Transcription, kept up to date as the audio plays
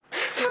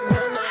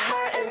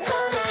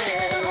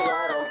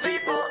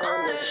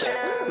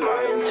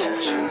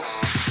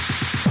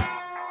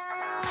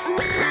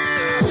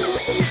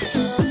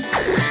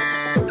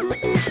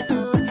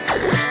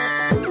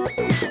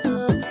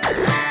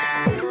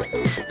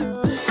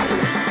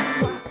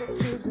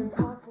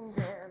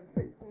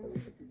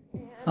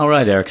All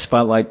right, Eric.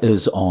 Spotlight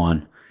is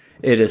on.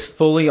 It is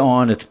fully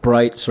on. It's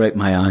bright. It's right in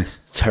my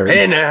eyes. It's hurting.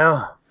 Hey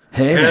now.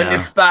 Hey turn now. your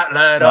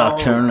spotlight on.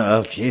 Turn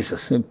up,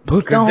 Jesus.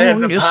 Put 'Cause there's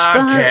on a your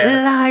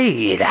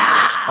podcast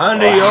spotlight.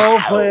 Under your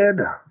bed.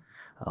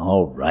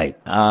 All right.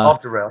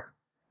 Off the rails.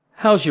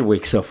 How's your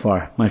week so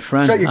far, my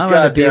friend? Shut your I'm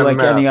going to be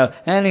goddamn like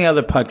any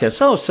other podcast.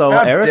 So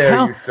How Eric,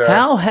 dare you, sir.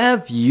 how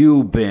have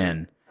you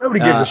been? Nobody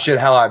gives a shit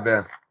how I've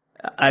been.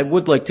 I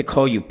would like to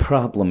call you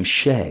Problem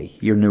Shay,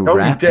 your new Don't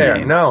rap you dare.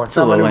 name. No, it's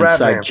not my a new little rap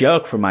inside name.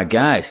 joke for my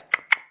guys.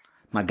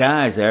 My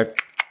guys, Eric.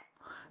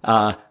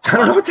 I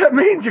don't know what that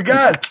means, you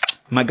guys.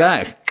 My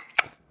guys.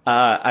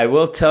 I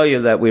will tell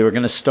you that we were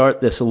going to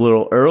start this a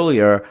little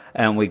earlier,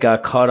 and we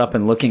got caught up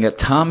in looking at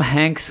Tom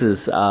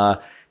Hanks's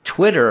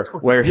Twitter,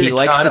 where he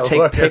likes to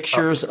take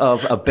pictures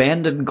of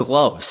abandoned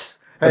gloves.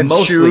 And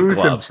mostly shoes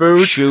gloves. and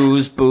boots.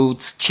 Shoes,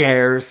 boots,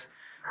 chairs.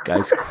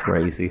 Guy's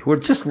crazy. We're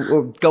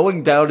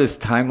going down his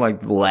timeline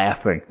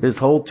laughing. His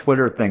whole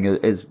Twitter thing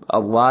is a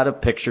lot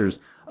of pictures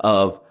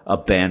of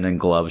abandoned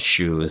gloves,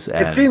 shoes,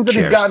 and It seems that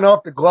he's chairs. gotten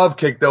off the glove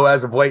kick, though,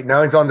 as of late.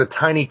 Now he's on the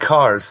tiny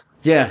cars.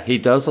 Yeah, he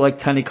does like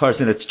tiny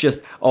cars, and it's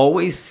just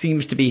always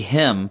seems to be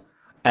him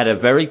at a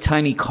very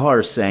tiny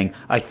car saying,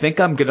 I think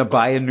I'm going to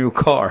buy a new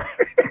car.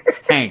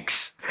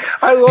 Hanks.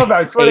 I love that.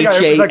 I swear to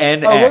God, it was like,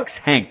 H-A-N-X.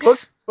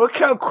 Hanks. Look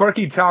how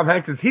quirky Tom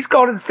Hanks is. He's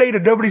gone insane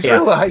and nobody's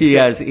realized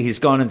it. He's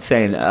gone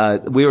insane.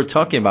 We were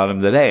talking about him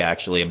today,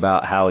 actually,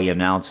 about how he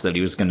announced that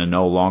he was going to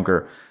no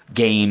longer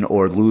gain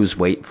or lose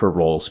weight for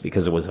roles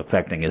because it was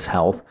affecting his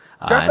health.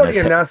 So I thought he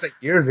announced that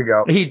years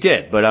ago. He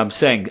did, but I'm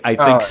saying I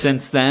think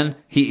since then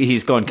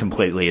he's gone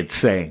completely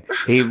insane.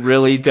 He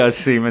really does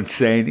seem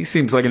insane. He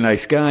seems like a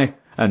nice guy.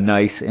 A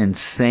nice,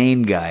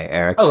 insane guy,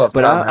 Eric.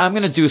 I'm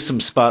going to do some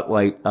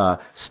spotlight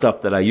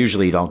stuff that I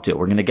usually don't do.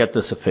 We're going to get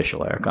this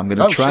official, Eric. I'm going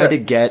to try to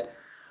get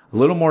a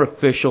little more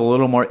official, a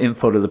little more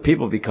info to the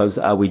people because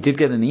we did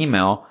get an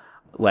email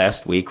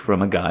last week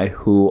from a guy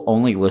who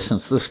only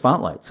listens to the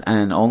spotlights.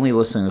 And only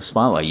listening to the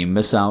spotlight, you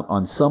miss out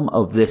on some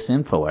of this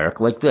info,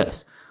 Eric, like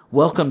this.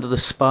 Welcome to the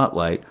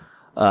spotlight.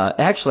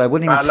 Actually, I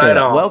wouldn't even say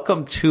that.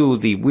 Welcome to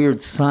the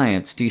Weird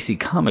Science DC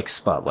Comics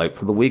Spotlight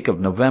for the week of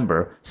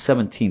November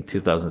 17,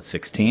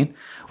 2016.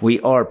 We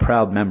are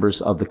proud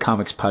members of the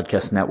Comics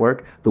Podcast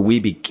Network, the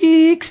Weeby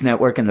Geeks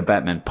Network, and the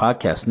Batman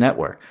Podcast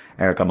Network.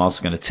 Eric, I'm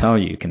also going to tell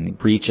you can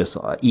reach us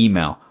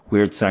email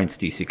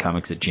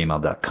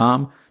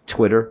WeirdScienceDCComics@gmail.com,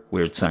 Twitter,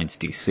 Weird Science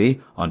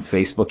DC. On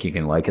Facebook, you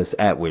can like us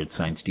at Weird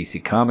Science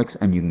DC Comics,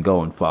 and you can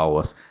go and follow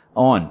us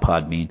on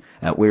Podbean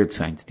at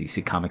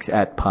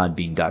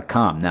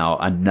WeirdScienceDCComics@Podbean.com. Now,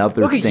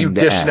 another Look at thing you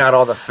to dishing add. out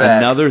all the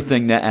facts. Another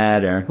thing to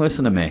add, Eric.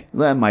 Listen to me.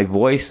 My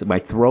voice, my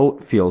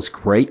throat feels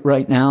great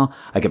right now.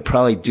 I could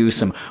probably do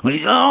some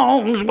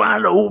arms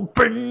wide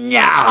open.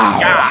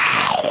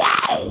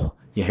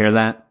 You hear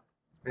that?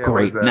 Yeah,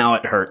 Great. Now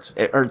it hurts.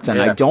 It hurts, and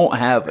I don't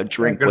have a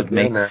drink with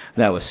me.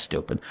 That was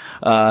stupid.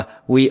 I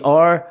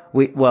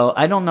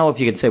don't know if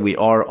you can say we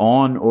are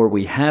on or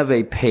we have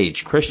a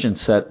page. Christian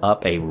set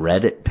up a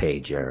Reddit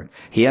page, Eric.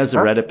 He has a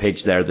Reddit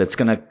page there that's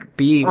going to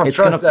be, it's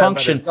going to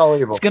function,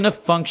 it's going to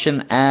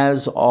function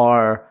as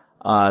our,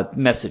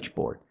 message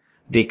board.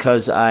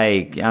 Because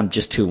I'm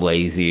just too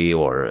lazy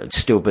or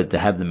stupid to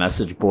have the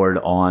message board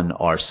on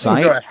our site.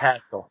 These are a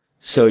hassle.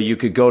 So you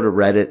could go to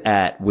Reddit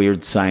at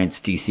Weird Science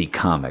DC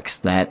Comics.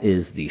 That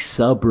is the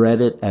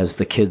subreddit, as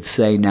the kids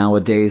say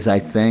nowadays, I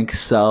think.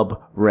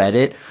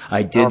 Subreddit.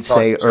 I did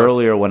say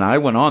earlier when I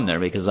went on there,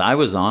 because I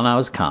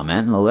was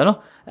commenting a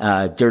little.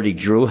 Dirty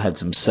Drew had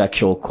some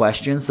sexual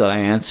questions that I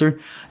answered.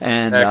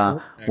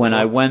 And when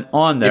I went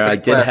on there, I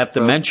did have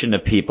to mention to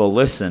people,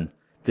 listen,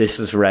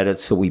 this is Reddit,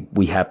 so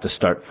we have to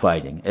start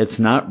fighting. It's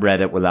not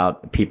Reddit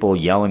without people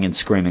yelling and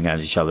screaming at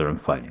each other and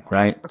fighting,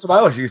 right? That's what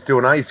I was used to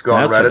when I used to go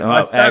on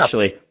Reddit.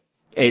 Actually,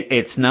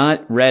 it's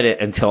not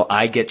Reddit until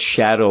I get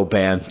shadow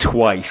banned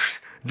twice.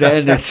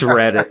 Then it's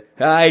Reddit.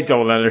 I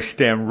don't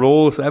understand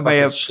rules. I may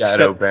have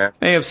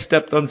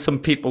stepped on some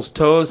people's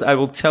toes. I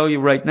will tell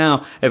you right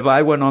now, if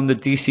I went on the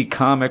DC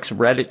Comics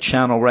Reddit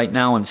channel right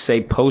now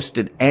and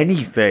posted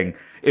anything,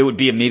 it would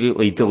be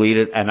immediately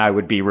deleted and I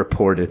would be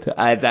reported.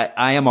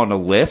 I am on a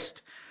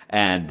list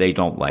and they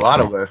don't like me. A lot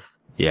of lists.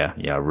 Yeah,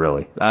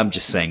 really. I'm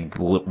just saying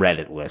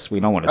Reddit lists. We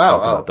don't want to talk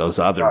about those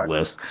other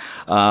lists.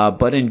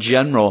 But in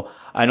general,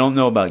 I don't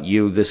know about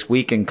you. This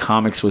week in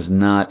comics was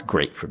not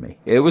great for me.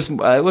 It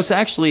was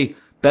actually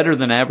better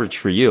than average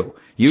for you.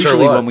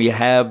 Usually when we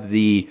have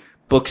the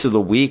books of the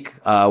week,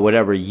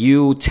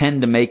 you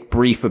tend to make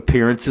brief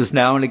appearances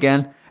now and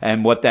again.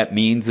 And what that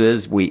means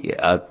is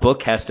a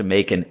book has to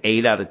make an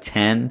 8 out of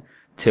 10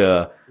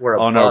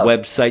 on our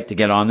website to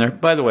get on there.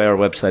 By the way, our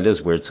website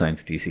is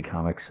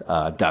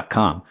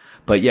WeirdScienceDCComics.com.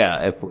 But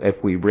yeah,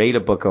 if we rate a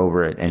book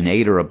over an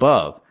 8 or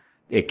above,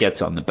 it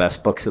gets on the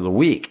best books of the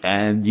week.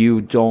 And you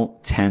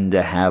don't tend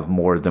to have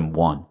more than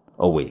one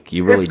a week.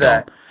 You really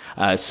don't.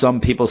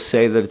 Some people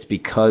say that it's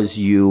because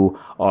you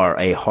are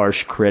a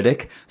harsh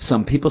critic.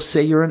 Some people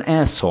say you're an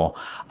asshole.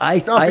 I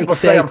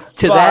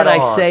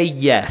say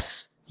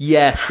yes.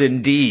 Yes,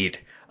 indeed.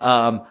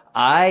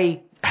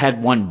 I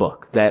had one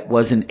book that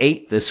was an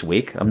 8 this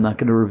week. I'm not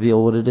going to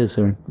reveal what it is,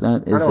 or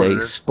that is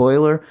a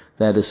spoiler.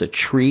 That is a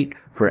treat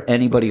for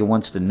anybody who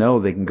wants to know.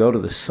 They can go to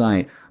the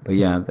site. But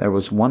yeah, there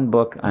was one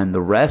book, and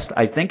the rest,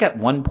 I think at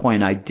one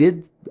point I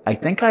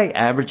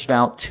averaged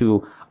out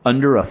to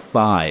under a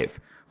 5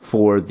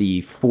 for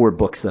the 4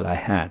 books that I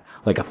had.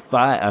 Like a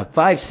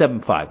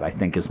 5.75, I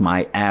think, is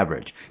my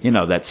average. You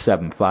know, that's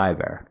 7.5,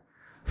 Eric.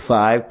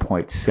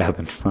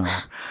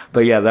 5.75.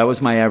 But yeah, that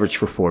was my average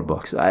for 4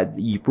 books.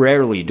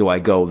 Rarely do I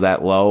go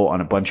that low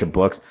on a bunch of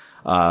books.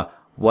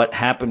 What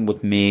happened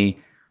with me,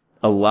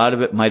 a lot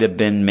of it might have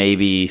been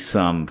maybe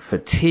some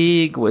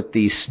fatigue with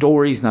these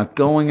stories not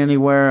going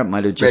anywhere. It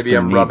might have just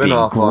been me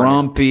being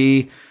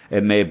grumpy.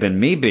 It may have been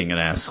me being an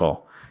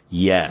asshole.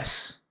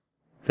 Yes.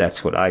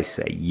 That's what I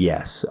say.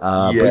 Yes.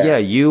 But yeah,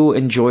 you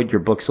enjoyed your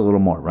books a little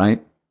more,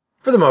 right?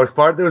 For the most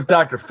part. There was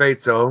Dr. Fate,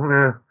 so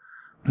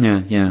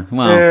Yeah.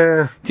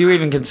 Well, do you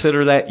even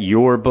consider that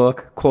your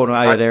book? Quote,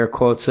 I had air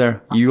quotes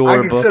there. Your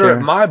book. I consider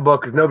it my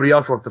book because nobody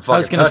else wants to fucking touch it. I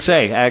was going to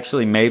say,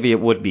 actually, maybe it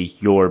would be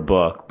your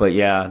book. But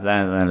yeah,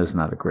 that is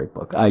not a great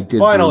book. I did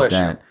Final read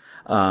issue.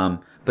 that.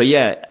 But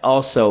yeah,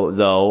 also,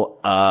 though,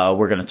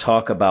 we're going to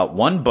talk about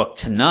one book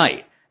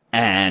tonight,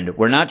 and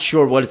we're not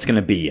sure what it's going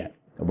to be yet.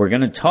 We're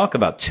going to talk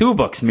about 2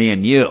 books, me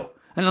and you.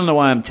 I don't know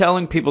why I'm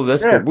telling people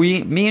this, but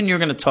me and you are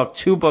going to talk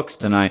 2 books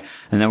tonight,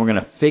 and then we're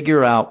going to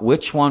figure out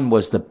which one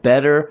was the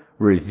better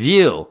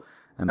review.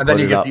 And then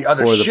you get the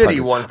other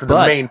shitty one for the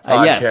main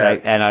podcast.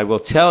 Yes, and I will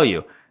tell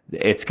you,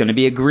 it's going to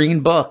be a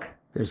green book.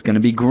 There's going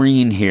to be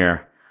green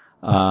here.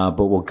 But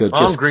we'll go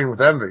I'm green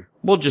with envy.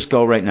 We'll just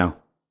go right now.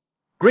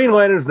 Green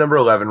Lanterns number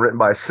 11, written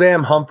by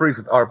Sam Humphries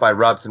with art by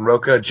Robson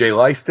Rocha, Jay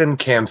Lyston,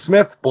 Cam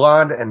Smith,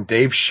 Blonde, and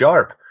Dave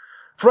Sharp.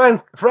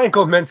 Frank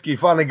Kaminsky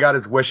finally got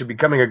his wish of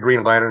becoming a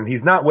Green Lantern, and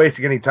he's not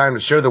wasting any time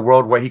to show the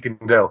world what he can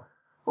do.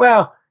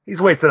 Well,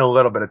 he's wasting a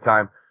little bit of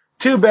time.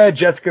 Too bad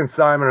Jessica and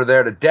Simon are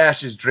there to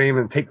dash his dream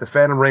and take the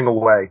Phantom Ring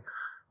away.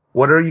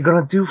 What are you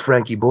gonna do,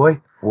 Frankie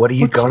boy? What are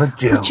you gonna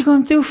do? What you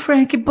gonna do,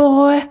 Frankie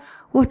boy?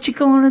 What you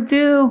gonna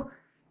do?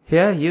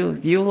 Yeah,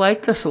 you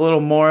liked this a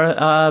little more.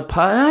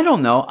 I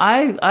don't know.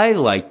 I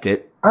liked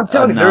it. I'm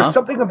telling you, there's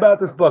something about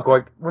this book.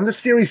 Like when this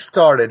series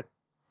started,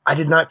 I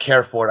did not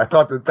care for it. I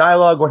thought the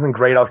dialogue wasn't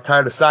great. I was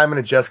tired of Simon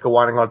and Jessica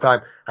whining all the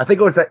time. I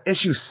think it was at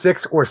issue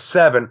 6 or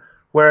 7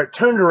 where it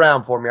turned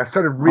around for me. I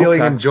started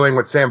really enjoying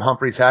what Sam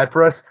Humphries had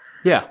for us.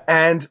 Yeah.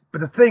 But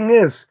the thing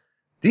is,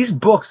 these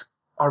books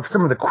are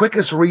some of the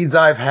quickest reads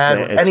I've had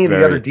with any of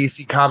the other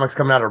DC comics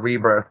coming out of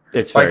Rebirth.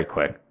 It's very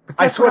quick.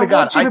 I swear to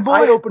God,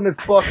 I open this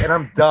book and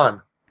I'm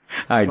done.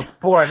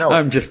 Before I know it.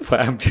 I'm just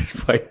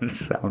playing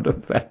sound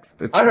effects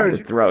to try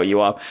to throw you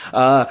off.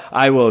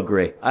 I will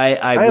agree.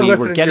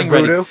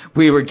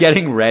 We were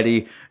getting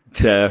ready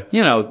to,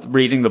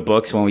 reading the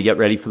books when we get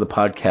ready for the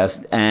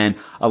podcast, and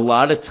a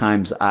lot of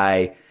times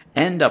I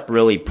end up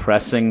really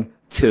pressing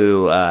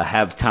to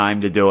have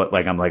time to do it.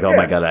 Like I'm like, oh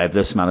my God, I have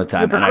this amount of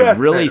time, and I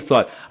really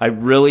thought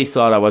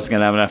I wasn't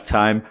gonna have enough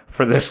time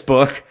for this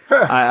book.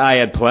 I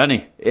had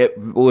plenty. It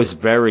was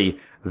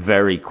very,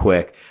 very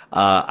quick.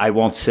 I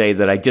won't say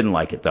that I didn't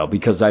like it though,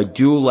 because I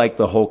do like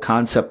the whole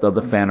concept of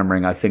the Phantom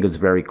Ring. I think it's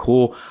very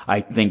cool. I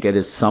think it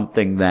is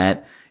something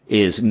that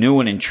is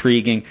new and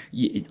intriguing.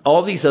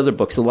 All these other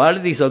books, a lot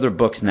of these other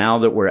books now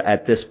that we're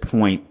at this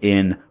point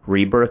in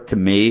Rebirth, to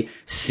me,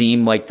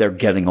 seem like they're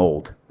getting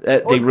old.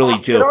 They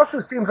really do. It also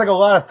seems like a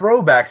lot of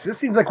throwbacks. This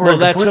seems like we're in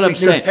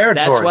completely new territory.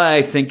 That's why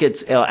I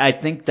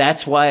think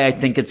that's why I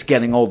think it's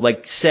getting old.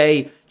 Like,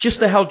 say,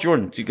 just the Hal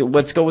Jordan.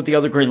 Let's go with the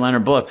other Green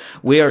Lantern book.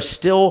 We are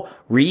still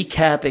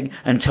recapping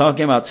and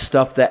talking about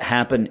stuff that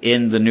happened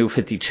in the New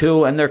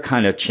 52, and they're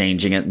kind of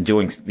changing it and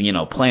doing,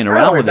 playing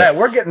around with it.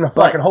 We're getting the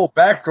fucking whole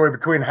backstory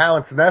between Hal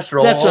and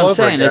Sinestro. That's what I'm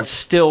saying. Again. It's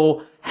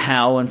still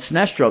Hal and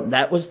Sinestro.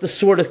 That was the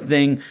sort of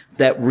thing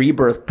that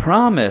Rebirth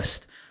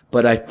promised,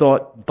 but I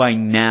thought by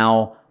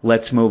now,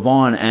 let's move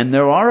on. And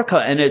there are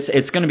and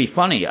it's going to be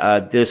funny.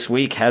 This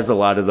week has a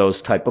lot of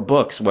those type of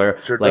books where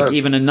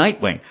even a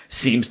Nightwing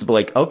seems to be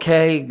like,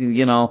 okay,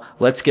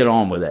 let's get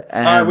on with it.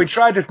 And, all right, we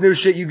tried this new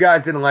shit you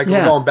guys didn't like.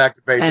 We're going back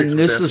to basics. And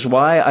this is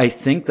why I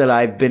think that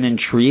I've been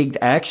intrigued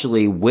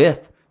actually with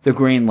the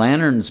Green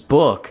Lanterns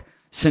book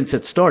since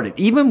it started.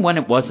 Even when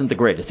it wasn't the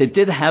greatest, it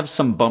did have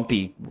some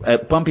bumpy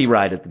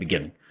ride at the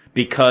beginning.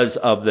 Because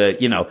of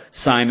the,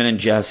 Simon and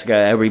Jessica,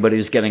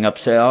 everybody's getting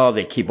upset. Oh,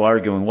 they keep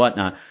arguing,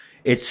 whatnot.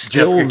 It's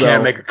still, Jessica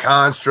can't make a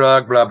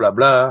construct, blah, blah,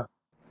 blah.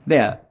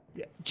 Yeah.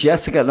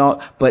 Jessica,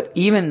 no, but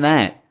even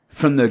that,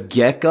 from the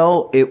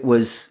get-go, it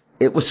was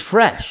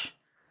fresh.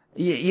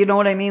 You know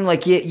what I mean?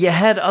 Like, you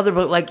had other,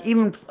 but like,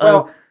 even,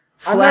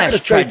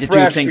 Flash tried to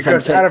do things.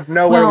 Because out of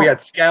nowhere we had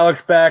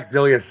Scalix back,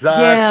 Zilia Zox.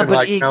 Yeah,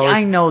 but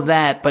I know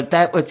that. But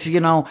that was,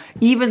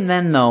 even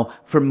then though,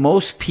 for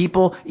most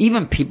people,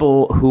 even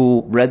people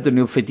who read the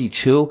New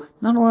 52,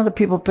 not a lot of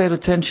people paid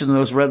attention to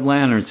those Red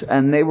Lanterns,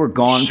 and they were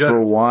gone for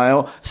a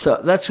while. So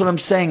that's what I'm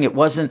saying. It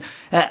wasn't.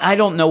 I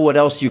don't know what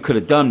else you could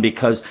have done,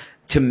 because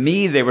to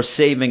me, they were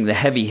saving the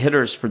heavy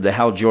hitters for the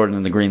Hal Jordan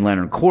and the Green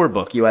Lantern Corps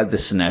book. You had the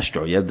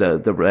Sinestro, you had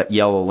the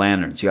Yellow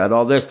Lanterns, you had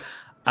all this.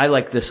 I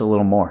like this a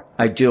little more.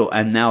 I do.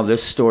 And now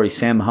this story,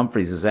 Sam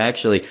Humphries, is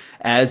actually,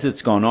 as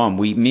it's gone on,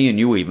 me and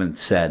you even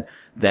said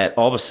that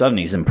all of a sudden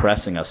he's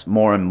impressing us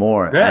more and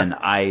more. Yeah. And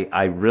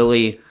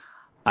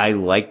I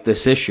like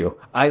this issue.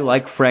 I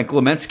like Frank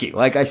Lemensky,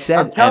 like I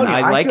said, and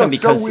I like him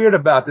because I feel so weird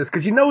about this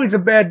because he's a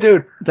bad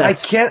dude. I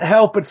can't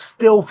help but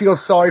still feel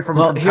sorry for him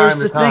from time to time. Here's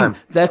the thing.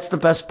 That's the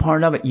best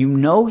part of it.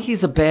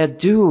 He's a bad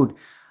dude.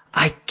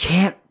 I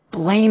can't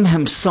blame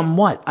him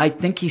somewhat. I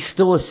think he's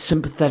still a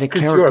sympathetic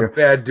character. You're a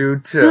bad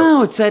dude too.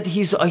 No, it's that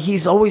he's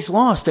always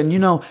lost,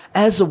 and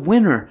as a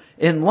winner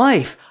in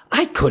life,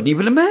 I couldn't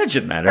even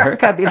imagine that,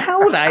 Eric. I mean,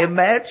 how would I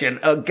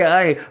imagine a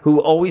guy who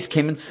always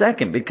came in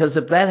second? Because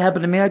if that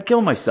happened to me, I'd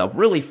kill myself.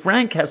 Really,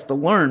 Frank has to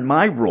learn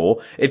my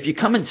rule. If you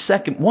come in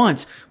second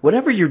once,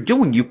 whatever you're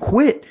doing, you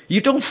quit.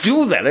 You don't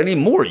do that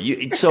anymore.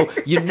 So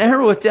you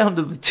narrow it down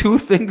to the two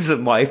things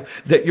in life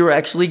that you're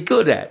actually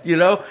good at,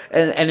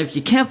 And if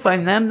you can't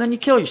find them, then you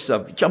kill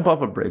yourself. You jump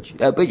off a bridge.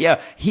 But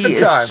yeah,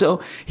 he's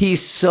so,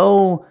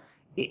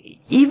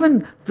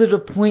 even to the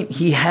point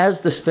he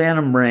has this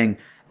Phantom ring.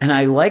 And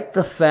I like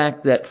the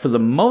fact that for the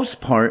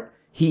most part,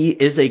 he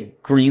is a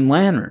Green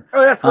Lantern.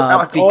 Oh, that's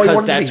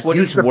because that's what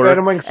he's worked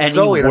and he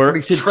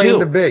worked to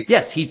do.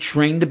 Yes, he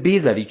trained to be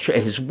that.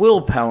 His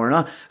willpower and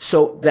all.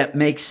 So that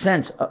makes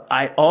sense.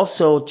 I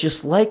also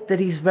just like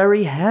that he's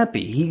very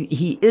happy.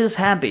 He is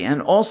happy.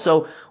 And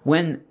also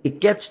when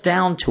it gets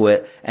down to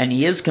it and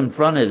he is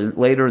confronted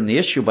later in the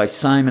issue by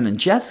Simon and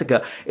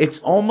Jessica, it's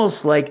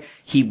almost like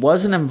he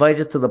wasn't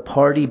invited to the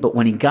party, but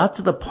when he got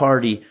to the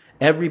party,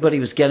 everybody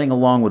was getting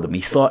along with him.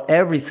 He thought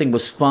everything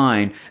was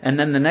fine. And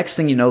then the next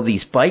thing you know,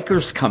 these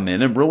bikers come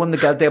in and ruin the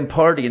goddamn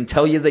party and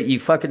tell you that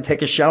you fucking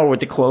take a shower with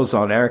the clothes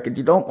on, Eric. And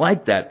you don't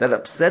like that. That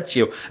upsets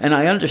you. And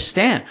I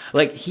understand.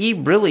 Like, he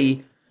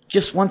really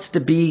just wants to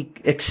be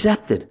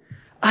accepted.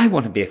 I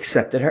want to be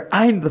accepted.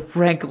 I'm the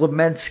Frank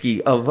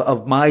Lemensky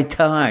of my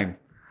time.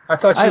 I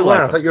thought you were.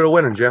 I thought you were a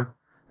winner, Jim.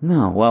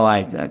 No, well,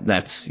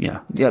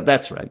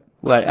 that's right.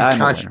 Well, I'm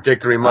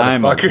contradictory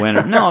motherfucker. I'm a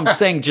winner. No, I'm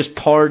saying just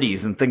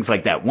parties and things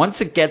like that. Once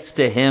it gets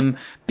to him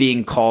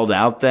being called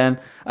out, then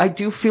I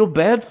do feel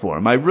bad for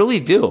him. I really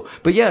do.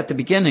 But yeah, at the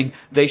beginning,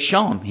 they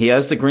show him. He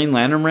has the Green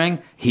Lantern ring.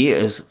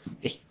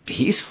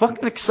 He's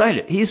fucking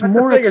excited. He's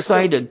more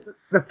excited.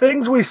 The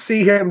things we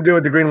see him do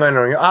with the Green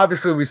Lantern ring,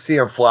 obviously we see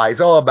him fly.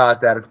 He's all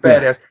about that. It's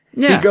badass.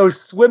 Yeah. He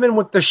goes swimming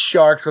with the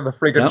sharks with a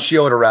freaking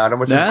shield around him,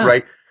 which is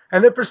great.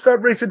 And then for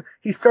some reason,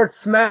 he starts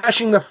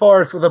smashing the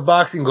forest with a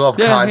boxing glove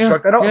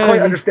construct. I don't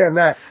quite understand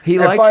that. He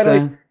likes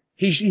that.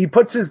 He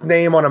puts his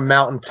name on a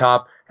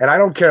mountaintop, and I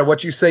don't care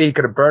what you say, he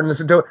could have burned this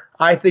into it.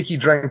 I think he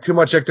drank too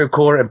much Ecto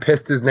Cooler and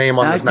pissed his name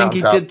on this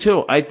mountaintop. I think he did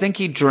too. I think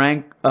he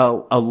drank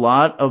a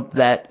lot of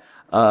that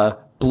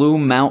Blue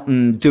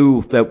Mountain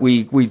Dew that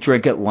we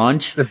drink at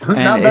lunch. The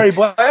Mountain Berry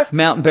Blast?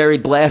 Mountain Berry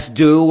Blast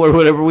Dew or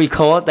whatever we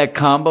call it, that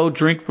combo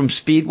drink from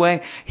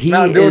Speedway.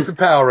 Mountain Dew is a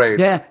Powerade.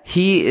 Yeah,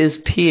 he is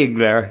peeing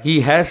there.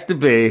 He has to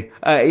be.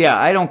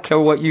 I don't care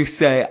what you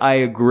say. I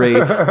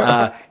agree.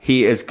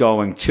 He is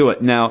going to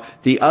it. Now,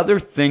 the other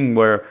thing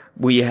where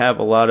we have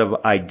a lot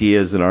of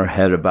ideas in our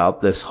head about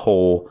this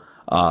whole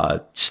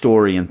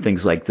story and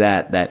things like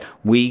that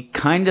we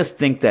kind of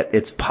think that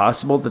it's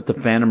possible that the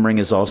Phantom Ring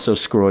is also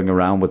screwing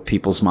around with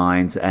people's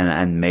minds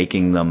and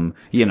making them,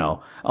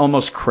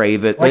 almost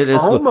crave it. Like,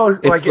 it's the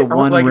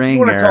one ring. If you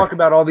want to talk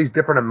about all these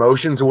different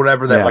emotions or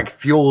whatever that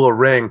fuel a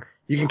ring,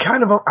 you can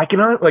kind of,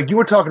 you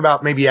were talking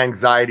about maybe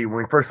anxiety when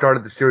we first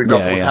started the series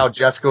with how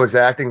Jessica was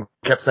acting,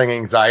 kept saying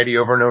anxiety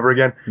over and over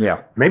again.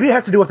 Yeah. Maybe it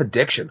has to do with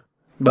addiction.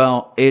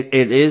 Well, it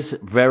is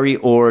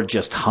or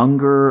just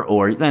hunger,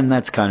 then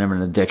that's kind of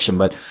an addiction.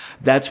 But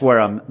that's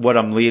where what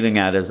I'm leading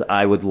at is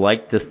I would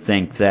like to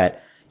think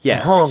that,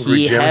 yes,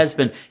 he has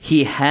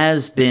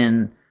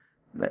been,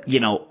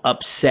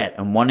 upset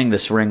and wanting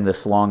this ring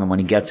this long. And when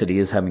he gets it, he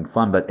is having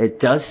fun. But it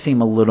does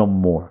seem a little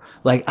more.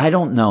 Like, I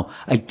don't know.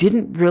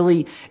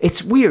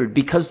 It's weird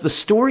because the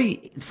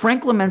story,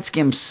 Frank Lemensky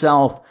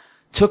himself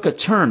took a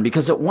turn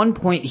because at one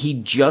point he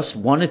just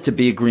wanted to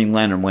be a Green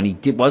Lantern when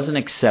he wasn't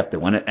accepted.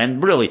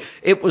 And really,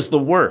 it was the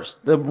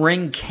worst. The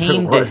ring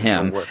came to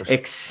him,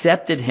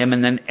 accepted him,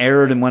 and then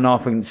aired and went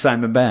off with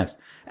Simon Bass.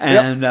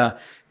 And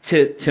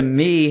to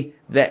me,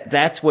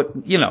 that's what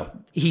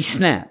he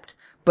snapped.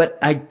 But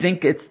I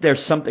think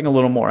there's something a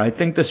little more. I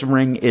think this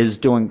ring is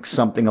doing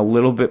something a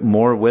little bit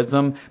more with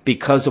him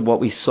because of what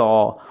we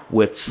saw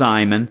with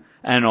Simon.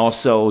 And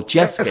also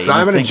Jessica.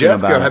 Simon and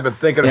Jessica have been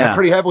thinking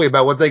pretty heavily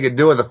about what they could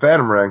do with the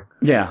Phantom Ring.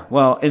 Yeah.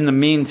 Well, in the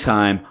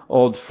meantime,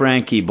 old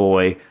Frankie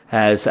boy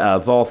has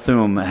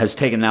Volthoom has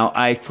taken. Now,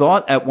 I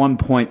thought at one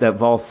point that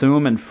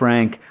Volthoom and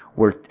Frank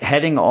were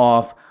heading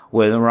off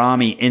with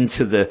Rami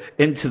into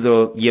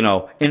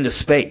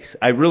space.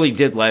 I really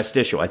did last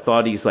issue. I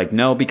thought he's like,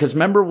 no, because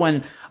remember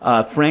when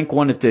Frank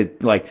wanted to,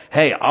 like,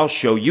 hey, I'll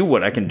show you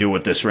what I can do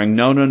with this ring.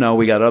 No,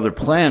 we got other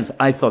plans.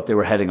 I thought they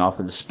were heading off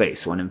into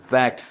space, when in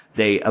fact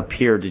they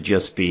appear to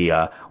just be,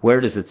 where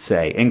does it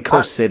say? In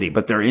Coast City,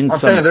 but they're in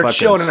some fucking slum. They're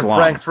chilling in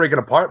Frank's freaking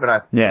apartment, I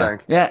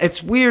think. Yeah,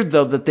 it's weird,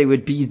 though, that they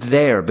would be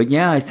there. But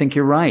yeah, I think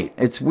you're right.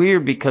 It's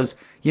weird because,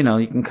 you know,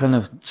 you can kind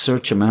of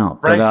search them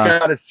out. Frank's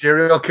got a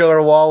serial killer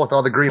wall with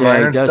all the Green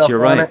Lantern stuff you're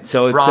right. on it.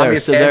 So it's Rami there.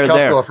 So they're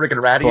there. To a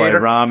freaking radiator.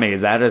 Boy, Rami,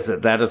 that is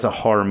a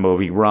horror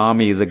movie.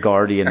 Rami the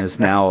Guardian is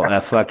now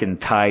fucking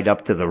tied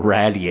up to the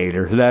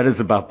radiator. That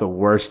is about the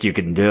worst you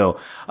can do.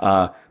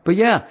 But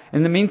yeah,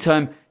 in the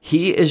meantime,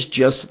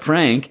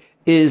 Frank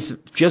is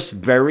just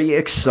very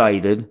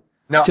excited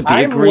to be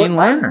a Green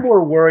Lantern. I'm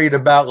more worried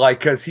about, like,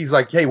 because he's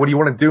like, hey, what do you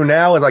want to do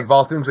now? And like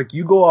Volthoom's like,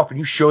 you go off and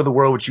you show the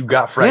world what you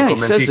got, Frank. Yeah,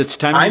 he says it's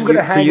time I'm going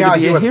to hang out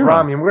here with hero.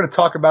 Rami, and we're going to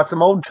talk about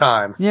some old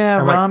times. Yeah,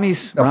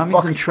 Rami's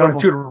in trouble.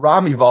 To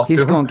Rami,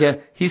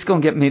 Volthoom. He's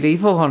gonna get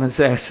medieval on his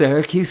ass,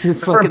 Eric. He's in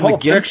fucking the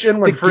Gimp.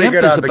 The Gimp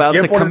is about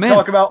to come in.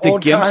 The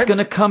Gimp's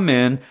gonna come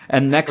in,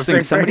 and next thing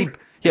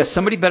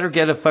somebody better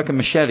get a fucking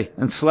machete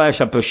and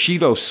slash a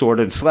Bushido sword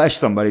and slash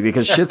somebody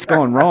because shit's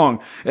going wrong.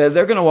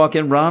 They're gonna walk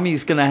in.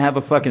 Rami's gonna have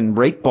a fucking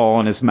rake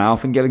ball in his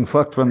mouth and getting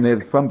fucked from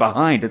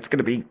behind. It's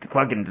gonna be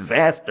fucking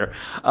disaster.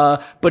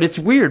 But it's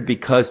weird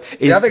because I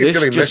think it's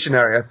gonna be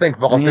missionary. I think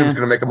Volthoom's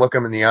gonna make him look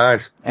him in the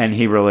eyes, and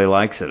he really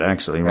likes it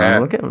actually. Right? Yeah.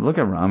 Look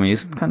at Rami.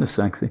 He's kind of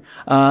sexy.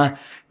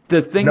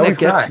 The thing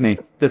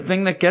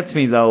that gets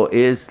me though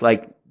is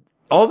like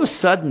all of a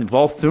sudden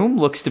Volthoom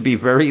looks to be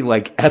very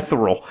like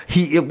ethereal.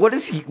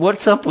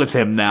 What's up with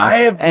him now? I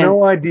have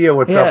no idea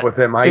what's up with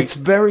him. It's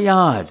very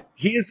odd.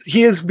 He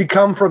has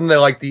become from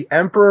the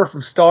Emperor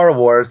from Star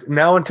Wars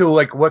now into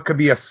like what could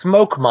be a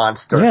smoke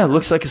monster. Yeah, it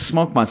looks like a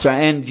smoke monster.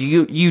 And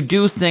you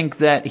do think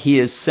that he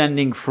is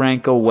sending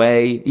Frank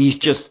away. He's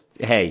just,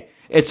 hey,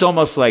 it's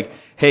almost like,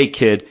 hey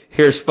kid,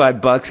 here's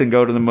 $5 and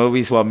go to the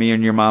movies while me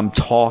and your mom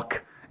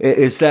talk.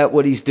 Is that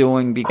what he's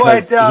doing?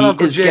 Because he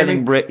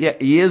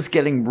is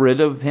getting rid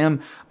of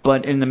him.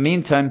 But in the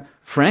meantime,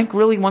 Frank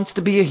really wants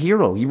to be a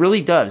hero. He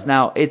really does.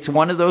 Now, it's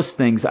one of those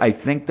things, I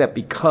think that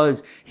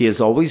because he has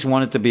always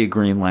wanted to be a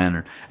Green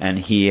Lantern and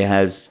he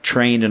has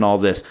trained in all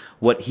this,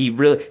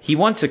 he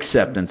wants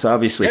acceptance,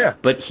 obviously,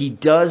 but he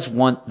does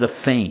want the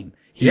fame.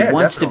 He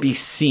wants to be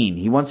seen.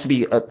 He wants to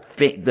be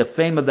the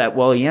fame of that.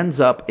 Well, he ends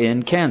up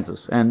in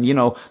Kansas. And, you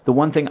know, the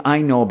one thing I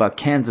know about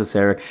Kansas,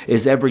 Eric,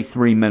 is every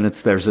 3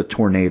 minutes there's a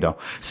tornado.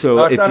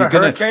 So if you're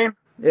going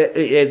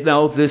to...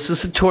 No, this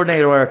is a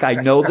tornado, Eric. I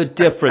know the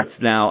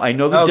difference now. I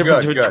know the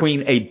difference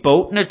between a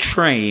boat and a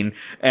train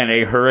and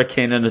a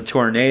hurricane and a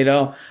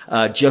tornado,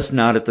 just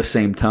not at the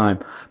same time.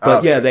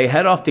 But they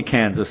head off to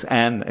Kansas.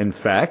 And, in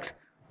fact...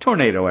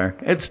 Tornado, Eric.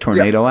 It's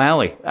Tornado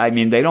Alley. I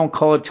mean, they don't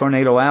call it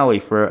Tornado Alley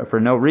for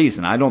no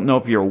reason. I don't know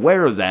if you're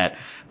aware of that.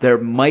 There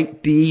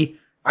might be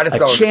a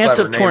chance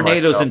of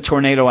tornadoes in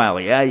Tornado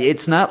Alley.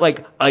 It's not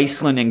like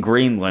Iceland and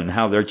Greenland,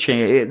 how they're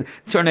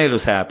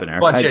tornadoes happen,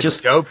 Eric. Bunch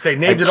of dopes. They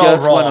named it all wrong. I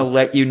just want to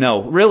let you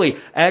know. Really,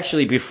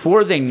 actually,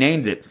 before they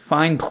named it,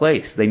 fine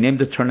place. They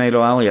named it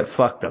Tornado Alley. It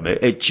fucked them.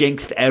 It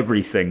jinxed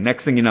everything.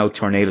 Next thing you know,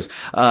 tornadoes.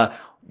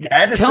 You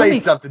had to say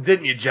something,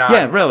 didn't you, John?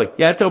 Yeah, really.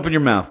 You had to open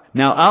your mouth.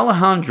 Now,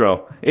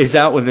 Alejandro is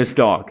out with his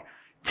dog.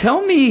 Tell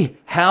me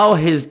how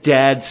his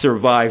dad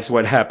survives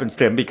what happens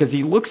to him, because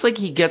he looks like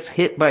he gets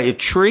hit by a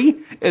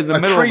tree in the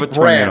middle of a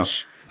tornado.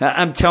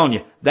 I'm telling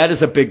you, that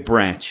is a big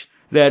branch.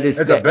 It's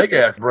a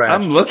big-ass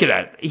branch. I'm looking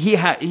at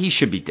it. He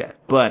should be dead.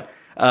 But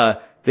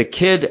the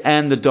kid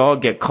and the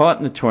dog get caught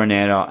in the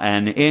tornado,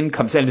 and in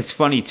comes, and it's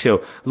funny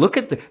too. Look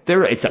at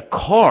it's a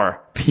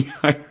car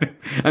behind it.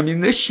 I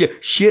mean, this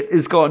shit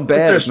is going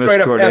bad in this tornado.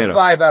 It's a straight up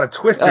F5 out of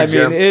Twister,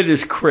 Jim. I mean, it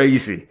is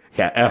crazy.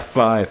 Yeah,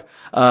 F5.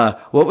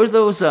 What were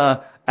those,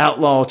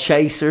 Outlaw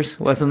Chasers?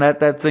 Wasn't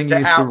that thing you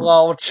used to...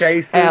 Outlaw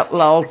Chasers?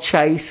 Outlaw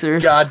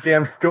Chasers.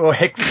 Goddamn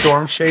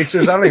Storm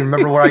Chasers. I don't even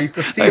remember where I used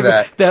to see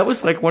that. That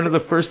was like one of the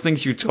first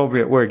things you told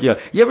me at work. Yeah.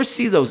 You ever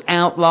see those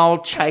Outlaw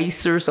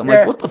Chasers? I'm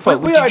like, what the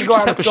fuck? Did you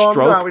just have a stroke?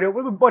 No,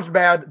 we're a bunch of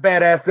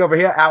badasses over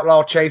here.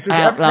 Outlaw Chasers.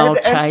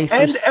 Chasers.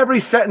 And every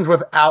sentence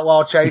with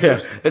Outlaw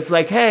Chasers. Yeah. It's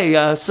like,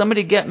 hey,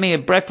 somebody get me a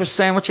breakfast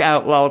sandwich,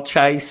 Outlaw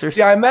Chasers.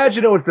 Yeah, I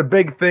imagine it was the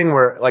big thing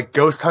where like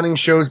ghost hunting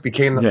shows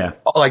became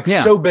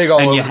so big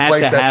all over the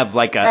place. Have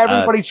like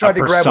everybody tried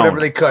to grab whatever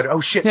they could.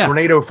 Oh shit,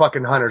 tornado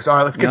fucking hunters. All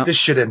right, let's get this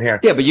shit in here.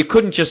 Yeah, but you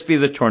couldn't just be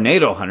the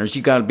tornado hunters.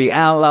 You got to be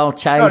outlaw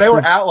chasers. No, they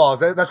were outlaws.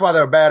 That's why they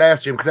were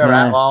badass, Jim, because they were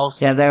outlaws.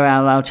 Yeah, they were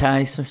outlaw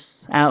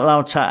chasers.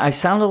 I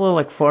sound a little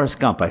like Forrest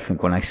Gump, I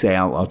think, when I say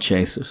outlaw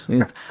chasers.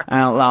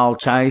 Outlaw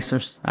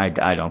chasers. I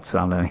don't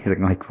sound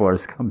anything like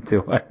Forrest Gump,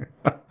 do I?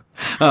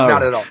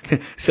 Not at all.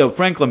 So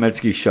Frank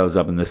Lemetsky shows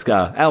up in this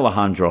guy,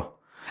 Alejandro.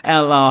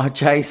 Outlaw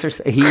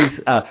Chasers. He's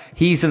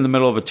in the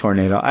middle of a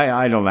tornado.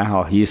 I don't know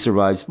how he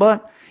survives,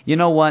 but you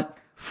know what?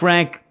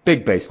 Frank,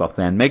 big baseball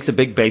fan, makes a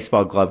big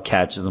baseball glove,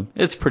 catches him.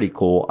 It's pretty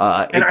cool.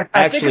 And I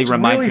actually think it's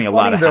reminds me a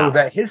lot of Hal.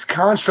 That his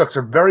constructs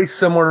are very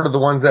similar to the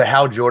ones that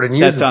Hal Jordan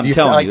uses. That's what I'm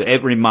telling you.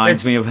 It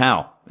reminds me of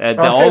Hal. They're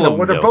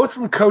both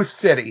from Coast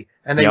City,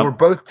 and they were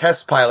both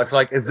test pilots.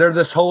 Like, is there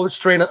this whole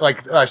stream of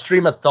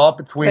thought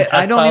between test pilots?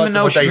 I don't even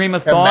know stream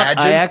of thought.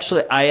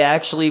 Imagined? I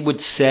actually would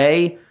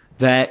say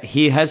that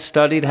he has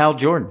studied Hal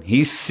Jordan.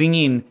 He's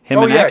seen him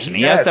in action.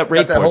 He has that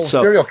report.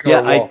 So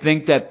I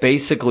think that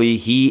basically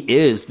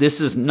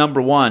this is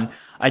number one.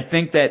 I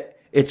think that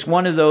it's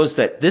one of those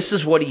that this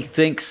is what he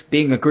thinks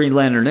being a Green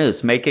Lantern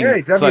is, making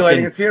he's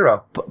emulating his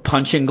hero.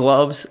 Punching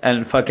gloves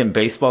and fucking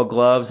baseball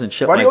gloves and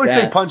shit like that. Why do you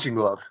always say punching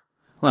gloves?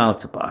 Well,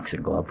 it's a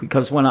boxing glove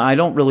because when I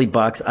don't really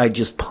box, I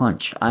just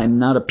punch. I'm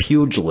not a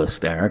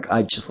pugilist, Eric.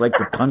 I just like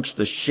to punch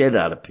the shit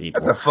out of people.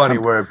 That's a funny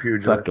word,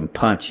 pugilist. Fucking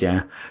punch,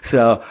 yeah.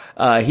 So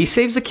he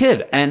saves the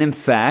kid, and in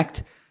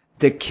fact,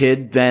 the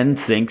kid then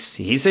thinks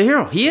he's a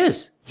hero. He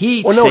is.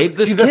 Saved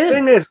this kid. The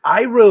thing is,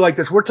 I really like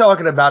this. We're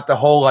talking about the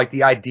whole, like,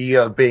 the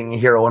idea of being a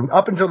hero, and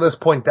up until this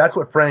point, that's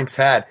what Frank's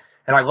had.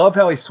 And I love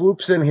how he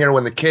swoops in here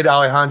when the kid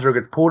Alejandro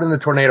gets pulled in the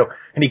tornado,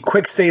 and he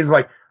quick saves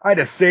like, I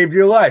just saved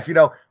your life,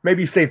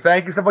 maybe say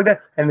thank you, stuff like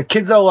that. And the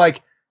kids are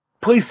like,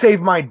 please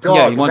save my dog.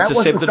 Yeah, he wants to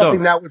save the dog. That wasn't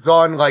something that was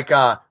on, like,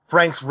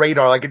 Frank's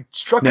radar. Like, it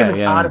struck him as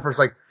odd at first,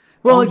 like,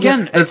 well,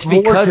 again, it's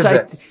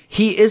because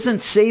he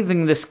isn't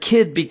saving this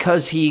kid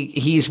because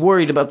he's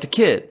worried about the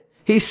kid.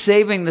 He's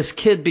saving this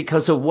kid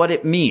because of what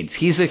it means.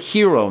 He's a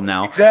hero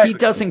now. Exactly. He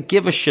doesn't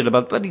give a shit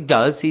about it, but he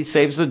does. He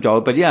saves the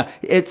dog. But yeah,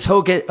 it's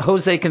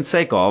Jose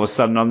Canseco all of a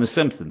sudden on The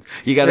Simpsons.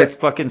 You gotta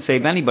fucking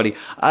save anybody.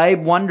 I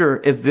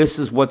wonder if this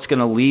is what's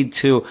gonna lead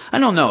to, I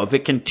don't know, if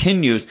it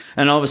continues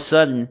and all of a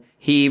sudden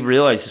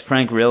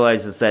Frank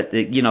realizes that,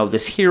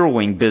 this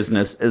heroing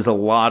business is a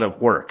lot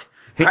of work.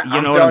 You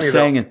know what I'm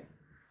saying?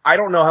 I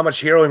don't know how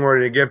much heroing we're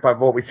going to get by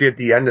what we see at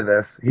the end of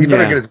this. He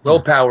better get his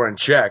willpower in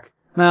check.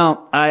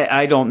 Well,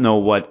 I don't know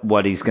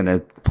what he's going to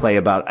play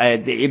about.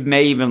 It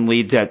may even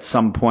lead to at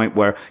some point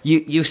where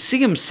you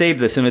see him save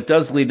this, and it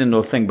does lead into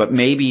a thing, but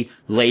maybe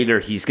later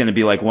he's going to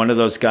be like one of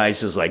those guys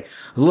who's like,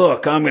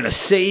 look, I'm going to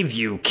save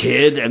you,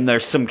 kid. And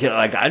there's some kid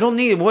like, I don't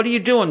need, what are you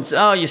doing?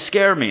 Oh, you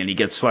scare me. And he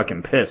gets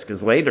fucking pissed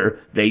because later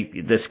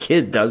this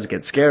kid does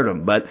get scared of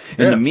him. But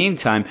in the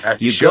meantime,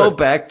 go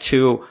back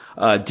to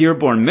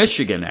Dearborn,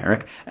 Michigan,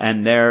 Eric,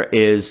 and there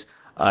is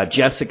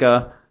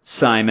Jessica,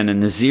 Simon,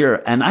 and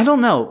Nazir. And I don't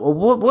know,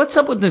 what's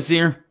up with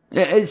Nazir?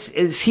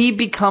 Is he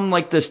become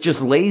like this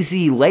just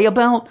lazy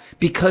layabout?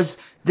 Because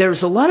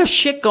there's a lot of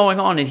shit going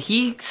on, and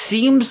he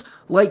seems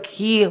like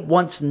he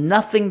wants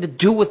nothing to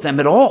do with them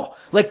at all.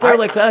 Like they're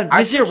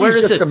Nazir, where is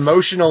it? He's just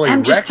emotionally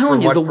I'm just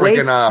telling you, the way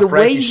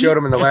Frankie showed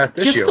him in the last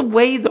issue. Just the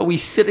way though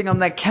he's sitting on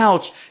that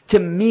couch. To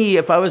me,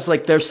 if I was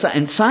like there,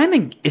 and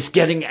Simon is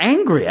getting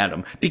angry at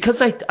him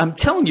because I'm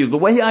telling you, the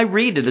way I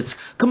read it, it's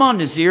come on,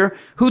 Nazir,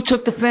 who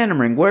took the Phantom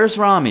Ring? Where's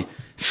Rami?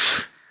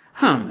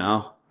 I don't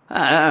know.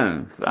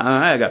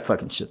 I got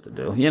fucking shit to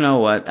do. You know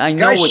what? I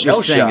know what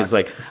you're saying is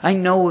like, I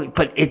know,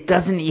 but it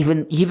doesn't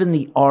even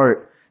the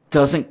art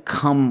doesn't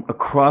come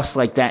across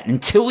like that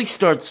until he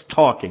starts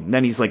talking.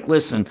 Then he's like,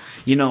 listen,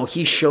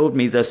 he showed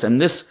me this,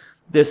 and this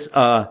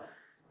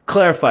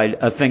clarified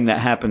a thing that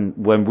happened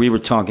when we were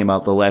talking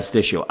about the last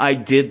issue. I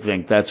did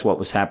think that's what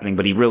was happening,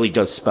 but he really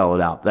does spell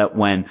it out. That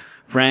when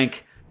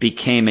Frank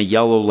became a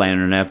Yellow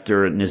Lantern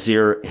after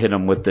Nazir hit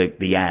him with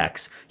the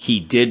axe, he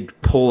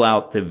did pull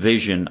out the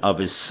vision of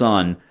his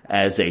son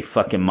as a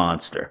fucking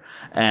monster.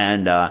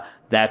 And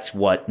that's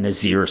what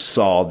Nazir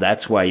saw.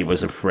 That's why he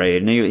was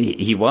afraid. And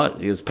he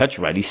was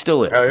petrified. He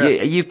still is. Oh,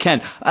 yeah. You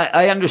can.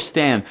 I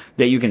understand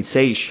that you can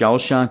say he's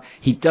shell-shocked.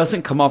 He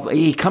doesn't come off.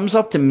 He comes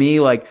up to me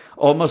like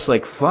almost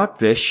like, fuck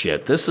this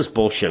shit. This is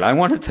bullshit. I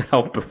wanted to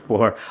help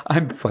before.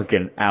 I'm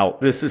fucking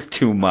out. This is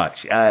too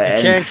much. I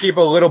can't keep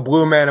a little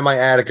blue man in my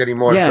attic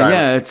anymore, Simon.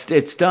 Yeah,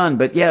 it's done.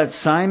 But yeah,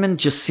 Simon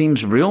just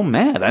seems real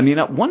mad. I mean,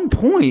 at one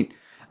point,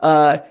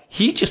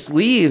 he just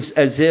leaves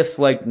as if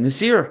like,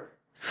 Nazir,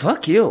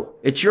 fuck you.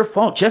 It's your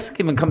fault.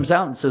 Jessica even comes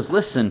out and says,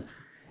 listen,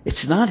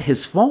 it's not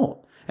his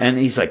fault. And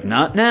he's like,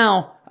 not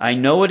now. I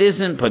know it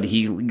isn't, but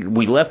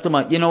we left him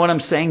up. You know what I'm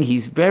saying?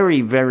 He's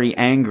very, very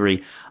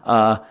angry.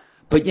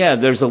 But yeah,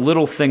 there's a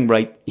little thing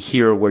right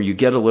here where you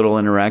get a little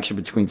interaction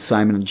between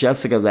Simon and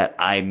Jessica that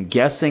I'm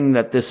guessing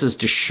that this is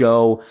to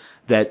show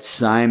that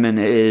Simon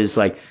is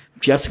like,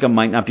 Jessica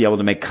might not be able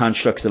to make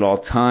constructs at all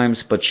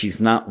times, but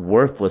she's not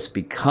worthless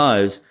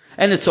because,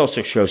 and it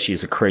also shows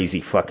she's a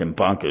crazy fucking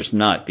bonkers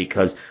nut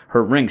because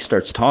her ring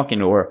starts talking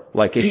to her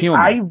like a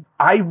human.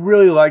 I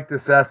really like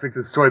this aspect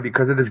of the story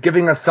because it is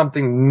giving us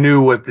something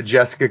new with the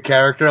Jessica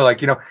character.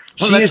 Like,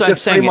 she is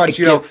just pretty much,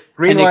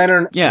 Green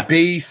Lantern,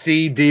 B,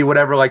 C, D,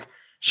 whatever. Like,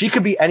 she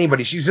could be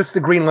anybody. She's just the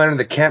Green Lantern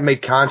that can't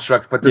make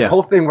constructs. But this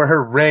whole thing where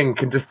her ring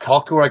can just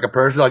talk to her like a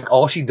person, like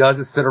all she does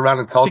is sit around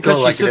and talk to her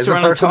like it is a person. Because she sits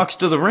around and talks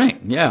to the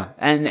ring. Yeah.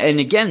 And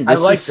again,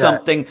 this is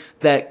something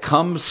that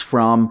comes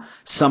from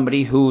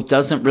somebody who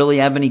doesn't really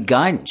have any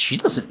guidance. She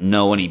doesn't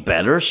know any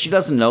better. She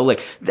doesn't know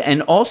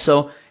and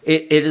also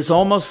it is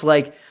almost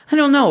like, I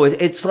don't know.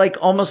 It's like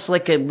almost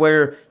like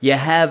where you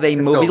have a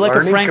movie like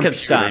a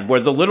Frankenstein, where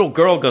the little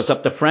girl goes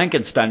up to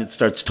Frankenstein and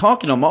starts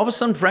talking to him. All of a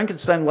sudden,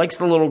 Frankenstein likes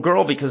the little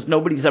girl because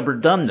nobody's ever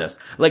done this.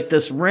 Like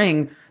this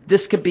ring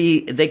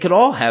they could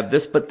all have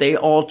this, but they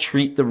all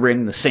treat the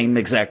ring the same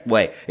exact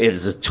way. It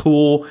is a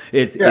tool.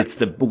 It's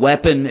the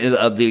weapon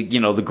of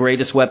the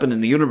greatest weapon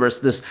in the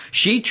universe.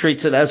 She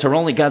treats it as her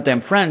only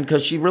goddamn friend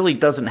because she really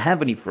doesn't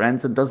have any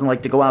friends and doesn't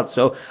like to go out.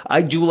 So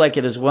I do like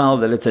it as well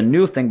that it's a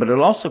new thing, but it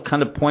also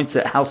kind of points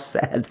at how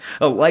sad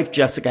a life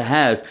Jessica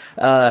has.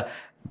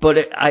 But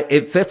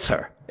it fits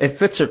her. It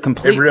fits her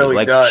completely. It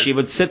really does. She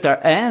would sit there,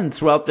 and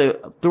throughout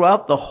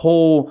the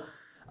whole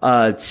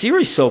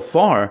series so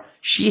far,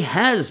 she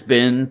has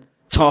been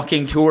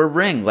talking to her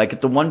ring. Like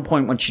at the one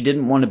point when she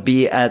didn't want to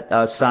be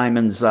at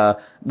Simon's the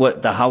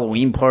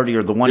Halloween party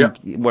or the one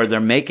where they're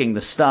making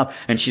the stuff,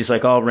 and she's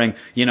like, "Oh, ring,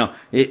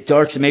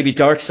 maybe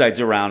Darkseid's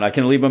around. I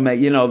can leave him at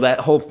that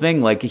whole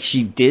thing." Like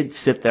she did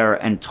sit there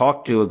and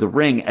talk to the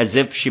ring as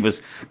if she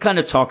was kind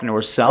of talking to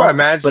herself. Well, I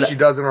imagine she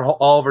does in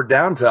all of her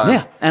downtime.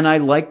 Yeah, and I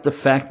like the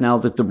fact now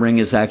that the ring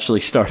is actually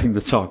starting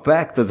to talk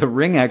back. That the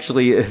ring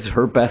actually is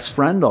her best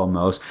friend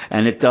almost,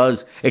 and it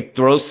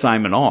throws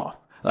Simon off.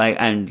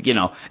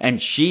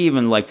 And she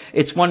even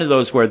it's one of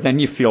those where then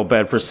you feel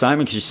bad for Simon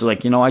because she's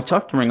like, I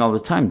talk to Ring all the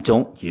time,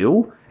 don't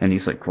you? And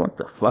he's like, what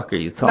the fuck are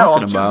you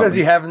talking about? No, I'm too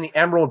busy having the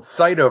Emerald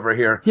Sight over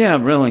here. Yeah,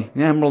 really,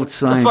 the Emerald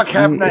Sight. What the fuck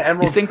happened to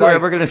Emerald Sight? You think we're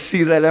ever going to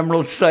see that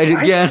Emerald Sight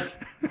again?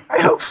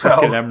 I hope so.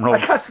 I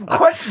got some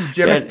questions,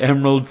 Jimmy. That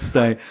Emerald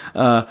Sight.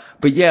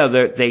 But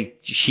yeah,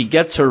 she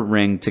gets her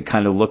ring to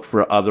kind of look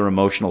for other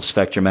emotional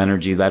spectrum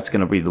energy. That's going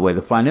to be the way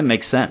to find it.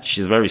 Makes sense.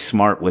 She's very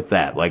smart with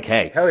that. Like,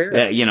 hey, hell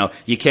yeah.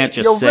 You can't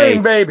just say,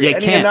 ring, baby.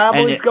 Any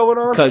anomalies going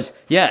on? Because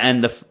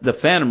and the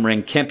Phantom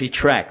ring can't be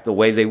tracked the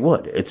way they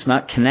would. It's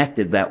not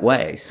connected that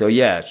way. So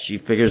yeah, she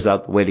figures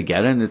out the way to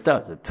get it, and it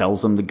does. It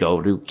tells them to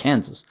go to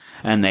Kansas,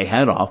 and they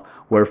head off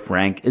where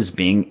Frank is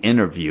being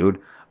interviewed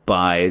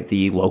by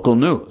the local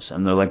news,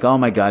 and they're like, "Oh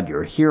my God,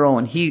 you're a hero!"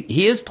 And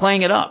he is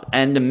playing it up.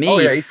 And to me,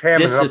 he's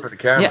hamming it up for the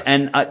camera. Yeah,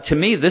 and to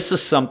me, this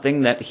is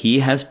something that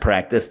he has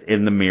practiced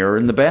in the mirror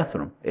in the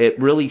bathroom.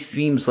 It really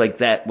seems like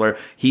that where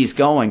he's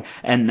going,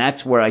 and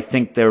that's where I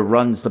think there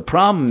runs the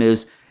problem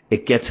is.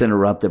 It gets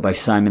interrupted by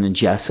Simon and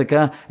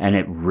Jessica, and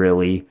it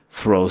really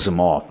throws him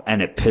off,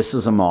 and it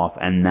pisses him off,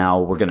 and now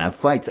we're going to have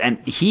fights. And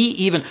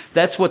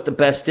that's what the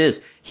best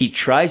is. He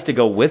tries to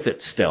go with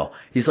it still.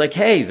 He's like,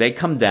 hey, they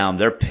come down,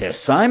 they're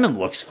pissed. Simon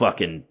looks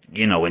fucking,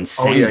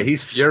 insane. Oh, yeah,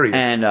 he's furious.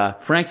 And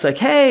Frank's like,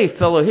 hey,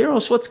 fellow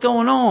heroes, what's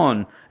going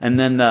on? And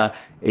then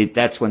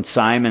that's when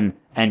Simon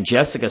and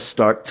Jessica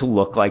start to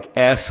look like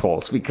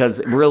assholes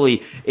because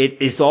really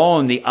it is all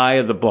in the eye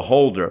of the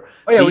beholder.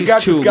 Oh yeah, we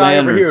got this guy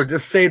over here who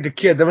just saved a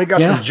kid. Then we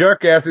got some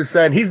jerk ass who's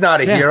saying he's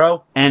not a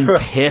hero. And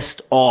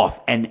pissed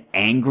off and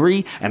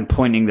angry and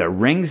pointing their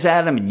rings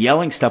at him and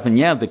yelling stuff. And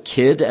the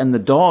kid and the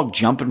dog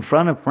jump in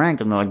front of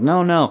Frank and they're like,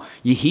 no,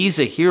 he's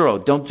a hero.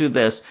 Don't do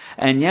this.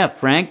 And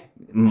Frank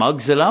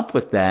mugs it up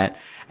with that.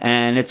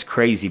 And it's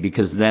crazy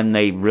because then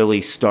they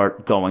really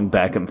start going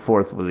back and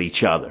forth with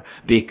each other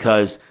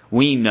because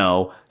we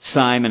know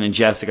Simon and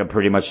Jessica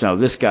pretty much know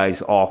this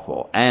guy's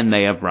awful. And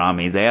they have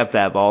Rami. They have to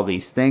have all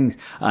these things.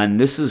 And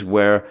this is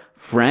where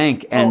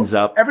Frank ends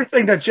up.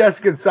 Everything that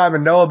Jessica and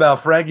Simon know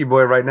about Frankie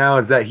Boy right now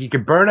is that he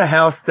can burn a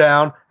house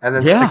down and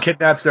then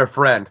kidnaps their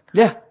friend.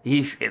 Yeah,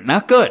 he's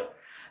not good.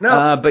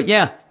 No. But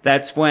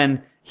that's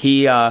when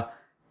he,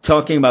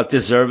 talking about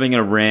deserving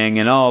a ring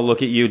and, oh,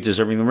 look at you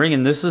deserving the ring.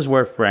 And this is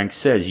where Frank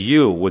says,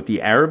 you with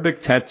the Arabic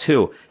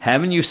tattoo,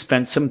 haven't you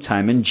spent some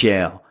time in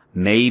jail?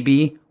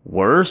 Maybe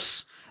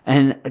worse?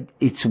 And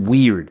it's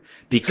weird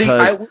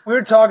because... See, we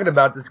were talking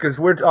about this because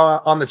we're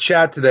on the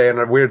chat today in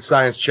a weird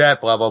science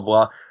chat, blah, blah,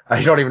 blah.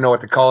 I don't even know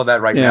what to call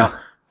that right now.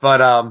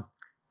 But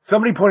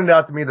somebody pointed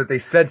out to me that he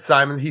said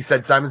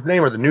Simon's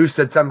name, or the news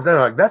said Simon's name.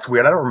 I'm like, that's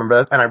weird. I don't remember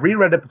that. And I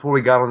reread it before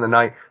we got on the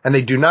night, and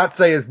they do not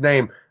say his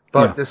name.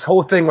 But this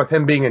whole thing with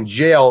him being in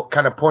jail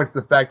kind of points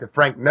to the fact that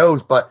Frank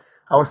knows. But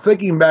I was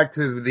thinking back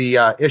to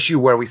the issue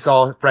where we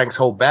saw Frank's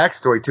whole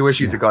backstory 2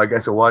 issues ago, I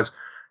guess it was.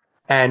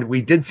 And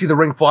we did see the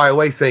ring fly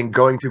away saying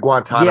going to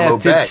Guantanamo Bay. Yeah,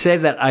 it did say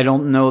that. I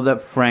don't know that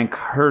Frank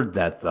heard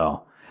that,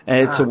 though.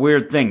 It's a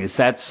weird thing. Is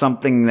that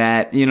something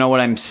that, you know what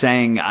I'm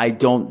saying?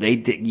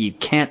 You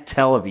can't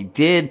tell if he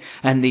did.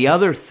 And the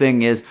other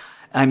thing is,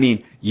 I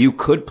mean, you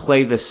could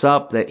play this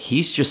up that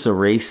he's just a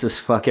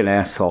racist fucking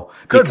asshole.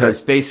 Because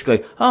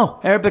basically,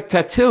 Arabic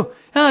tattoo.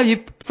 Oh,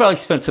 you probably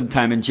spent some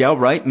time in jail,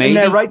 right? Maybe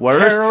worse.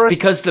 Terrorist?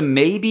 Because the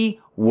maybe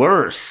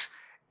worse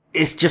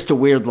is just a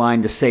weird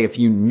line to say if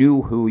you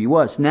knew who he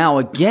was. Now,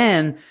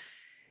 again,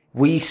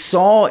 we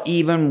saw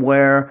even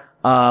where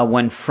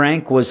when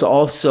Frank was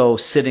also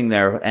sitting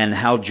there and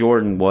Hal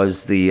Jordan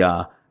was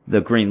the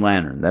Green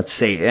Lantern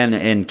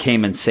and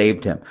came and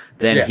saved him.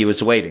 Then he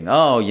was waiting.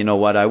 Oh, you know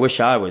what? I wish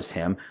I was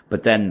him.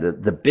 But then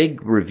the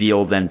big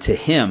reveal then to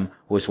him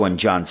was when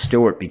John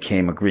Stewart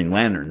became a Green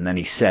Lantern. And then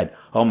he said,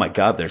 oh my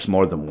God, there's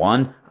more than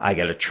one. I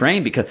got to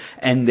train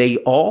and they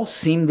all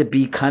seem to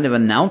be kind of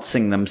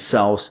announcing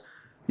themselves.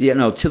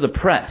 to the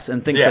press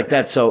and things like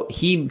that. So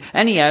he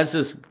has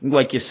this,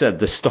 like you said,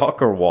 the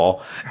stalker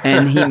wall,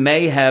 and he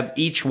may have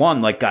each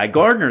one, like Guy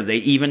Gardner,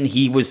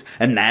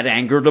 and that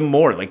angered him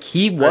more. Like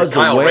he was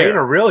Kyle aware.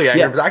 Rayner really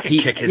angered, I could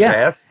kick his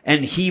ass.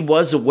 And he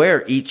was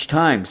aware each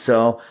time.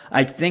 So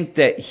I think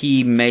that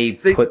he may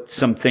put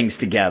some things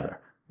together.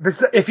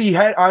 If he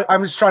had,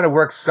 I'm just trying to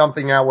work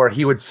something out where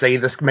he would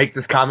make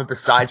this comment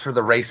besides for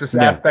the racist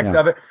aspect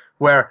of it,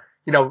 where,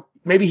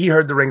 maybe he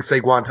heard the ring say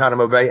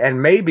Guantanamo Bay,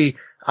 and maybe,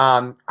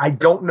 I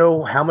don't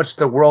know how much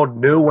the world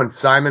knew when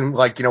Simon,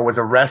 was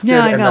arrested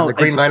and then the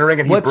Green Lantern ring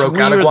and he broke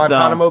out of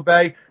Guantanamo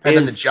Bay and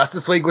then the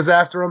Justice League was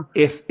after him.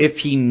 If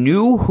he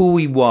knew who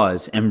he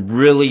was and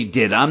really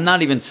did, I'm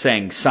not even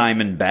saying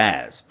Simon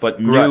Baz, but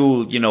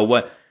knew,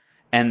 what,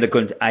 and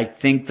I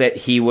think that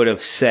he would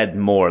have said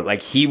more.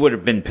 Like he would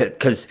have been pissed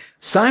because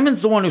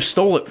Simon's the one who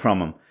stole it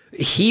from him.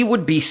 He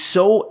would be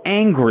so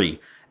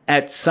angry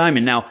at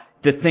Simon. Now,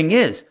 the thing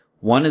is,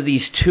 one of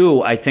these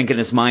two, I think in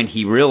his mind,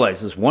 he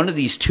realizes one of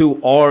these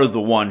two are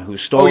the one who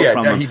stole it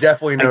from him. He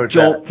definitely knows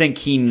I don't think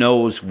he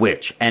knows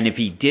which. And if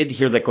he did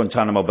hear that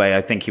Guantanamo Bay,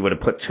 I think he would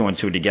have put two and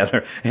two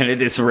together. And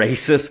it is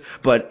racist,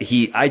 but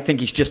I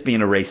think he's just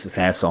being a racist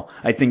asshole.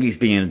 I think he's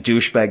being a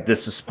douchebag.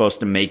 This is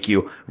supposed to make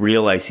you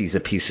realize he's a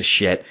piece of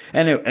shit.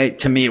 And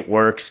to me, it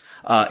works.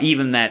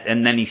 Even that,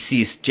 and then he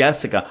sees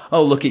Jessica.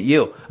 Oh, look at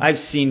you. I've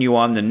seen you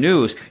on the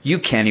news. You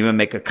can't even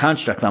make a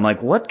construct. I'm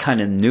like, what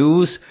kind of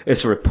news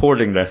is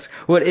reporting this?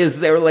 What is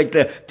there, like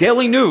the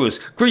Daily News?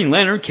 Green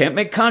Lantern can't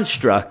make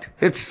construct.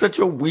 It's such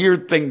a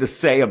weird thing to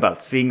say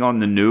about seeing on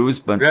the news,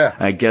 but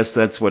I guess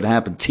that's what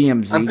happened.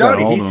 TMZ. I'm telling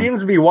you, he seems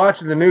to be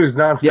watching the news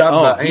nonstop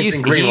about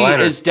anything Green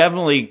Lantern. He is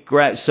definitely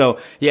so.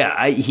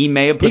 Yeah, he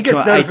may have. He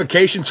gets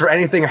notifications for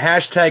anything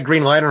 #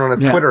 Green Lantern on his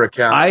Twitter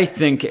account. I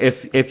think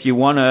if you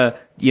want to.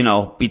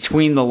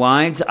 Between the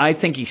lines, I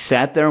think he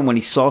sat there and when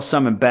he saw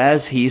Simon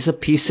Baz, he's a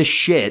piece of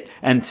shit,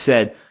 and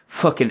said,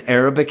 fucking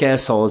Arabic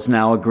asshole is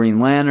now a Green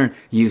Lantern,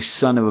 you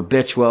son of a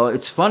bitch. Well,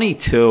 it's funny,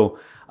 too,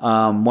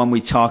 when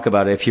we talk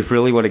about it, if you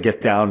really want to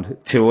get down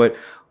to it,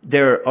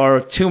 there are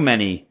too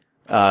many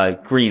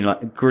green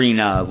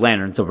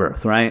Lanterns of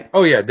Earth, right?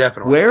 Oh, yeah,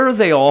 definitely. Where are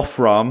they all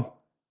from?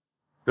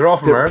 They're all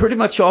from Earth? They're pretty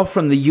much all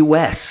from the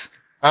U.S.,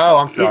 Oh,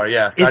 I'm sorry,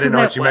 yes. I didn't know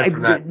what you meant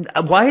from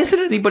that. Why isn't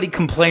anybody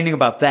complaining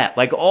about that?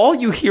 Like, all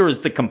you hear is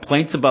the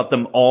complaints about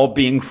them all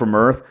being from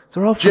Earth.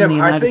 They're all from the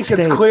United States. Jim, I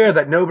think it's clear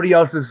that nobody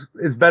else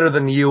is better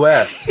than the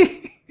U.S.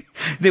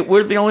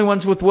 We're the only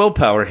ones with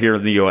willpower here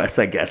in the U.S.,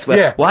 I guess. But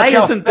yeah, why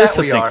isn't this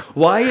a thing?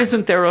 Why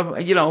isn't there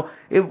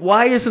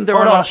why isn't there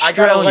an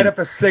Australian? I gotta light up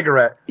a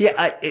cigarette.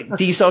 Yeah,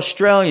 these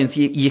Australians,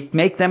 you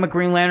make them a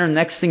Green Lantern.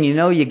 Next thing you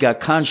know, you got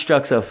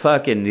constructs of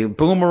fucking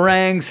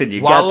boomerangs, and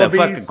you got the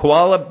fucking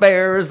koala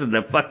bears and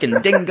the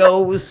fucking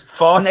dingoes.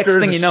 Foster's Next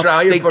thing you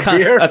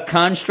know, a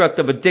construct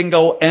of a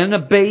dingo and a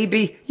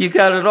baby. You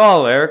got it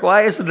all, Eric.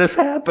 Why isn't this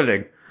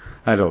happening?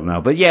 I don't know.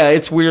 But yeah,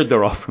 it's weird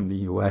they're all from the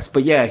U.S.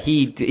 But yeah,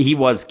 he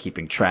was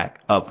keeping track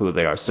of who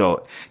they are.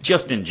 So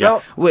just in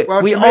general,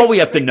 all we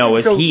have to know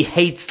is he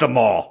hates them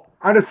all.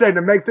 I'm just saying,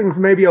 to make things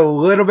maybe a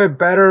little bit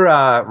better,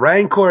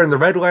 Rancor and the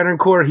Red Lantern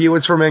Corps, he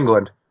was from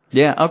England.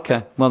 Yeah,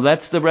 okay. Well,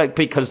 that's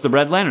because the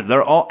Red Lantern,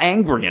 they're all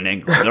angry in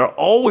England. They're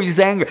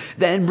always angry.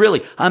 Then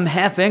really, I'm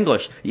half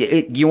English.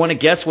 You want to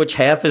guess which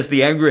half is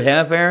the angry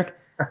half, Eric?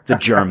 The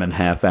German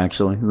half,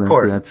 actually. Of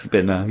course. That's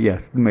been,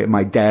 yes,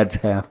 my dad's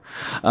half.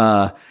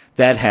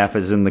 That half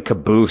is in the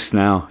caboose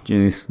now.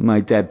 Jeez,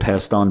 my dad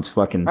passed on his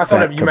fucking fat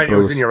caboose. I thought you meant it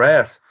was in your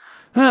ass.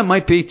 It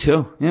might be,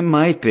 too. It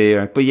might be.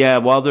 But yeah,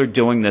 while they're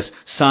doing this,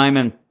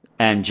 Simon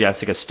and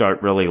Jessica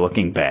start really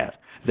looking bad.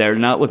 They're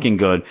not looking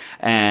good,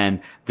 and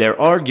they're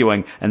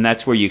arguing, and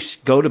that's where you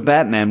go to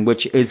Batman,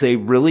 which is a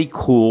really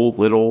cool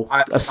little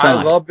aside.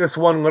 I love this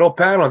one little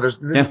panel.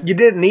 You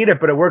didn't need it,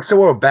 but it works so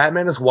well.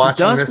 Batman is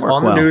watching this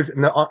on the news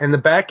in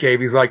the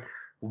Batcave. He's like,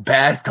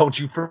 Baz, don't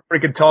you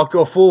freaking talk to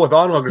a fool with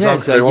onlookers on,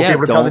 so they won't be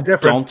able to tell the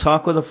difference. Don't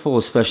talk with a fool,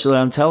 especially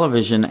on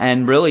television.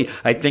 And really,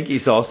 I think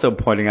he's also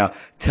pointing out,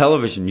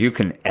 television, you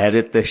can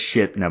edit this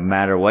shit no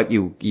matter what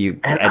you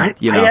I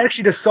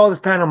actually just saw this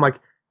panel. I'm like,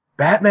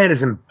 Batman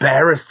is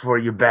embarrassed for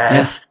you,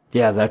 Baz.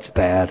 Yeah, that's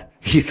bad.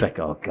 He's like,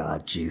 oh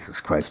God, Jesus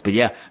Christ. But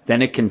yeah,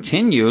 then it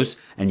continues,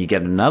 and you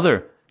get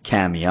another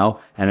cameo,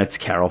 and it's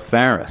Carol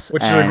Ferris.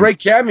 Which is a great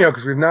cameo,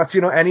 because we've not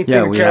seen anything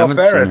of Carol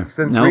Ferris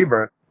since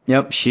Rebirth.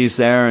 Yep, she's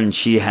there, and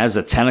she has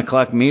a 10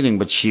 o'clock meeting,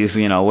 but she's,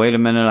 wait a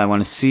minute, I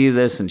want to see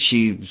this, and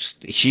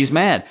she's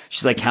mad.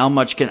 She's like, how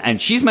much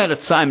and she's mad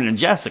at Simon and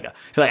Jessica.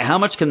 She's like, how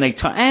much can they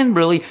talk? And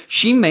really,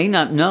 she may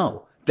not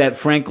know that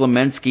Frank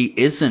Lemensky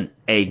isn't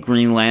a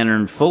Green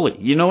Lantern fully.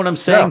 You know what I'm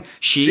saying? No,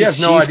 she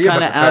has no idea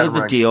kind of out of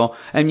the deal.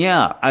 And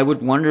yeah, I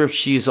would wonder if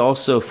she's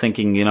also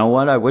thinking, you know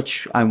what,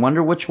 I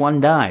wonder which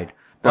one died.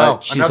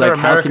 But she's another like,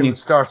 American how can you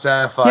Star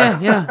Sapphire?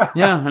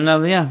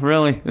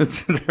 Really.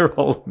 They're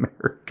all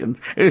Americans.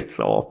 It's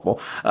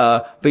awful.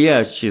 But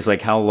yeah, she's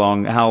like,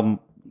 how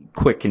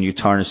quick can you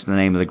tarnish the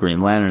name of the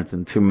Green Lanterns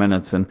in 2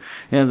 minutes? And,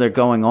 they're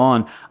going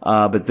on.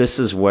 But this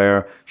is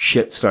where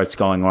shit starts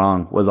going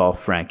wrong with all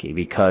Frankie,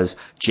 because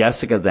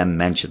Jessica then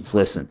mentions,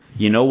 listen,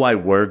 you know why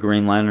we're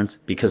Green Lanterns?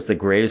 Because the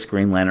greatest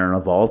Green Lantern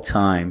of all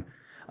time,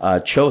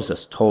 chose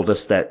us, told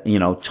us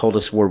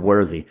we're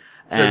worthy.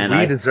 And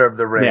we deserve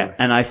the rings.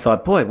 Yeah, and I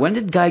thought, boy, when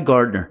did Guy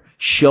Gardner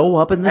show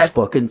up in this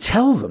book and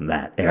tell them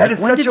that, Eric? That is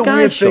such a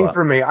weird thing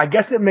for me. I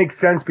guess it makes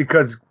sense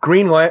because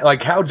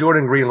Hal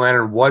Jordan Green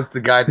Lantern was the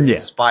guy that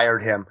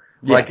inspired him.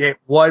 Yeah. Like, it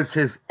was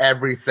his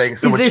everything.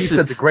 So when she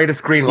said the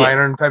greatest Green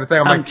Lantern type of thing,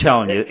 I'm like,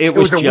 telling you, it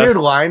was a weird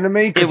line to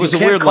me. It was a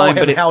weird line,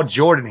 but Hal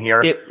Jordan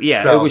here. It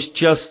was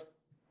just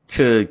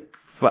to,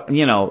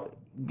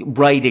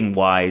 writing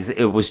wise,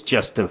 it was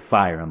just to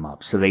fire him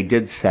up. So they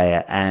did say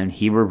it, and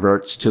he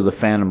reverts to the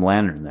Phantom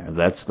Lantern there.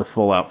 That's the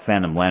full out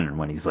Phantom Lantern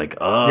when he's like,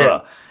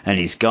 and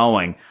he's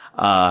going,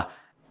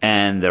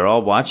 and they're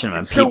all watching him.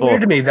 It's so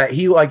weird to me that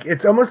he,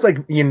 it's almost like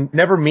you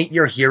never meet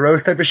your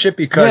heroes type of shit,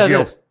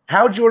 because,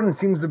 Hal Jordan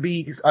seems to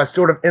be a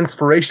sort of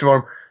inspiration for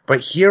him,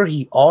 but here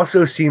he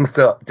also seems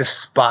to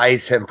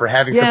despise him for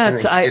having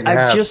something that he didn't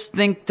have. I just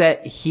think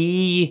that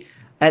he,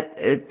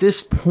 at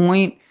this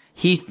point,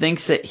 he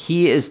thinks that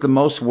he is the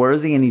most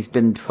worthy and he's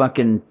been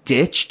fucking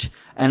ditched.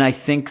 And I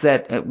think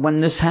that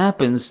when this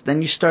happens,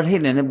 then you start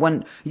hating. And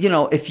when,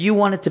 if you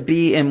wanted to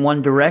be in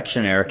one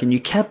direction, Eric, and you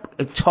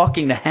kept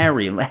talking to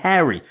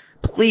Harry,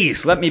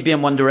 please let me be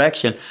in one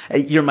direction.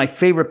 You're my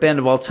favorite band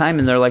of all time.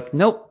 And they're like,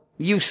 nope,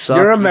 you suck.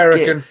 You're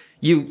American.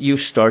 You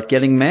start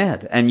getting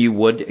mad, and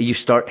you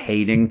start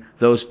hating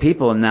those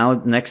people, and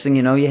now next thing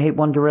you know, you hate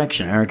One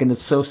Direction, Eric, and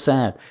it's so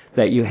sad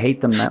that you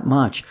hate them that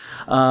much.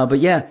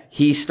 But yeah,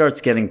 he starts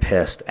getting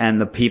pissed,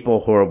 and the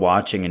people who are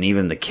watching, and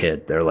even the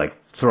kid, they're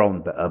like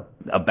thrown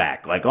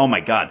aback, like, oh my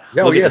God,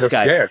 look at this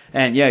guy. Scared.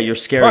 And yeah, you're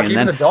scary. Fuck, and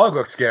even the dog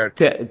looks scared.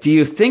 Do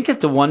you think at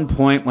the one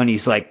point when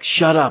he's like,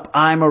 shut up,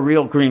 I'm a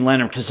real Green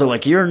Lantern, because they're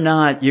like, you're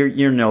not,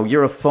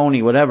 you're a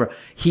phony, whatever.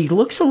 He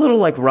looks a little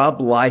like Rob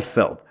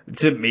Liefeld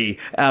to me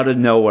out of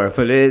nowhere,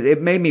 but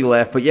it made me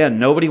laugh. But yeah,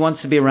 nobody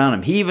wants to be around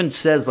him. He even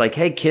says like,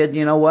 hey kid,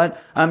 you know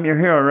what? I'm your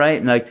hero, right?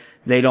 And like,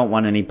 they don't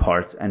want any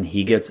parts, and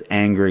he gets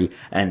angry,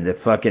 and the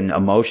fucking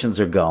emotions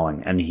are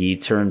going, and he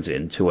turns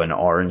into an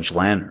Orange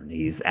Lantern.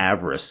 He's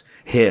avarice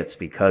hits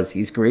because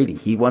he's greedy.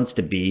 He wants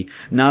to be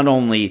not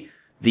only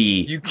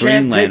the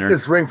Green Lantern. You can't take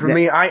this ring from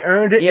me. I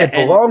earned it. It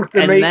belongs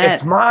to me.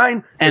 It's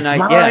mine. It's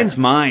mine. Yeah, it's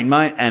mine.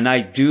 And I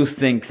do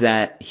think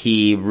that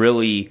he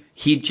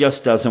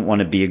just doesn't want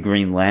to be a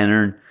Green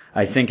Lantern.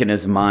 I think in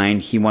his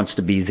mind, he wants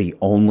to be the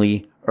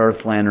only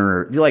Earth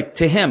Lantern. Like,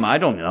 to him, I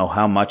don't know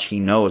how much he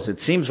knows. It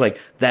seems like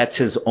that's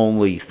his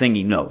only thing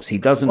he knows. He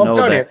doesn't know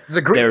that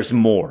there's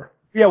more.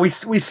 Yeah, we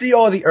see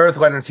all the Earth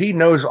Lanterns. He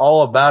knows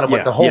all about them,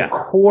 but the whole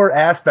core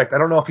aspect, I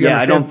don't know if you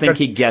understand. Yeah, I don't think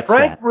he gets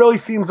Frank that. really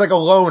seems like a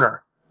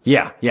loner.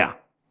 Yeah,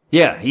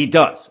 he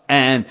does.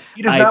 And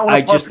he does not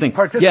want to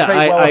participate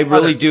I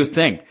really others. do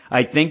think.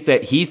 I think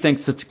that he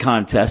thinks it's a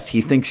contest. He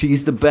thinks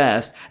he's the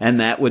best, and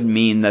that would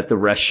mean that the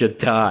rest should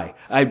die.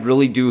 I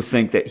really do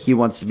think that he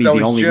wants to be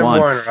the only Jim one.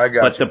 Warner, I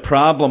got but the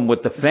problem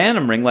with the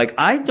Phantom Ring,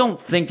 I don't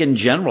think in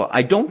general,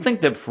 I don't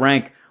think that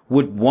Frank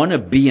would want to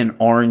be an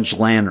Orange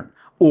Lantern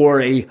or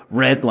a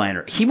Red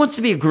Lantern. He wants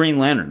to be a Green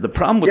Lantern. The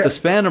problem with this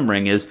Phantom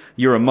Ring is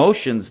your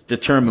emotions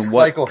determine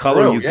what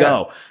color you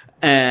go.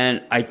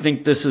 And I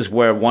think this is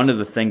where one of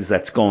the things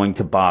that's going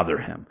to bother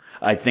him.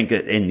 I think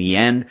that in the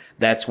end,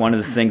 that's one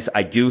of the things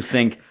I do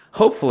think.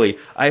 Hopefully,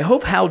 I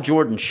hope Hal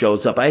Jordan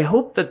shows up. I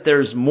hope that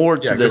there's more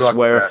to this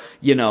where,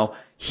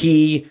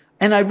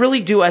 and I really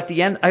do at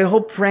the end, I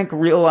hope Frank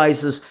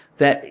realizes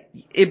that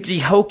it'd be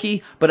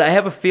hokey, but I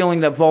have a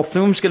feeling that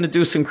Volthoom's going to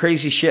do some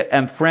crazy shit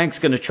and Frank's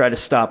going to try to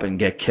stop it and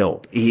get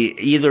killed.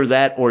 Either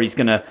that or he's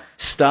going to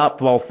stop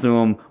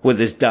Volthoom with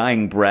his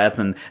dying breath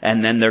and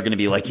then they're going to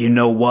be like, you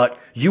know what?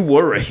 You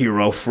were a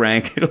hero,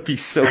 Frank. It'll be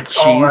so that's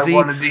cheesy. All I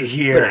wanted to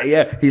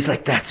hear. But he's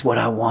like, that's what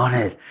I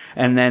wanted.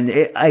 And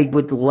then I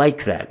would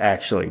like that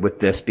actually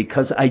with this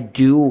because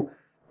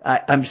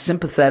I'm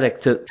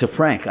sympathetic to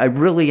Frank. I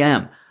really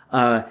am.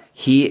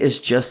 He's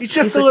just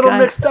a little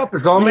mixed up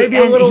is all. Maybe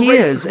a little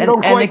racist. We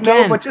don't quite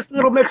know, but just a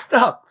little mixed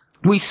up.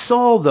 We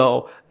saw,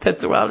 though,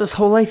 that throughout his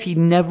whole life, he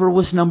never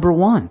was number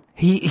one.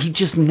 He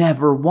just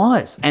never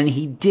was. And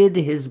he did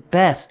his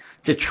best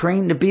to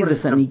train to be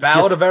this. And the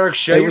Ballad of Eric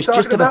Shea you're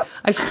talking about?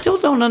 I still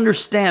don't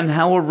understand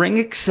how a ring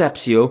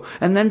accepts you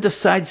and then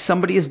decides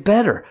somebody is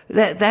better.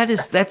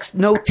 That's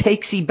no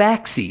takesy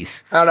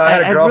backsies. I don't know. I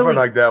had a girlfriend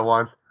like that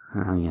once.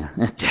 Oh, yeah.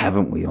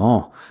 Haven't we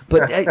all?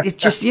 But it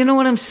just, you know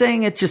what I'm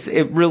saying?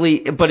 It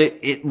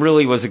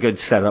really was a good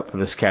setup for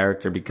this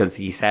character because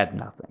he's had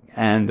nothing.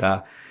 And,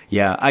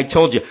 Yeah, I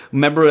told you.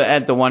 Remember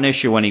at the one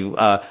issue when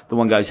the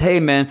one guy's, hey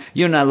man,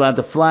 you're not allowed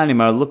to fly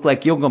anymore. It looked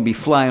like you're going to be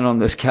flying on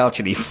this couch,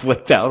 and he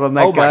flipped out on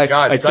that guy. Oh my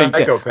God,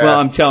 psychopath. Well,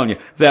 I'm telling you,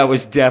 that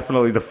was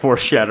definitely the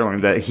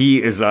foreshadowing that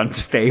he is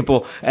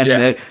unstable.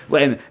 And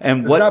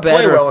and what not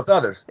better play well with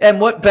others. And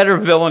what better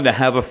villain to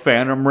have a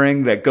phantom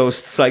ring that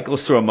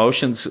cycles through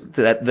emotions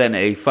than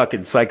a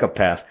fucking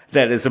psychopath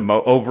that is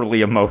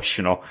overly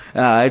emotional.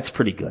 It's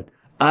pretty good.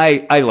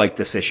 I like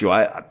this issue.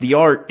 The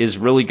art is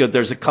really good.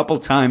 There's a couple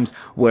times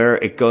where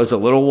it goes a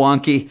little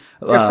wonky.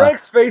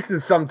 Frank's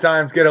faces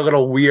sometimes get a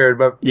little weird,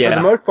 but for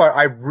the most part,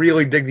 I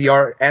really dig the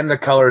art and the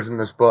colors in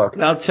this book.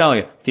 I'll tell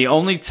you, the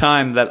only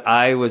time that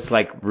I was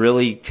like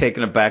really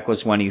taken aback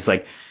was when he's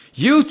like,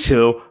 you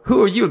two,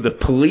 who are you? The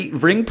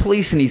ring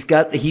police? And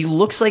he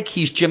looks like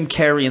he's Jim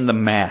Carrey in The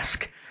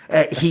Mask.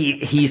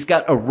 He's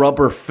got a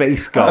rubber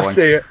face going. I'll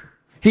see it.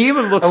 He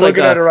even looks like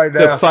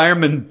the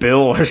Fireman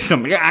Bill or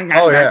something.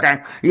 Oh,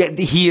 yeah.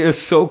 He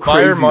is so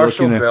crazy.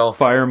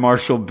 Fire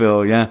Marshal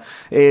Bill, yeah.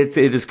 It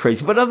is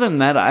crazy. But other than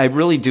that, I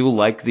really do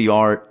like the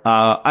art.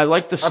 I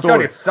like the story. I'm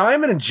telling you,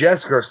 Simon and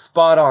Jessica are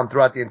spot on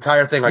throughout the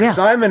entire thing.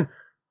 Simon,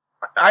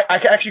 I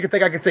actually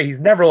think I can say he's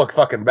never looked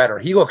fucking better.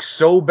 He looks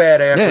so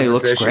badass in this issue. Yeah, he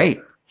looks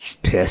great. He's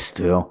pissed,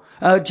 too.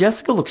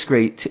 Jessica looks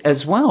great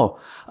as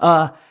well.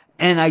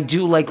 And I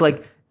do like,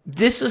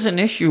 this is an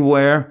issue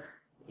where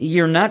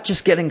you're not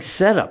just getting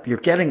setup. You're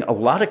getting a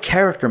lot of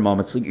character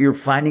moments. You're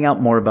finding out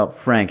more about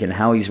Frank and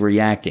how he's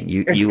reacting.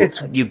 You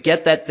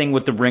get that thing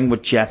with the ring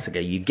with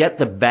Jessica. You get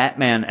the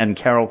Batman and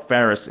Carol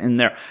Ferris in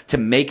there to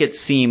make it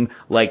seem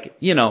like,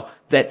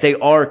 that they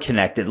are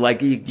connected.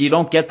 Like, you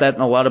don't get that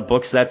in a lot of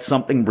books. That's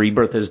something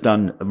Rebirth has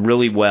done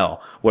really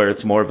well, where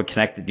it's more of a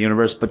connected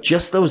universe. But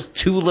just those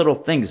two little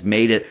things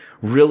made it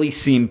really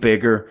seem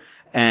bigger.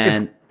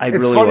 And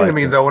it's funny to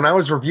me, though, when I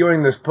was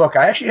reviewing this book,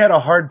 I actually had a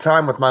hard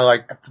time with my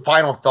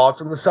final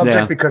thoughts on the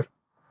subject because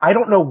I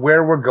don't know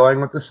where we're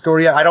going with this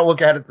story yet. I don't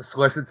look at it the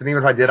solicits, and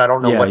even if I did, I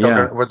don't know what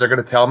they're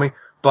going to tell me.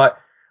 But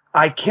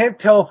I can't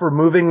tell if we're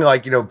moving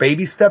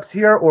baby steps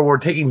here or we're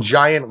taking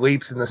giant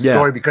leaps in the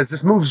story because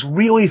this moves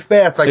really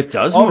fast. It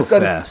does move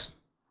fast.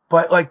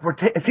 But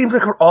it seems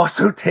like we're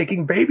also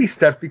taking baby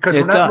steps because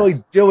we're not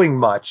really doing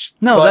much.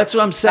 No, that's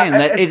what I'm saying.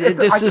 I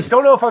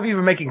don't know if I'm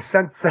even making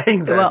sense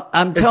saying this. Well,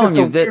 I'm telling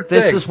you that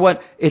this is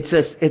what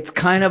it's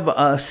kind of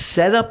a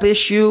setup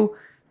issue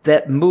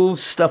that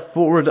moves stuff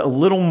forward a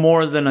little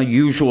more than a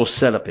usual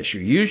setup issue.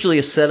 Usually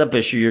a setup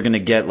issue you're going to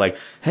get like,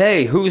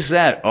 hey, who's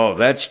that? Oh,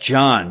 that's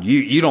John.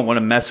 You don't want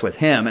to mess with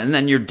him. And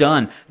then you're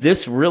done.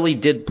 This really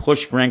did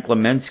push Frank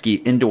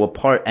Lemensky into a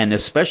part, and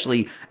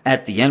especially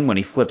at the end when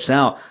he flips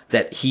out,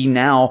 that he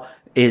now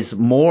is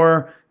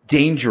more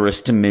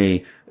dangerous to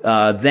me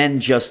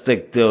than just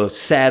the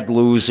sad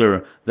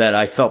loser that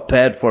I felt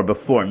bad for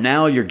before.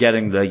 Now you're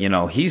getting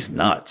he's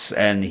nuts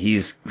and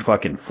he's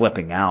fucking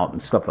flipping out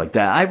and stuff like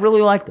that. I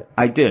really liked it.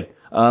 I did.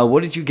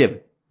 What did you give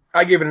it?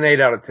 I give it an 8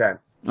 out of 10.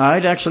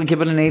 I'd actually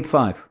give it an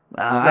 8.5.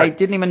 I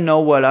didn't even know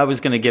what I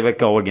was going to give it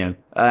go again.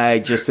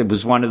 It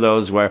was one of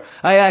those where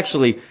I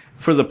actually,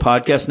 for the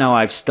podcast now,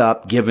 I've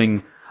stopped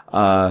giving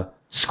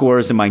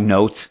scores in my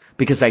notes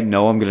because I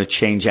know I'm going to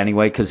change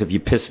anyway, because if you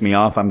piss me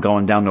off, I'm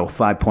going down to a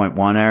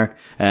 5.1, Eric,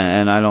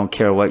 and I don't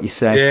care what you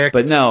say. Dick.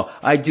 But no,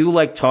 I do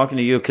like talking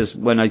to you because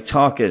when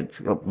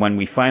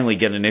we finally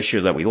get an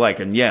issue that we like,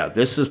 and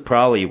this is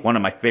probably one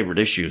of my favorite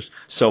issues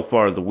so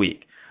far of the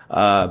week.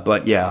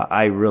 But yeah,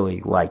 I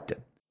really liked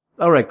it.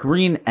 All right,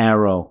 Green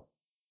Arrow,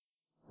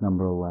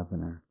 number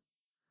 11, Eric.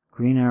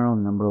 Green Arrow,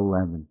 number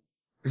 11.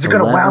 Is it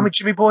going to wow me,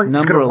 Jimmy boy?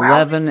 Number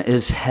 11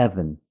 is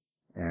Heaven.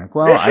 Eric.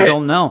 Well, I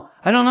don't know.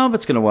 I don't know if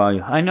it's going to wow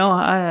you. I know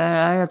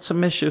I had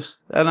some issues,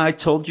 and I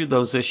told you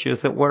those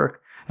issues at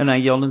work, and I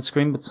yelled and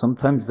screamed, but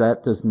sometimes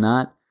that does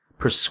not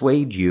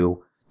persuade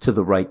you to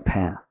the right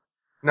path.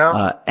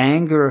 No.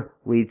 Anger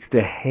leads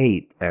to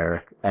hate,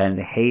 Eric, and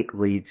hate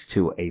leads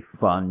to a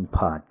fun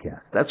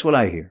podcast. That's what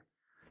I hear.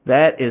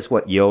 That is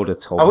what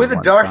Yoda told me. Are we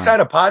the dark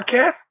side of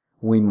podcasts?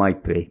 We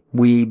might be.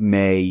 We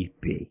may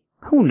be.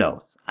 Who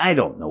knows? I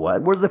don't know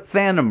what. We're the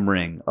Phantom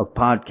Ring of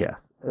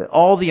podcasts.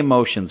 All the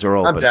emotions are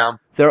open. I'm down.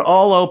 They're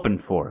all open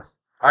for us.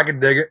 I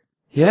can dig it.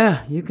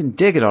 Yeah, you can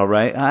dig it all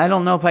right. I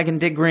don't know if I can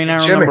dig Green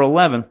Arrow number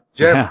 11.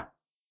 Jim, yeah.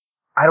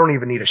 I don't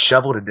even need a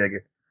shovel to dig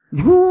it.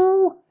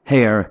 Woo!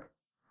 Hey, Eric.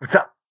 What's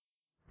up?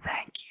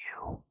 Thank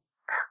you.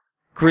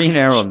 Green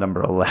Arrow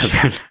number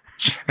 11.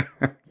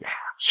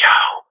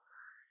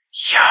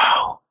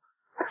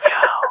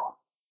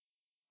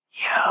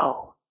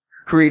 Yo.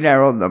 Green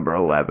Arrow number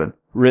 11.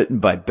 Written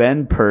by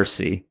Ben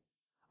Percy.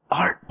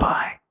 Art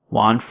by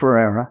Juan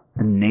Ferreira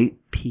and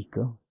Nate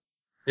Picos.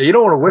 Yeah, you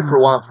don't want to whisper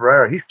Juan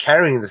Ferreira. He's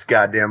carrying this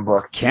goddamn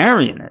book.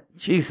 Carrying it?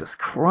 Jesus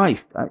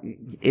Christ.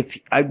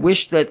 I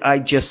wish that I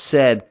just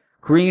said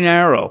Green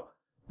Arrow,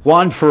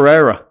 Juan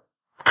Ferreira.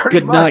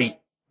 Good night.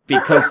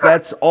 Because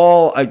that's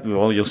all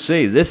you'll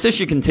see. This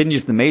issue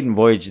continues the maiden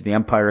voyage of the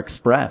Empire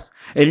Express.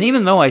 And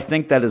even though I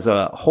think that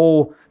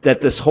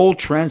this whole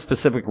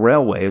Trans-Pacific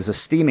Railway is a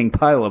steaming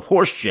pile of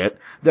horse shit,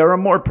 there are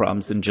more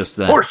problems than just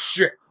that. Horse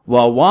shit.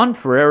 While Juan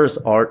Ferreira's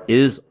art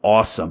is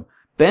awesome,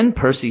 Ben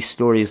Percy's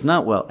story is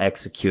not well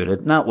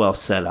executed, not well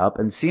set up,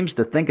 and seems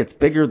to think it's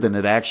bigger than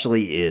it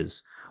actually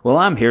is. Well,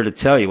 I'm here to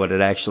tell you what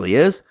it actually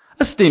is.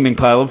 A steaming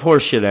pile of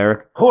horseshit,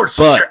 Eric. Horseshit!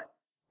 But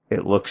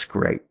it looks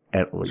great,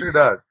 at least. Sure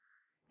does.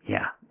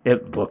 Yeah,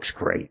 it looks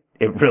great.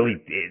 It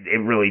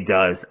really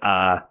does.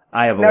 I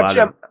have a lot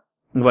of...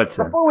 What's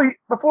that?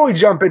 Before we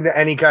jump into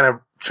any kind of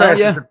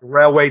Trans-Pacific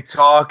Railway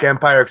talk,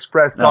 Empire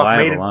Express talk,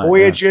 maiden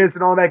voyages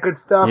and all that good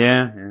stuff.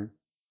 Yeah.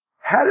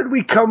 How did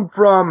we come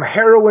from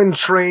heroin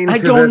train to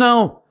this? I don't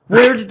know.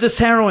 Where did this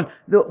heroin...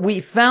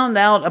 We found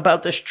out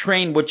about this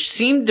train, which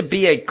seemed to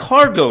be a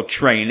cargo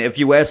train, if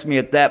you ask me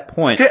at that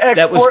point.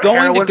 That was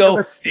going to go...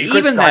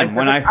 Even then,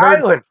 when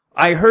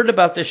I heard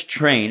about this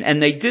train,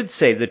 and they did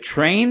say the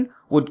train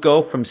would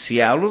go from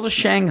Seattle to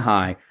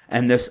Shanghai,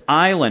 and this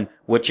island,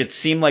 which it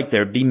seemed like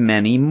there'd be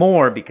many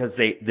more, because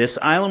this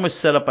island was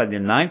set up by the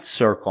Ninth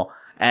Circle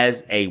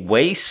as a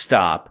way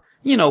stop,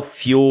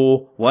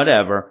 fuel,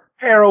 whatever.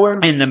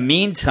 Heroin. In the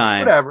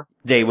meantime, whatever.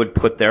 They would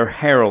put their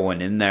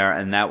heroin in there,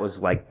 and that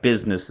was like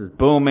business is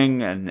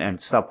booming and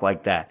stuff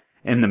like that.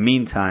 In the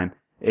meantime,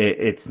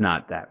 it's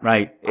not that,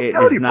 right? It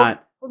is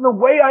not. From the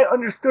way I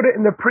understood it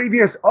in the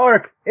previous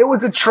arc, it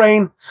was a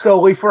train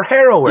solely for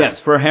heroin. Yes,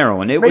 for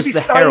heroin. It was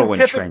the heroin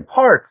train.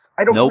 Parts.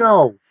 I don't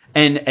know.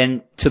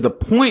 And to the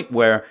point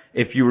where,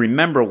 if you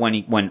remember,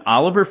 when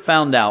Oliver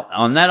found out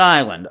on that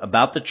island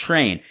about the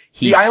train,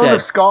 the Island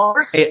of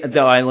Scars?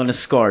 The Island of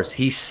Scars.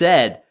 He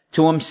said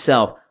to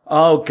himself,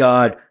 oh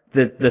God,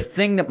 the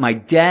thing that my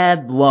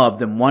dad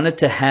loved and wanted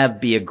to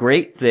have be a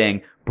great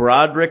thing,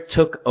 Broderick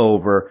took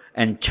over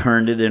and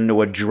turned it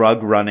into a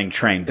drug-running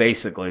train.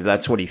 Basically,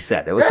 that's what he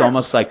said. It was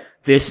almost like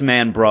this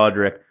man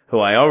Broderick, who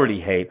I already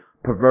hate,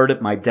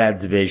 perverted my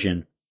dad's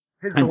vision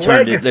and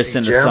turned this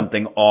into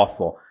something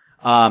awful.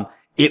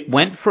 It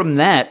went from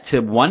that to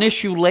one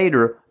issue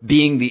later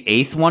being the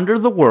eighth wonder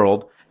of the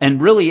world. And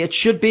really, it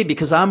should be,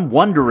 because I'm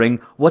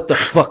wondering what the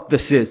fuck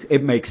this is.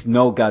 It makes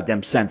no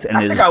goddamn sense.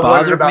 And it has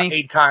bothered me about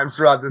 8 times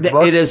throughout this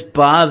book. It has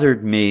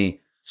bothered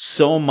me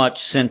so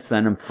much since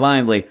then. And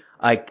finally,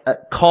 I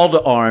called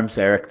to arms,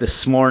 Eric.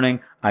 This morning,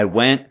 I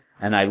went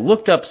and I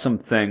looked up some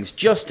things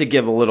just to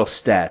give a little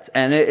stats.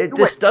 And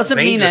this doesn't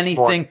mean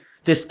anything.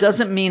 This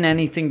doesn't mean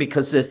anything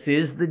because this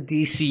is the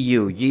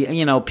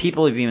DCU.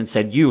 People have even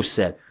said,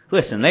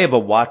 listen, they have a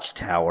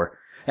watchtower.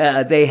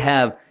 They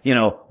have,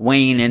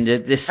 Wayne, and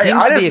this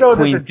seems to be a queen. I just know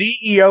that the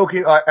DEO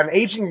an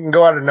agent can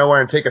go out of nowhere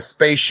and take a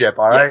spaceship,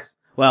 alright? Yes.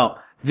 Well,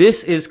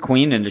 this is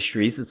Queen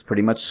Industries. It's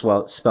pretty much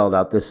spelled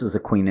out. This is a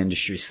Queen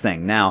Industries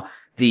thing. Now,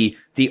 the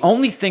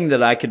only thing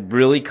that I could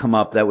really come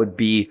up that would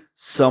be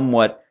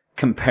somewhat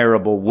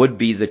comparable would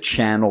be the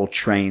Channel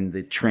train,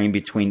 the train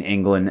between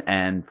England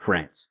and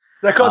France.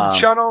 Is that called the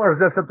Channel, or is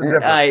that something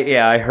different?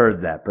 I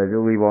heard that, but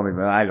we won't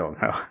even, I don't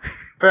know.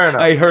 Fair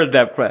enough. I heard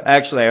that.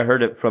 Actually, I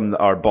heard it from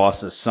our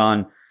boss's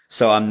son,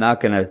 so I'm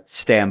not going to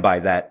stand by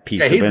that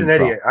piece of info. He's an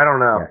idiot. I don't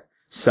know. Yes.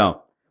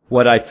 So,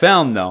 what I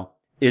found, though,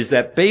 is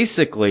that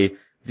basically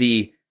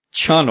the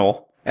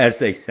channel, as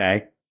they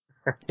say,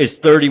 is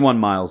 31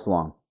 miles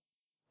long.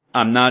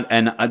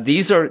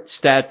 These are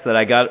stats that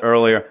I got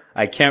earlier.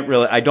 I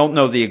don't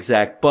know the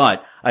exact,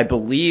 but I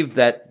believe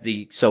that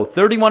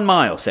 31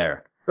 miles,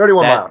 Eric.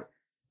 31 miles.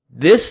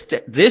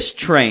 This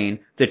train,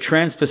 the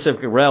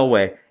Trans-Pacific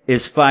Railway,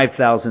 is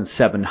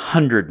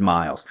 5,700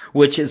 miles,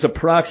 which is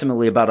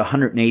approximately about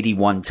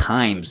 181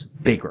 times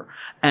bigger.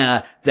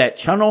 That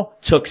tunnel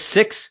took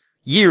 6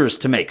 years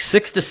to make,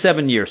 6 to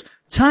 7 years.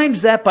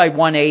 Times that by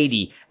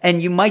 180,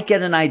 and you might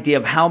get an idea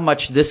of how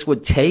much this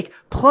would take.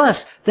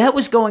 Plus, that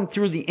was going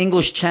through the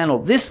English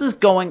Channel. This is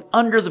going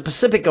under the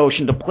Pacific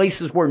Ocean to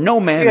places where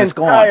no man has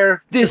gone.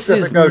 This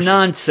is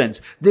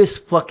nonsense. This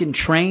fucking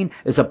train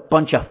is a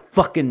bunch of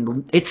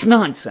it's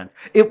nonsense.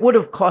 It would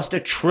have cost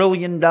 $1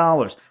 trillion.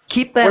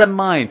 Keep that in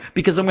mind,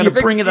 because I'm going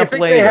to bring it up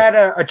later. You think they had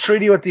a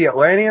treaty with the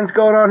Atlanteans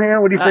going on here?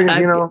 What do you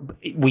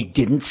think, We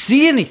didn't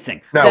see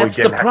anything. No, that's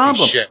we didn't. The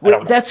problem. See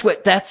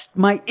shit. That's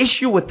my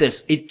issue with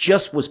this. It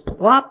just was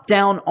plopped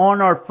down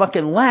on our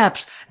fucking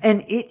laps,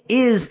 and it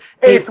is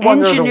eighth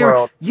wonder of the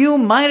world. You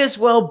might as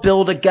well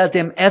build a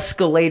goddamn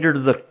escalator to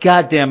the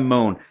goddamn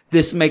moon.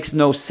 This makes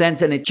no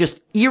sense, and it just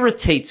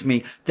irritates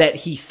me that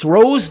he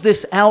throws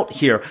this out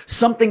here,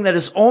 something that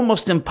is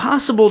almost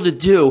impossible to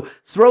do,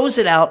 throws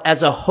it out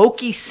as a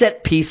hokey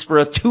set piece for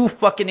a 2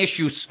 fucking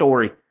issue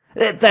story.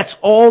 That's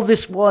all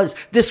this was.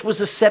 This was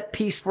a set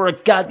piece for a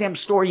goddamn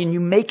story, and you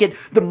make it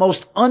the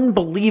most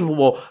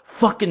unbelievable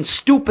fucking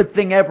stupid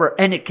thing ever,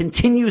 and it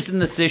continues in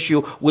this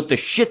issue with the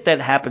shit that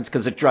happens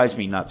because it drives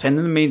me nuts. And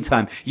in the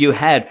meantime, you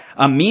had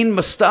Amin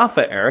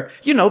Mustafa, Eric,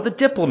 the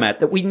diplomat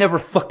that we never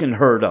fucking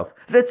heard of.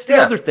 That's the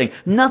other thing.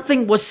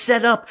 Nothing was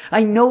set up.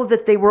 I know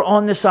that they were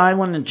on this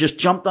island and just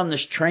jumped on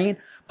this train,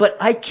 but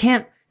I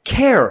can't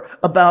care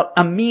about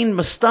Amin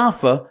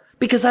Mustafa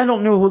because I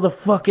don't know who the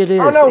fuck it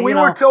is. Oh, no, we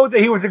were told that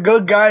he was a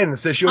good guy in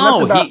this issue.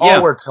 And that's about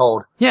all we're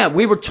told. Yeah,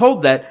 we were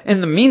told that. In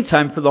the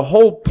meantime, for the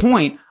whole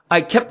point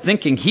I kept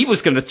thinking he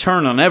was going to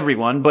turn on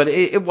everyone, but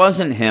it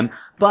wasn't him.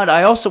 But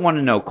I also want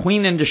to know,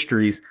 Queen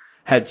Industries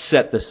had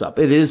set this up.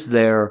 It is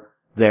their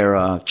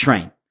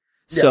train.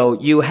 Yeah.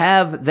 So you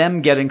have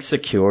them getting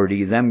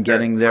security, them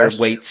getting their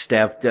wait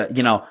staff,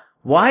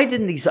 why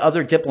didn't these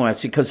other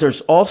diplomats, because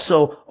there's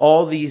also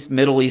all these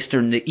Middle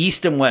Eastern, the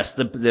East and West,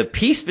 the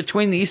peace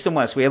between the East and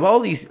West. We have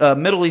all these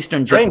Middle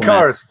Eastern diplomats. Train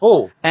car is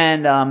full.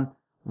 And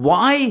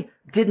why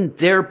didn't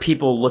their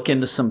people look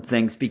into some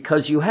things?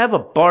 Because you have a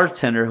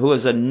bartender who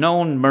is a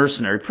known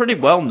mercenary, pretty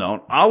well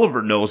known.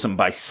 Oliver knows him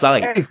by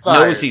sight,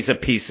 knows he's a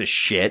piece of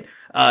shit.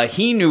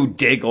 He knew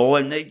Diggle,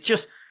 and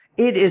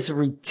it is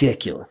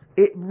ridiculous.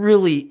 It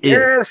really is.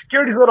 Yeah,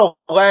 security's a little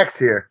lax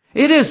here.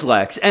 It is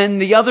lax.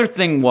 And the other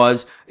thing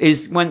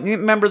is when,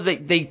 remember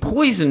they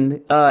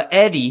poisoned,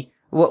 Eddie.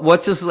 I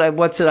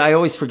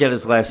always forget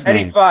his last name.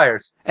 Eddie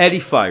Fires.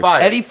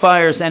 Eddie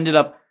Fires ended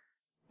up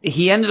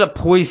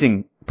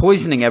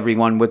poisoning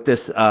everyone with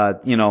this,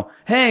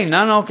 hey,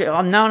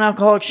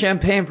 non-alcoholic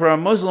champagne for our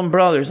Muslim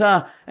brothers,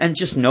 and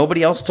just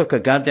nobody else took a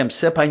goddamn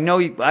sip. I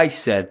know I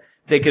said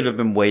they could have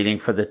been waiting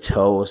for the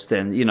toast,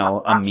 and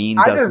Amin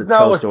does the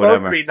toast or whatever.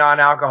 I just know it's supposed to be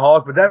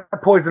non-alcoholic, but that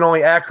poison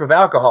only acts with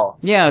alcohol.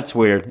 Yeah, it's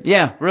weird.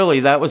 Yeah, really,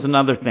 that was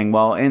another thing.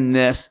 Well, in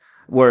this,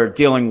 we're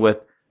dealing with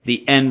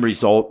the end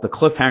result. The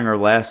cliffhanger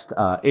last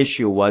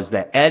issue was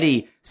that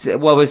Eddie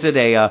said, what was it,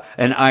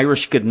 an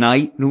Irish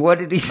goodnight? What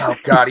did he say? Oh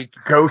God, he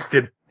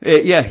ghosted.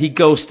 Yeah, he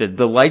ghosted.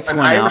 The lights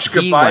went out. Irish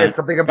goodbye is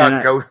something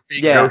about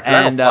ghosting. Yeah,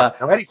 and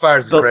Eddie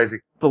Fires is crazy.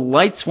 The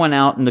lights went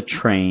out in the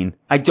train.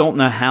 I don't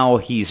know how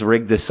he's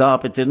rigged this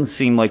up. It didn't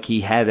seem like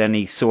he had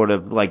any sort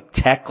of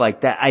tech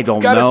like that. I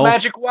don't know. He's got his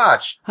magic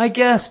watch. I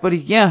guess, but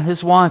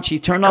his watch. He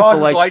turned off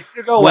the lights. Lights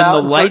to go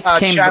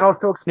out. Channels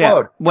to explode.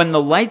 Yeah, when the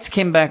lights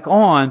came back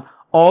on,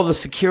 all the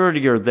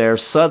security are there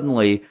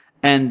suddenly,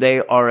 and they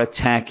are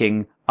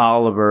attacking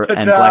Oliver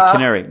and Black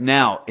Canary.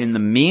 Now, in the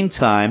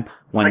meantime,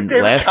 when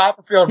David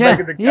Copperfield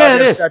making the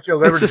it is. Statue of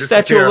Liberty it's the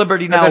Statue of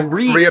Liberty now.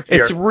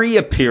 It's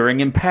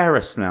reappearing in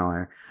Paris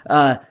now.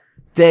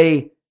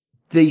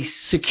 The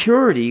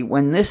security,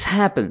 when this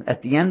happened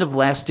at the end of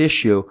last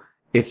issue,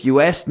 if you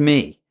asked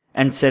me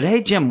and said,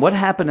 hey Jim, what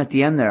happened at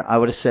the end there? I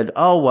would have said,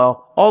 oh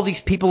well, all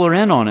these people are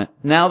in on it.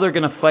 Now they're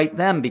going to fight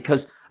them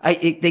because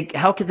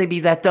how could they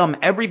be that dumb?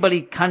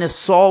 Everybody kind of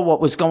saw what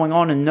was going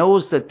on and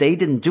knows that they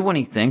didn't do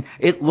anything.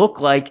 It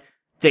looked like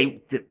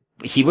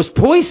he was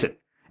poisoned.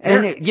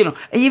 And,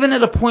 even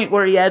at a point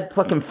where he had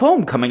fucking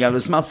foam coming out of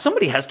his mouth,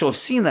 somebody has to have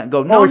seen that and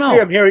go, no. We see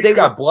him here. He's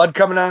got blood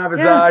coming out of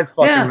his eyes,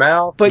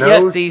 mouth, but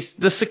nose. Yet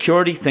the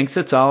security thinks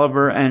it's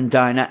Oliver and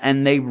Dinah,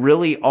 and they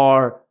really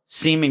are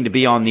seeming to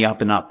be on the up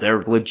and up.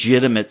 They're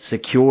legitimate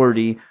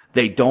security.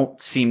 They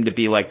don't seem to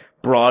be like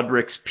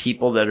Broderick's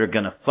people that are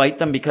going to fight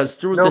them, because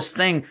through this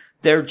thing,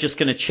 they're just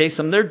going to chase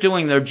them. They're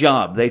doing their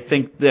job. They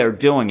think they're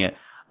doing it.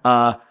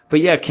 But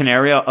yeah,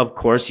 Canaria, of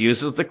course,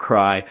 uses the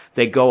cry.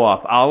 They go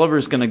off.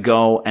 Oliver's going to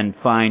go and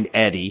find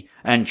Eddie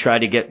and try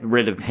to get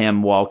rid of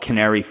him while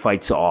Canary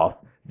fights off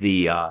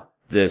the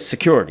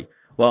security.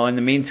 Well, in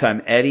the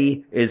meantime,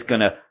 Eddie is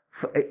going to,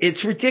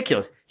 it's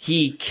ridiculous.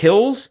 He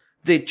kills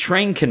the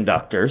train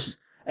conductors,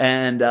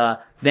 and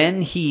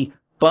then he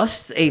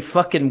busts a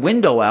fucking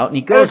window out, and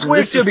he goes. It's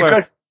weird too,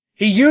 because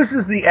he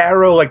uses the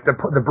arrow, like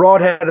the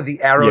broadhead of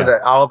the arrow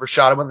that Oliver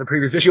shot him in the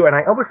previous issue, and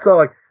I almost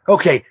thought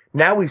okay,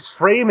 now he's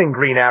framing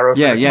Green Arrow.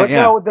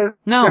 No, there's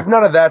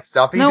none of that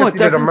stuff. He just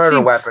needed a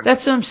murder weapon.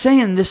 That's what I'm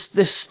saying.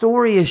 This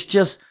story is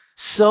just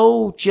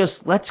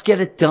let's get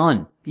it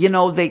done.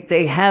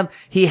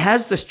 He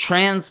has this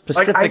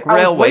Trans-Pacific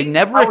Railway,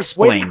 never explained it. I was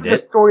waiting for the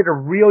story to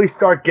really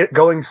start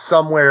going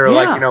somewhere,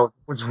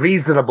 was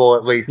reasonable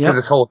at least to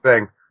this whole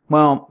thing.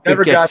 Well,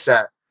 never got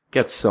that.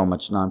 Gets so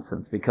much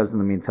nonsense because in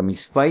the meantime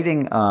he's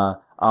fighting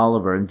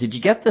Oliver. And did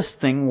you get this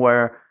thing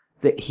where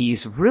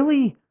he's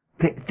really?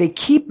 They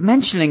keep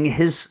mentioning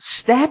his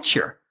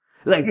stature.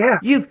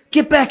 You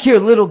get back here,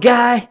 little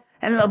guy.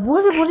 And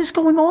what is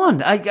going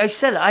on? I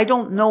said, I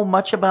don't know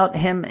much about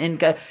him.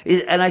 And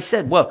I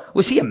said, well,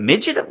 was he a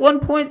midget at one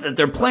point that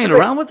they're playing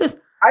around with this?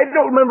 I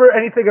don't remember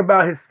anything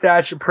about his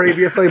stature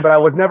previously, but I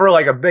was never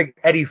a big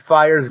Eddie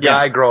Fires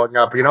guy growing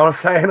up. You know what I'm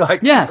saying?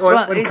 Yes.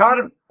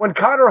 When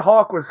Connor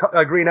Hawke was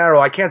Green Arrow,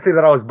 I can't say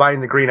that I was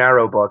buying the Green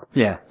Arrow book.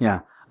 Yeah.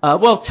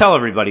 Well, tell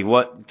everybody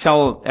what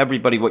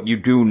you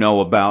do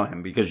know about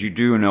him, because you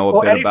do know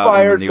a bit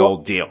about him in the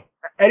old deal.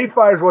 Eddie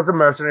Fires was a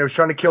mercenary. He was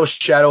trying to kill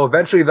Shadow.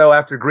 Eventually, though,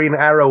 after Green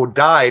Arrow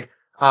died,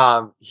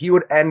 he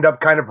would end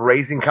up kind of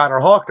raising Connor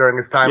Hawke during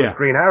his time with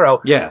Green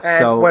Arrow. Yeah.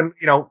 And when,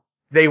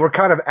 they were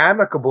kind of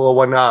amicable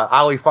when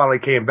Ollie finally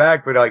came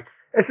back, but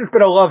it's just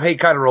been a love-hate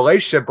kind of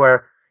relationship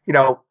where, I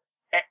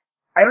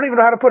don't even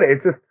know how to put it.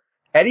 It's just,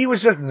 Eddie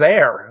was just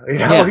there.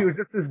 He was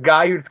just this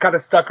guy who just kind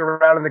of stuck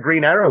around in the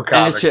Green Arrow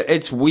comic. And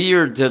it's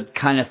weird to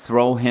kind of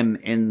throw him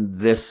in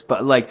this,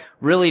 but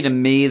really to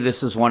me,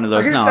 this is one of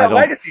those. Here's that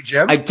legacy,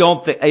 Jim. I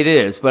don't think it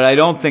is, but I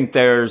don't think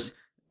there's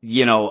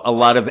a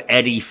lot of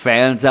Eddie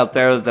fans out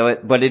there,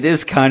 but it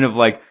is kind of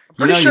like,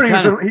 pretty sure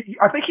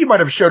I think he might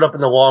have showed up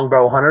in the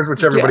Longbow Hunters,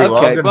 which everybody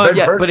loved. And Ben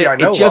Percy, I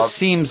know, it just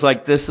seems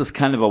like this is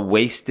kind of a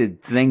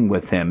wasted thing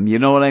with him. You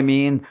know what I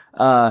mean?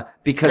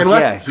 Because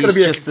unless he's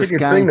just this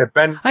guy. Thing that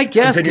Ben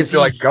continues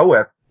to go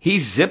with. He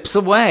zips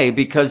away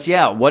because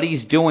what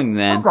he's doing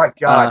then. Oh my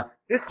God.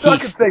 This fucking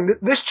thing,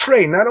 this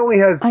train not only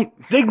has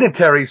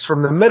dignitaries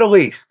from the Middle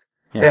East,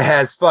 it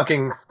has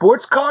fucking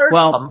sports cars.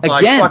 Well,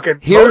 again,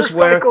 here's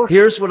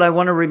what I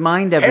want to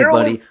remind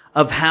everybody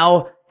of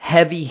how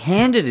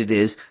heavy-handed it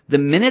is. The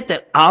minute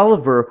that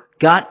Oliver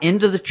got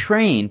into the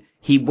train,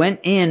 he went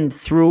in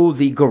through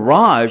the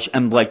garage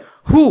and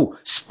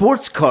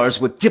sports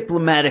cars with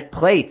diplomatic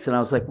plates. And I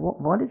was like,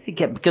 what does he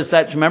get? Because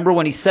remember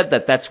when he said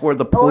that's where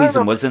the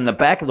poison was, in the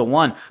back of the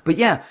one. But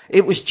yeah,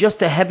 it was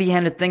just a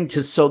heavy-handed thing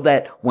so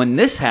that when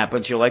this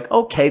happens, you're like,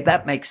 okay,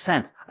 that makes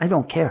sense. I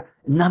don't care.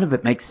 None of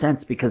it makes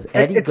sense because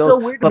Eddie goes. It's so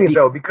weird to me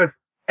though, because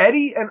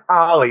Eddie and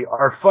Ollie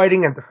are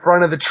fighting at the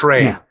front of the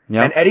train.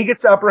 Yeah. And Eddie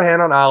gets the upper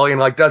hand on Ollie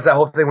and does that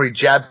whole thing where he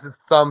jabs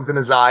his thumbs in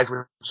his eyes,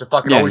 which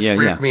fucking always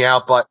freaks me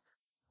out. But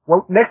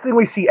next thing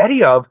we see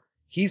Eddie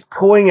he's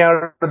pulling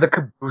out of the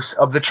caboose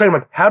of the train.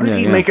 Like, how did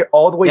he make it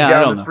all the way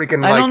down this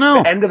freaking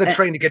the end of the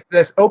train to get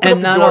this?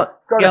 Open up the door,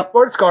 start a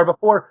sports car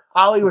before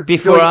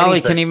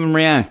Ollie can even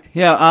react.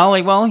 Yeah,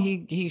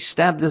 Ollie, he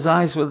stabbed his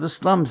eyes with his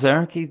thumbs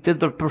there. He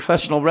did the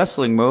professional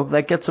wrestling move.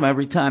 That gets him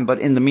every time. But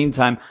in the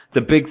meantime,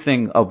 the big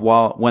thing of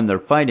when they're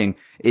fighting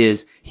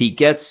is he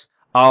gets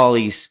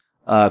Ollie's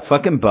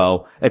fucking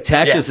bow,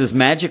 attaches his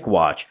magic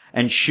watch,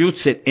 and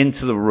shoots it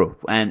into the roof.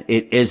 And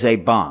it is a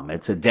bomb.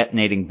 It's a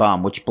detonating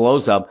bomb, which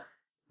blows up.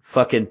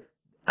 Fucking,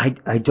 I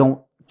don't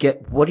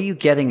get, what are you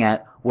getting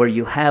at where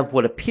you have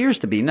what appears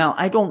to be? Now,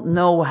 I don't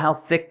know how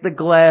thick the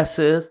glass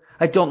is.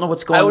 I don't know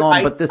what's going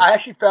on, but I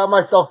actually found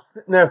myself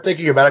sitting there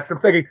thinking about it, because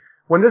I'm thinking,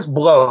 when this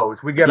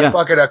blows, we get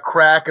a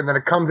crack, and then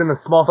it comes in the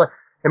small flame.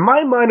 In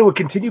my mind, it would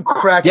continue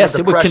cracking. Yes,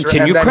 it would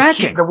continue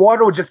cracking. The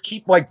water would just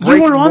keep breaking.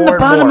 You were on the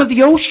bottom of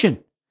the ocean.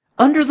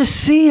 Under the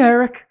sea,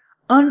 Eric.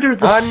 Under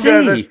the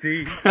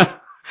sea.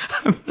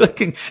 I'm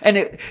looking, and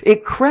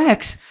it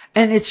cracks.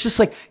 And it's just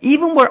like,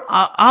 even where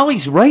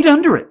Ollie's right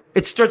under it,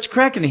 it starts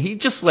cracking. And he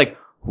just whoop,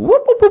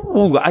 whoop, whoop,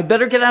 whoop, I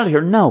better get out of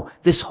here. No,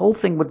 this whole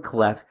thing would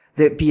collapse.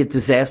 There'd be a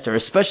disaster.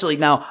 Especially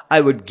now, I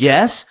would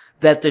guess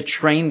that the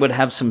train would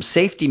have some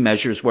safety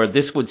measures where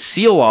this would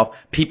seal off.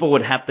 People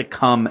would have to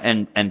come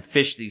and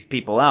fish these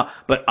people out.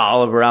 But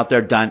Oliver out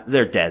there dying,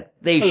 they're dead.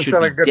 They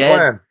should be dead.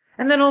 Plan.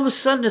 And then all of a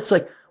sudden, it's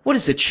like, what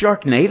is it,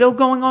 Sharknado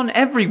going on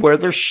everywhere?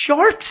 There's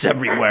sharks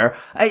everywhere.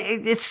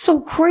 It's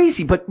so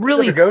crazy, but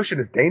really... The Pacific Ocean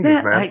is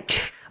dangerous, man.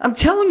 I'm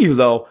telling you,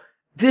 though,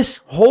 this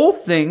whole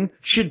thing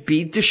should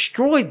be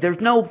destroyed.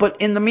 But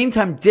in the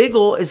meantime,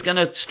 Diggle is going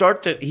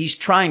to he's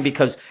trying,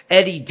 because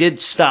Eddie did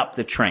stop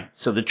the train.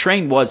 So the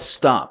train was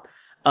stopped.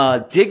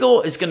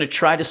 Diggle is going to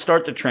try to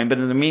start the train, but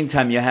in the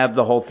meantime, you have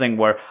the whole thing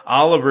where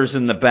Oliver's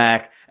in the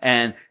back,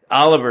 and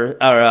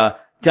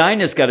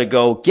Dinah's got to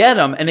go get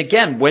him. And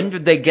again, when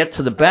did they get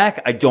to the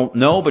back? I don't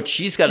know, but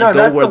she's got to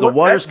go where the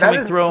water's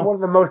coming through. That's one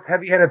of the most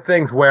heavy-handed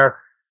things, where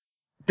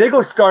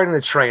Diggle's starting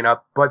the train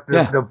up, but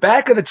the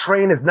back of the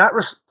train is not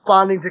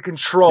responding to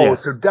control. Yeah.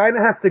 So Dinah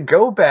has to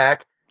go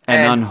back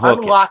and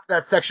unlock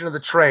that section of the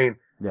train.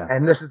 Yeah.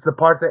 And this is the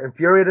part that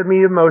infuriated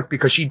me the most,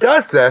 because she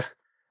does this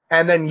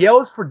and then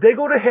yells for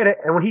Diggle to hit it.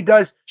 And when he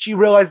does, she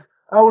realizes,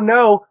 oh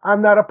no,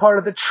 I'm not a part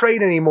of the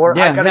train anymore.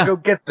 I gotta go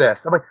get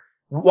this. I'm like,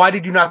 why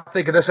did you not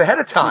think of this ahead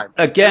of time?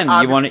 Again,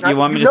 you want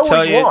me to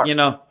tell you,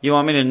 you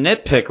want me to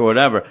nitpick or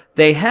whatever.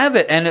 They have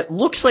it, and it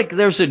looks like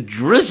there's a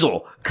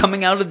drizzle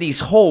coming out of these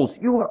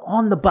holes. You are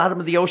on the bottom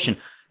of the ocean.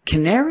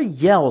 Canary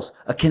yells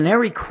a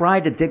canary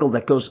cry to Diggle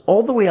that goes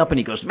all the way up, and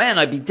he goes, man,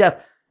 I'd be deaf.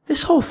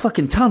 This whole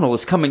fucking tunnel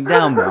is coming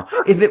down now.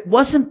 If it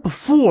wasn't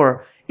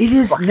before, it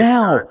is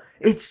now. Nuts.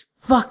 It's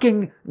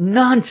fucking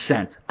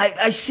nonsense.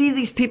 I see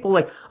these people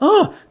like,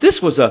 oh,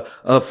 this was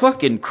a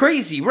fucking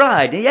crazy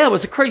ride. Yeah, it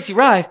was a crazy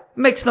ride. It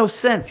makes no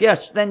sense. Yeah,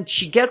 then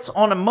she gets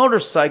on a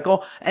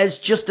motorcycle as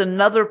just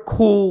another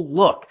cool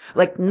look.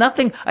 Like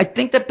nothing. I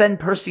think that Ben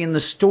Percy in the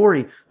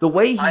story, the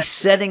way he's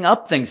setting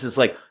up things is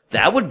like,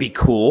 that would be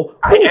cool.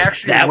 I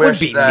actually wish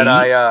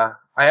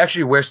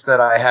that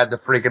I had the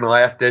freaking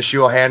last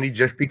issue handy,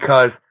 just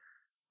because,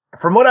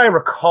 from what I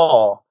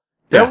recall,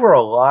 there were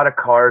a lot of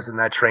cars in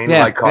that train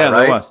car,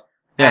 right? There was.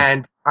 Yeah.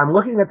 And I'm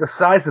looking at the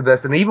size of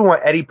this, and even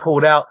what Eddie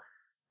pulled out,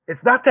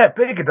 it's not that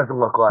big. It doesn't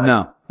look like.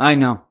 No, I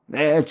know.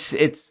 It's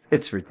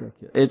ridiculous.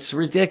 It's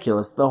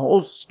ridiculous. The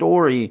whole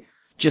story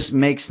just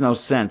makes no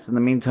sense. In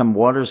the meantime,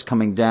 water's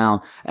coming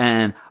down,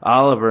 and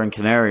Oliver and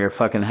Canary are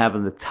fucking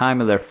having the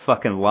time of their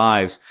fucking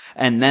lives.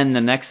 And then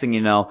the next thing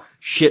you know,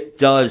 shit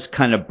does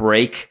kind of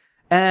break,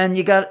 and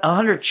you got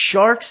 100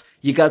 sharks,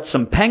 you got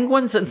some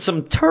penguins, and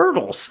some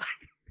turtles.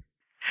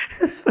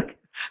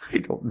 I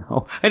don't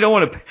know. I don't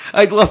want to.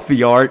 I love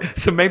the art,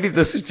 so maybe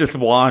this is just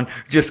Juan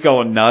just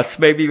going nuts.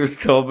 Maybe he was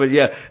told, but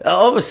yeah,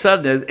 all of a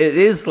sudden it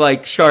is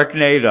like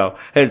Sharknado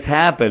has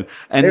happened,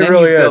 and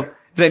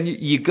then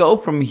you go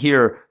from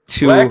here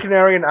Black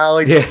Canary and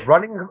Ollie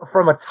running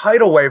from a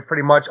tidal wave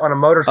pretty much on a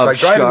motorcycle,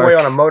 driving away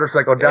on a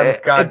motorcycle down this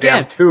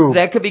goddamn tube.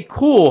 That could be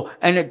cool,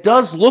 and it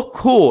does look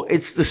cool.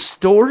 It's the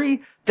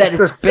story that it's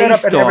the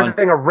based setup and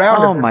everything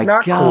around it. Oh my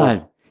God.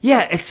 Cool.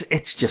 Yeah,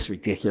 it's just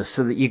ridiculous.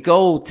 So that you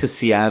go to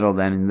Seattle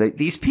then, and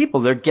these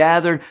people, they're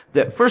gathered.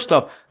 First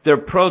off, they're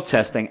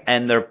protesting,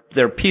 and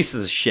they're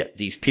pieces of shit.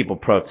 These people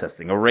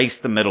protesting, erase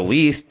the Middle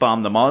East,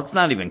 bomb them all. It's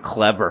not even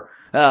clever.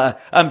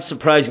 I'm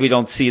surprised we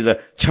don't see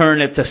the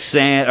turn it to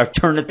sand or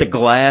turn it to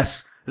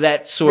glass,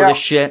 that sort of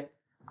shit.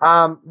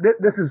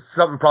 This is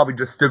something probably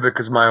just stupid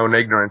because of my own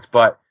ignorance,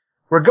 but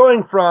we're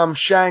going from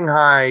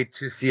Shanghai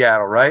to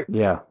Seattle, right?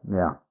 Yeah.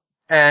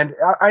 And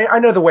I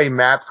know the way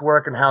maps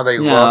work and how they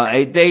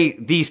look.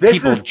 These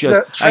people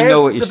just, I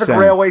know what you're saying. Trans-Pacific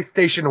Railway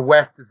Station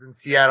West is in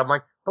Seattle. I'm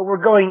like, but we're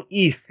going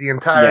east the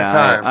entire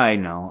time. I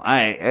know.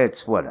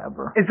 It's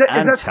whatever. Is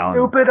that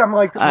stupid? I'm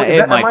like,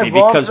 it might be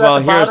because,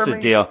 here's the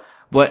deal.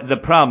 What the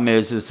problem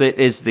is it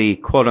is the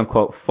quote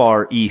unquote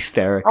far east,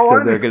 Eric.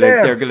 Oh, so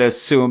they're gonna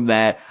assume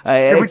that.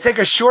 Did we take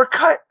a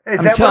shortcut?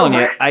 Is that what it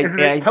works? Is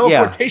it a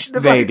teleportation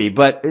device? Maybe,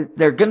 but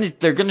they're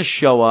gonna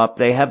show up.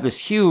 They have this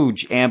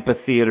huge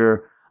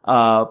amphitheater.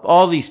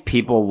 All these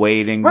people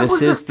waiting. When was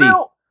this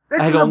built?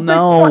 This is a big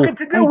fucking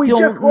to do. We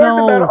just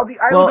learned about it on the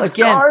Island of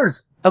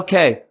Stars.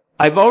 Okay.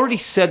 I've already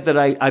said that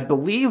I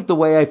believe the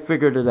way I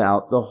figured it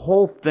out, the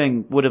whole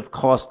thing would have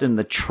cost in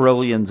the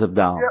trillions of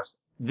dollars. Yep.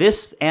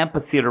 This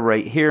amphitheater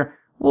right here,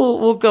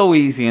 we'll go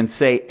easy and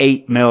say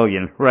 $8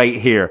 million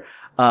right here.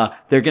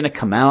 They're gonna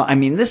come out. I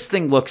mean, this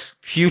thing looks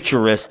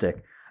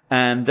futuristic.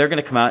 And they're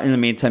gonna come out. In the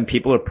meantime,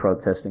 people are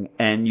protesting.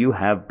 And you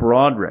have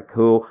Broderick,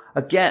 who,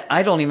 again,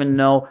 I don't even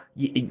know.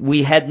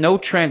 We had no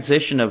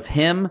transition of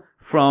him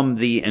from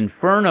the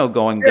Inferno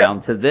going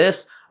down to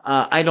this.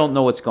 I don't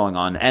know what's going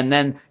on. And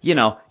then,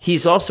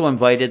 he's also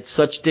invited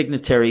such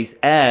dignitaries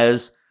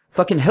as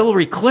fucking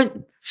Hillary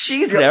Clinton.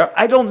 She's there.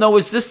 I don't know.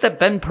 Is this that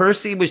Ben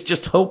Percy was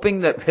just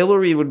hoping that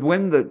Hillary would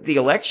win the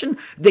election?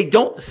 They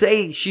don't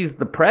say she's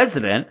the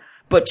president,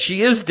 but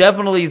she is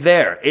definitely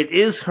there. It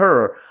is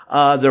her.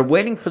 They're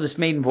waiting for this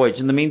maiden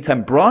voyage. In the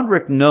meantime,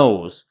 Broderick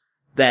knows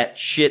that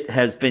shit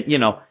has been,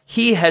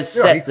 he has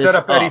set this set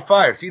up Eddie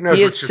Fires. He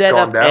has set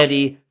up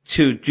Eddie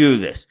to do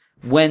this.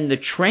 When the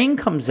train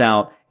comes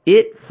out,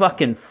 it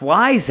fucking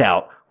flies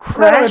out.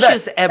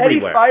 Crashes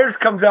everywhere. Eddie Fires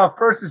comes out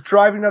first, is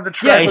driving on the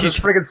track with his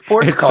friggin'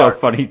 sports car. It's so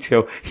funny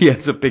too. He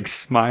has a big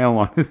smile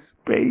on his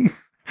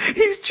face.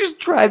 He's just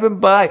driving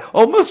by,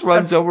 almost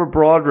runs over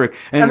Broderick,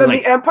 and then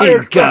the Empire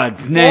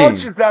Express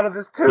launches out of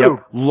this tube.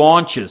 Yep,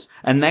 launches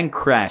and then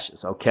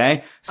crashes.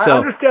 Okay, so I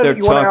understand that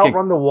you want to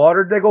outrun the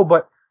water, Diggle,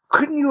 but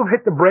couldn't you have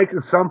hit the brakes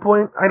at some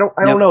point? I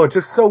don't know. It's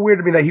just so weird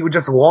to me that he would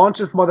just launch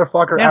this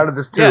motherfucker out of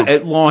this tube. Yeah,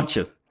 it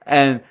launches,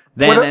 and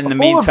then in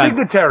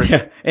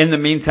the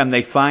meantime,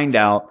 they find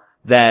out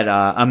that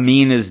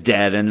Amin is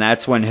dead, and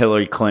that's when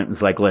Hillary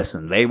Clinton's like,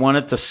 listen, they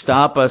wanted to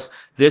stop us.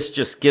 This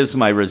just gives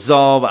my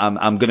resolve.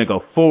 I'm going to go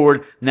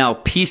forward. Now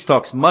peace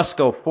talks must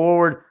go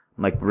forward.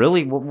 I'm like,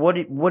 really?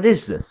 What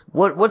is this?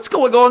 What's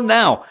going on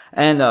now?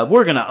 And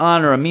we're going to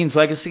honor Amin's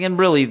legacy. And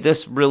really,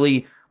 this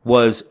really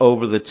was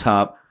over the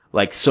top,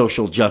 like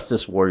social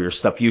justice warrior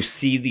stuff. You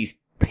see these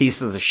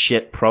pieces of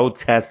shit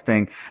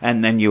protesting,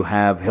 and then you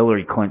have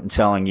Hillary Clinton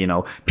telling,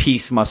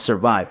 peace must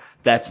survive.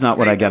 That's not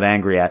what I got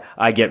angry at.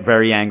 I get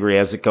very angry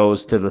as it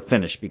goes to the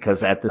finish,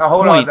 because at this point...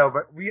 Hold on, though,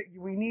 but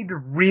we need to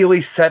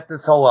really set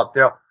this whole up.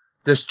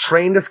 This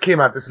train just came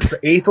out. This is the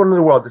 8th one in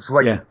the world. This is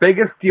the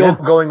biggest deal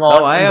going on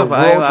in the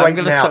world right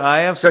now.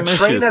 I have some issues.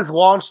 The train has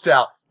launched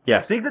out.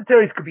 Yeah.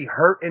 Dignitaries could be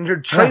hurt,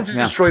 injured. Trains are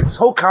destroyed. This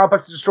whole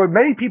complex is destroyed.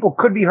 Many people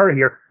could be hurt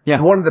here.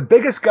 Yeah. One of the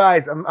biggest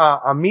guys,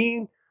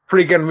 Amin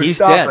freaking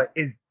Mustafa,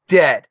 is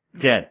dead.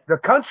 The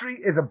country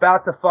is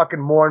about to fucking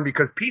mourn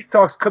because peace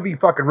talks could be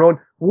fucking ruined.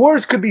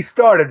 Wars could be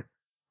started.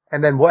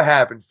 And then what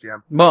happens,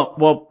 Jim? Well,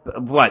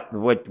 what?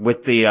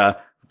 With the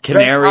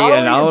Canary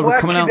and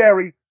Oliver coming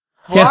Canary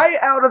fly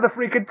out of the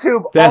freaking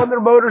tube on their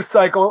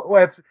motorcycle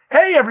with,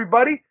 hey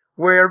everybody,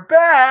 we're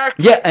back.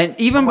 Yeah, and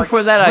even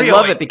before that, I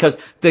love it because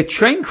the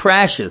train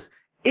crashes.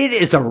 It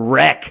is a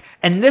wreck.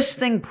 And this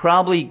thing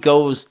probably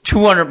goes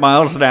 200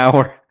 miles an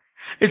hour.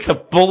 It's a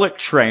bullet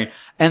train.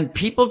 And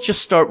people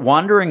just start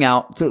wandering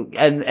out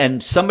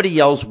and somebody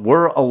yells,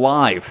 we're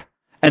alive.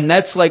 And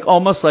that's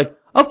almost like,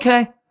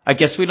 okay, I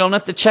guess we don't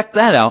have to check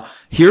that out.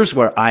 Here's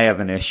where I have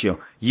an issue.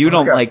 You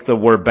don't like the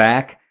we're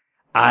back.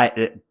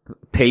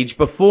 Page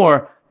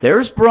before,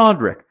 there's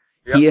Broderick.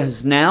 Yep. He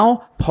is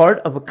now part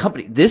of a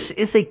company. This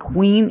is a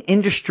Queen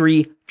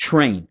Industry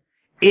train.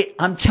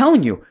 I'm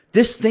telling you,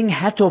 this thing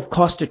had to have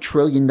cost $1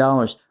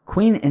 trillion.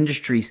 Queen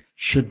Industries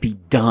should be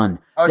done.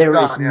 There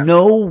is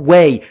no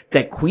way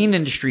that Queen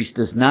Industries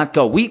does not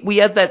go. We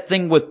had that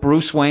thing with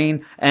Bruce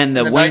Wayne and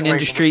the Wayne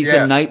Industries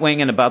and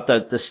Nightwing and about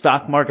the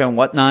stock market and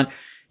whatnot.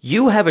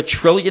 You have $1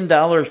 trillion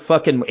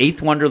fucking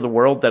 8th wonder of the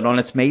world that on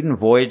its maiden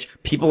voyage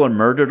people are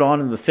murdered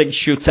on, and the thing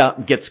shoots out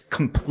and gets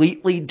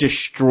completely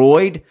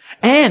destroyed.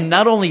 And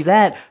not only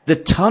that, the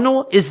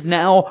tunnel is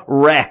now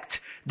wrecked.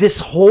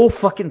 This whole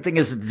fucking thing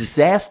is a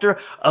disaster.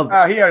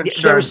 He had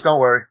insurance, don't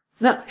worry.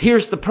 Now,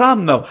 here's the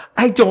problem, though.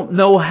 I don't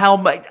know how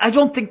much. I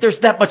don't think there's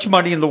that much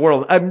money in the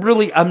world.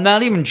 I'm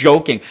not even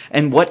joking.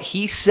 And what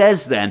he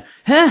says then,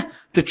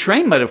 the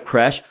train might have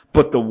crashed,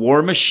 but the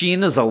war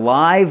machine is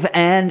alive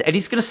and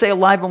he's going to say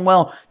alive and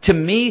well. To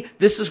me,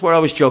 this is where I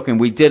was joking.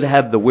 We did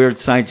have the Weird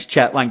Science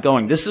chat line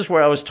going. This is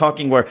where I was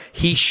talking where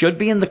he should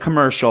be in the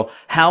commercial,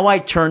 how I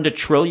turned $1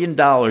 trillion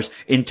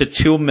into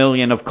 2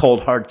 million of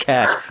cold hard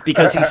cash.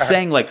 Because he's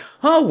saying like,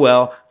 oh,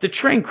 well, the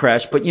train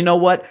crashed, but you know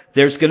what?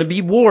 There's going to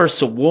be war,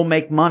 so we'll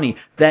make money.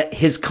 That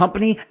his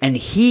company and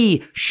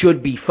he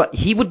should be,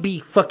 he would be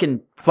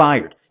fucking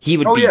fired. He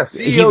would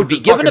be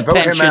given a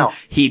pension.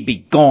 He'd be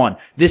gone.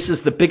 This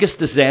is the biggest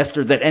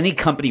disaster that any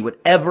company would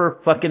ever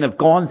fucking have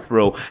gone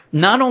through.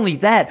 Not only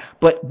that,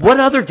 but what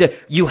other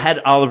you had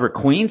Oliver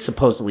Queen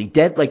supposedly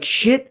dead. Like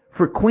shit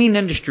for Queen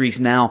Industries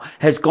now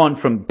has gone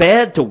from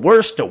bad to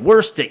worse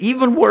to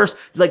even worse.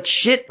 Like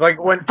shit. Like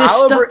when this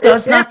Oliver, stuff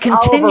does not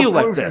continue Oliver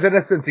like proves this. His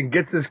innocence and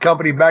gets his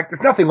company back.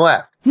 There's nothing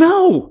left.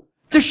 No,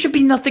 there should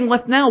be nothing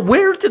left now.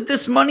 Where did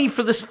this money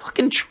for this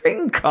fucking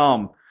train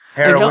come?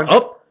 Heroin.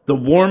 The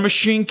war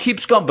machine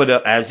keeps going, but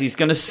as he's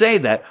going to say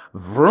that,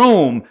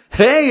 vroom,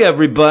 hey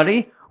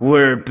everybody,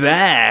 we're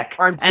back.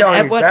 I'm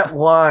telling you, that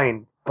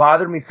line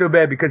bothered me so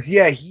bad because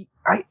he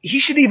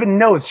should even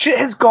know shit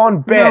has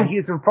gone bad. No. He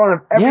is in front of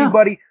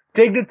everybody,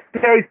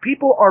 dignitaries,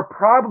 people are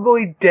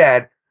probably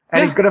dead,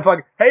 and he's going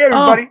to hey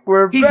everybody,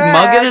 we're back. He's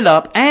mugging it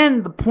up,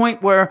 and the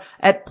point where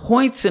at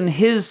points in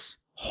his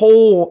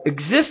whole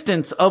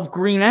existence of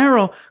Green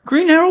Arrow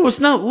was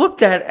not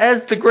looked at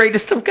as the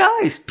greatest of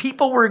guys.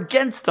 People were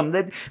against him.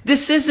 That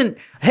this isn't,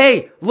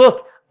 hey,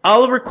 look,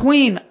 Oliver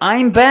Queen,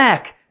 I'm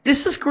back.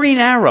 This is Green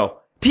Arrow.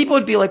 People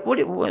would be like,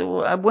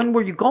 when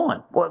were you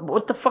going?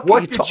 What the fuck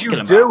are you talking about?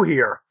 What did you do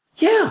here?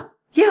 Yeah.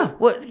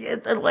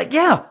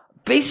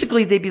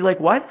 Basically, they'd be like,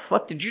 why the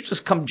fuck did you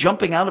just come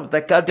jumping out of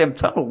that goddamn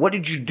tunnel? What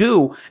did you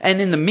do?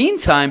 And in the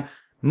meantime,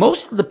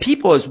 most of the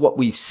people, as what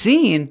we've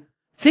seen,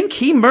 think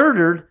he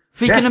murdered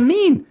Figen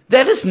Amin.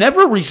 That is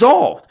never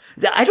resolved.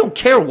 I don't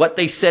care what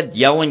they said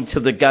yelling to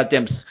the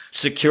goddamn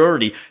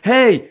security.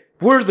 Hey,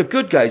 we're the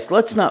good guys.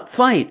 Let's not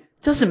fight.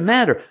 Doesn't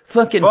matter.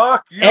 Fucking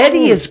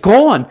Eddie is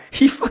gone.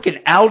 He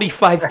fucking Audi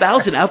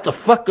 5000 out the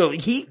fuck.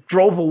 He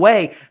drove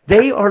away.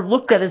 They are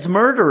looked at as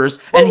murderers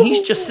and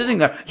he's just sitting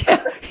there.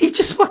 Yeah, he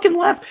just fucking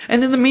left.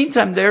 And in the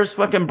meantime, there's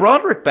fucking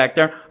Broderick back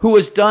there who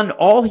has done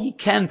all he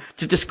can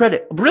to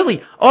discredit.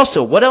 Really.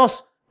 Also, what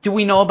else do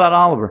we know about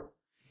Oliver?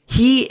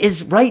 He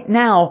is right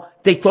now,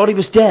 they thought he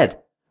was dead,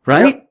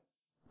 right? Yep.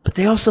 But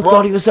they also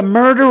thought he was a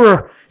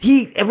murderer.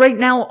 Right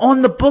now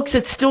on the books,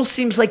 it still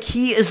seems like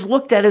he is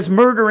looked at as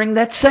murdering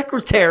that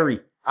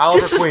secretary. Oliver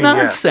this is Queen,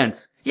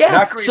 nonsense. Yeah.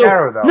 Not Green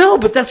Arrow, though. No,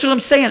 but that's what I'm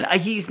saying.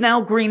 He's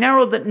now Green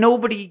Arrow that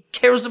nobody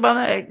cares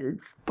about.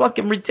 It's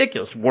fucking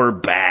ridiculous. We're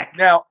back.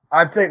 Now,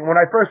 I'm saying, when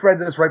I first read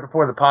this right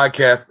before the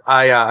podcast,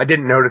 I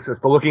didn't notice this,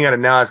 but looking at it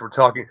now as we're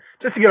talking,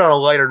 just to get on a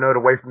lighter note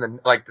away from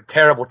the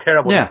terrible.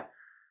 Yeah.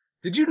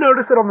 Did you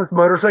notice that on this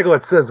motorcycle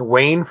it says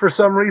Wayne for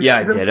some reason? Yeah,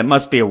 I did. It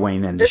must be a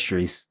Wayne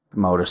Industries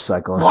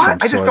motorcycle of some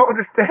sort. I just don't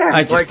understand.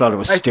 I just thought it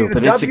was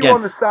stupid. I see the W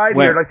on the side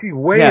here, and I see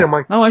Wayne. Yeah. I'm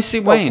like, I see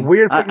Wayne.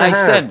 Weird thing I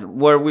said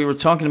where we were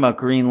talking about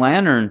Green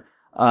Lantern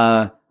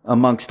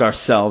amongst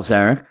ourselves,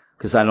 Eric,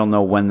 because I don't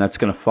know when that's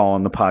going to fall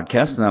on the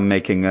podcast, and I'm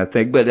making a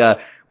thing.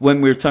 But when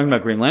we were talking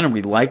about Green Lantern,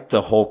 we liked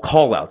the whole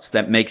call-outs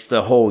that makes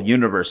the whole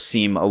universe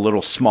seem a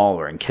little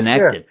smaller and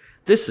connected. Yeah.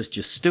 This is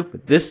just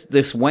stupid.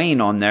 This Wayne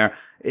on there,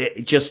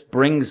 it just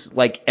brings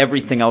like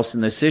everything else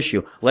in this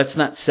issue. Let's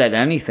not set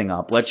anything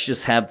up. Let's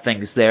just have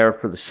things there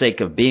for the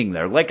sake of being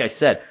there. Like I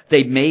said,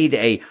 they made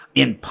a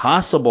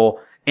impossible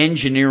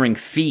engineering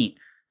feat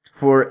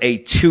for a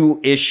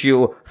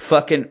 2-issue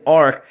fucking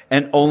arc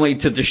and only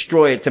to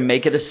destroy it to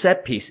make it a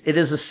set piece. It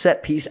is a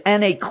set piece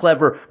and a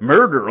clever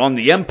murder on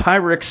the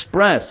Empire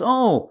Express.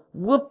 Oh,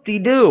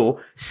 whoop-de-doo.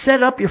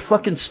 Set up your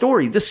fucking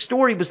story. This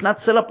story was not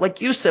set up like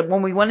you said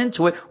when we went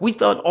into it. We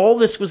thought all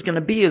this was going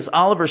to be is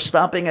Oliver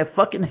stopping a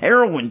fucking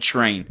heroin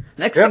train.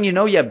 Next thing you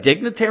know, you have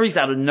dignitaries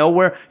out of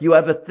nowhere. You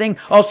have a thing.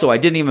 Also, I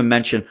didn't even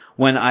mention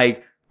when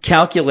I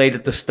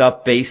calculated the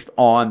stuff based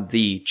on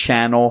the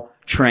channel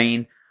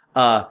train,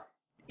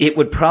 it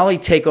would probably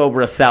take over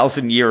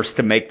 1,000 years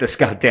to make this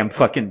goddamn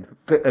fucking,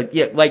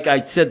 like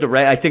I said to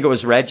I think it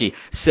was Reggie,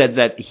 said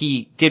that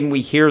didn't we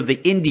hear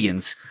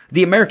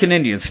the American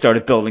Indians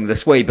started building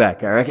this way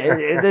back, Eric?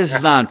 This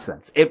is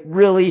nonsense. It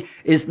really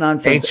is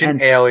nonsense.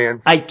 Ancient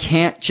aliens. I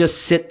can't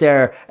just sit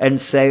there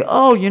and say,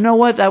 oh, you know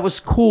what? That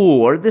was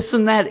cool or this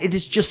and that. It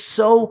is just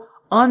so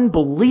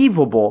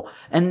unbelievable.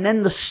 And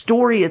then the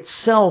story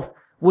itself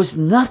was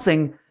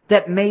nothing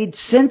that made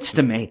sense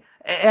to me.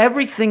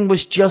 Everything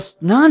was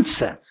just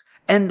nonsense.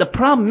 And the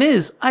problem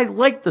is, I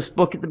liked this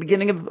book at the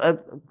beginning of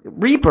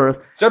Rebirth.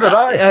 So did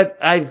I.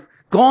 I've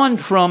gone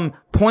from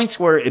points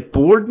where it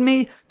bored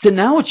me to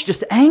now it's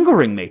just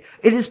angering me.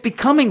 It is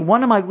becoming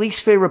one of my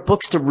least favorite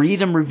books to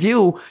read and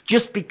review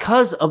just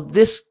because of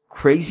this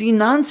crazy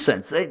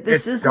nonsense.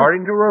 This is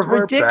starting to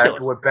revert ridiculous. back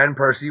to what Ben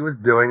Percy was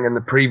doing in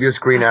the previous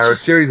Green Arrow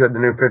series at the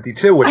New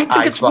 52, which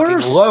I fucking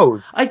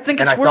loathe. I think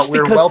it's worse we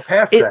because well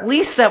past at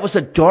least that was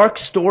a dark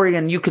story,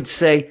 and you could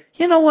say,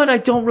 you know what, I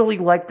don't really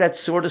like that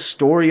sort of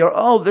story, or,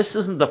 oh, this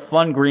isn't the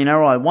fun Green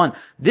Arrow I want.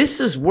 This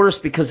is worse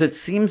because it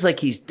seems like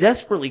he's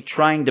desperately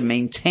trying to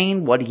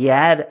maintain what he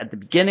had at the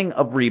beginning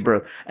of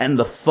Rebirth, and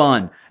the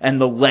fun,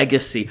 and the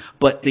legacy.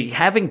 But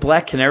having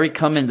Black Canary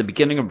come in the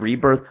beginning of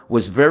Rebirth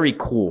was very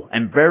cool,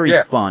 and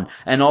very fun,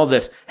 and all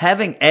this.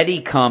 Having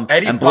Eddie come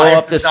and blow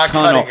up this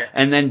tunnel,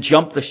 and then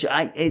jump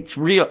it's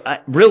real,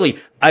 really,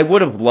 I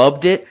would have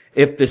loved it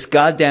if this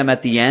goddamn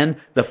at the end,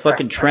 the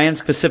fucking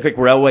Trans-Pacific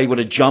Railway would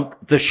have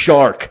jumped the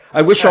shark.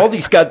 I wish all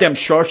these goddamn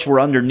sharks were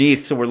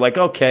underneath, so we're like,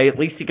 okay, at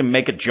least he can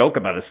make a joke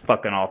about his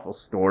fucking awful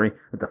story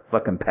with the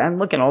fucking pen.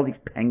 Look at all these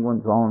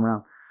penguins all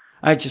around.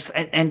 I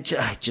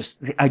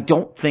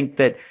don't think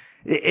that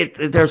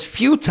there's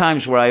few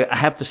times where I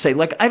have to say,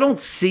 like, I don't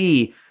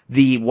see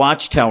the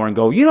Watchtower and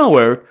go, you know,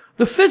 where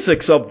the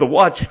physics of the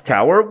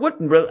Watchtower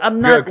wouldn't really, I'm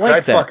not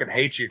like that. I fucking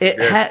hate you.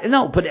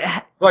 No, but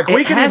like,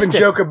 we can even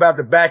joke about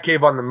the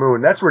Batcave on the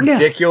moon. That's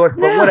ridiculous,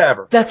 but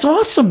whatever. That's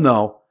awesome,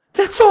 though.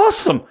 That's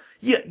awesome.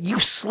 You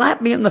slap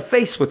me in the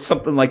face with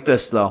something like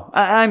this, though.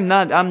 I'm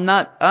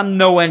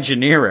no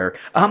engineer, Eric.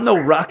 I'm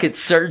no rocket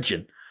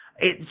surgeon.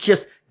 It's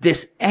just,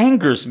 this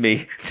angers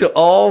me to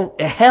all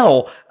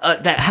hell,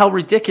 that how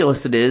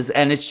ridiculous it is,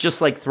 and it's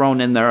just like thrown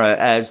in there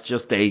as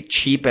just a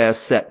cheap ass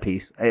set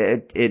piece.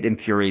 It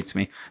infuriates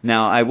me.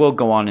 Now, I will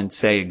go on and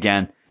say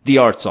again, the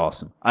art's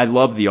awesome. I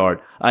love the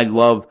art. I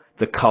love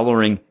the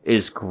coloring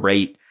is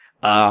great.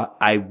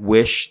 I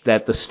wish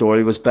that the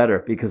story was better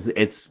because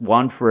it's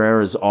Juan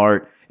Ferreira's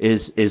art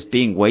is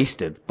being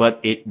wasted, but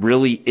it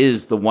really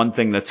is the one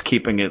thing that's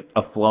keeping it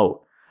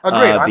afloat.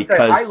 Agreed.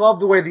 I love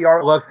the way the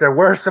art looks. There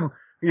were some,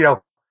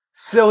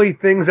 silly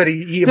things that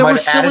he might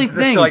have added to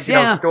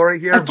the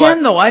story here.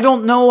 Again, though, I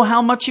don't know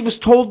how much he was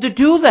told to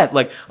do that.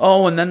 Like,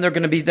 oh, and then they're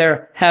going to be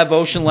there, have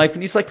ocean life.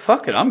 And he's like,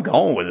 fuck it, I'm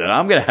going with it.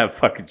 I'm going to have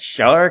fucking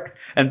sharks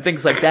and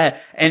things like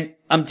that. And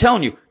I'm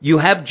telling you, you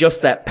have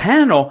just that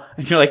panel,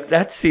 and you're like,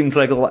 that seems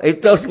like a lot.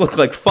 It does look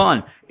like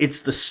fun.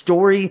 It's the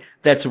story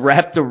that's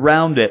wrapped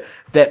around it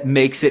that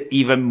makes it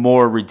even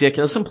more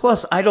ridiculous. And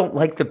plus, I don't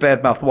like the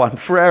badmouth Juan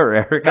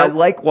Ferreira, Eric. Nope. I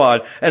like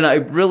Juan, and I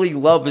really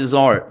love his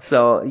art.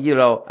 So,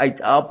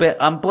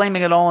 I'm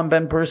blaming it all on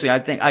Ben Percy. I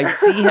think I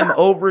see him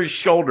over his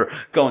shoulder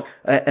going,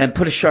 and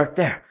put a shark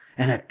there,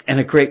 and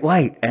a great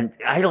white. And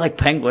I like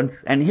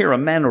penguins, and here a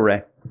manta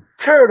ray.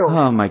 Turtles.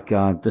 Oh my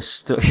God,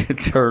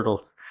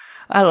 turtles.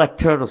 I like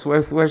turtles.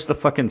 Where's the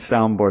fucking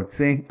soundboard?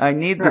 See? I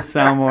need the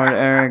soundboard,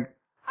 Eric.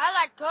 I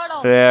like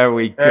turtles. There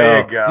we go.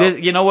 There you go.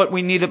 You know what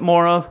we needed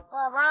more of?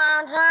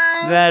 LeBron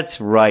James.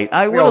 That's right.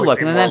 I would have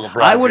looked, and then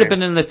I would have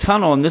been in the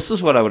tunnel, and this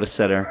is what I would have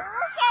said, Eric. Look at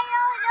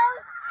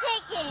all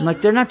those chickens. I'm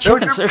like, they're not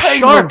chickens. They're penguins,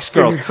 sharks,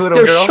 girls.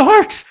 They're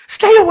sharks.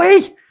 Stay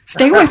away.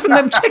 Stay away from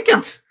them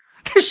chickens.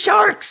 They're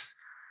sharks.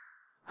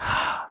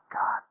 Oh,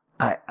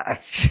 God.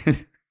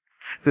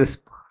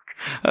 This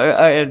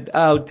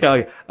I'll tell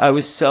you,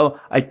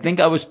 I think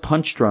I was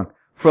punch drunk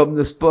from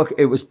this book.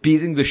 It was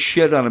beating the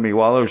shit out of me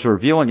while I was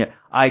reviewing it.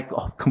 I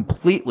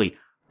completely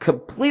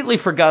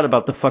forgot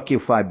about the fuck you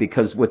 5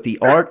 because with the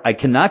art, I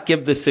cannot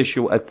give this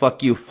issue a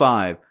fuck you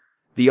 5.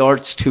 The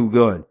art's too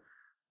good.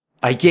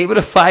 I gave it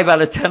a 5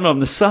 out of 10 on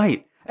the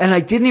site, and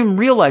I didn't even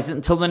realize it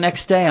until the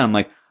next day. I'm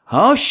like,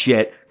 oh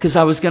shit, because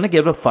I was going to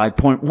give it a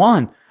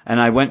 5.1. And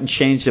I went and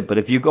changed it, but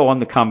if you go on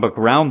the Comic Book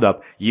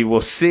Roundup, you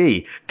will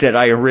see that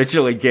I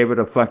originally gave it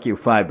a fuck you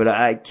 5, but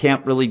I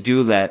can't really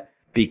do that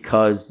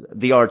because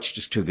the art's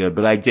just too good.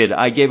 But I gave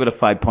it a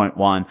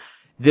 5.1.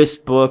 This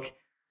book,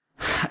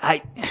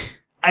 I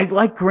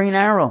like Green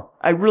Arrow.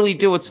 I really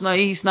do.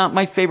 He's not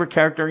my favorite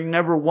character. He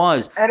never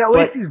was. And at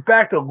least he's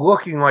back to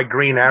looking like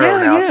Green Arrow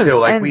now, too.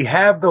 Like, we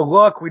have the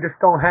look, we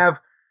just don't have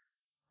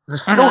the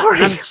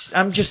story.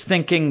 I'm just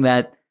thinking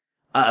that,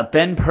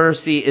 Ben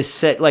Percy is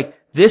set, like,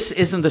 this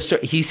isn't the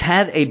story. He's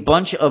had a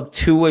bunch of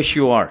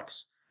 2-issue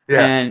arcs.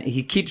 Yeah. And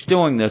he keeps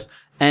doing this.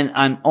 And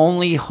I'm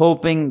only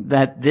hoping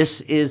that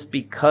this is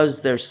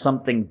because there's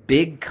something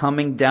big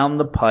coming down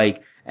the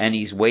pike and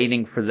he's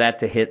waiting for that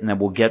to hit and then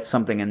we'll get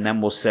something and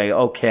then we'll say,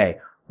 okay,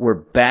 we're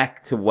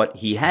back to what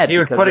he had. He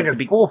was putting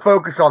his full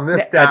focus on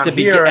this down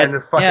here and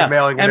this fucking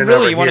mailing it in over here. And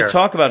really, you want to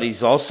talk about it,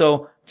 he's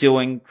also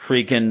doing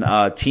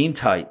freaking Teen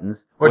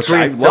Titans. Which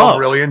we still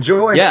really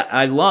enjoy. Yeah,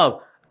 I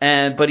love.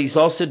 But he's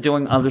also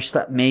doing other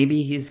stuff.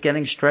 Maybe he's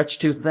getting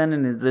stretched too thin,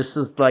 and this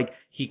is like,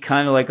 he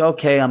kind of like,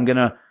 okay, I'm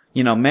gonna,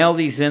 mail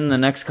these in the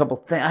next couple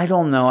things. I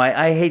don't know.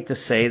 I hate to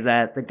say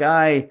that. The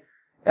guy,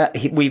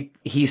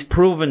 he's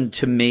proven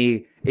to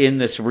me in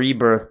this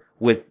rebirth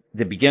with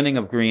the beginning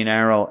of Green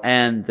Arrow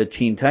and the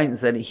Teen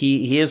Titans that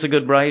he is a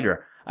good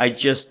writer. I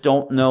just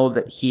don't know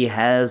that he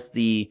has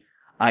the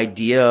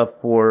idea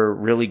for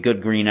really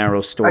good Green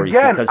Arrow stories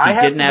because he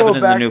didn't have it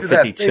in the New 52.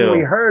 That thing we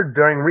heard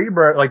during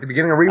Rebirth, like the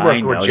beginning of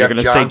Rebirth, where Jeff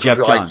Johns was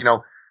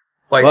like,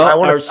 Like, well, I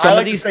like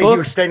to say books? he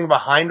was standing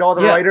behind all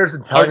the writers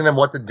and telling them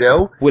what to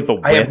do. With a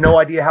whip. I have no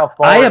idea how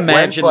far I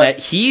imagine that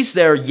he's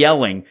there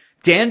yelling.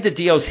 Dan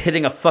DiDio's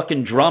hitting a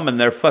fucking drum and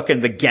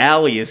the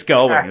galley is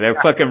going. They're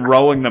fucking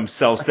rowing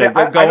themselves. They're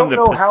going to Pacific. I don't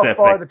know how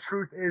far the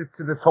truth is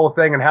to this whole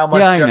thing and how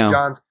much Jeff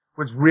Johns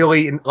was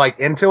really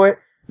into it.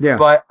 Yeah.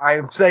 But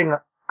I'm saying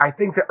I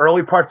think the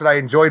early parts that I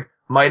enjoyed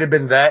might have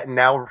been that, and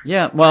now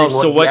what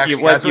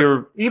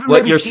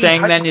you're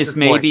saying then is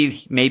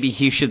maybe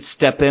he should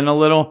step in a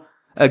little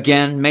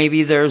again.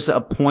 Maybe there's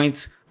a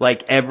point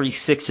like every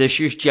 6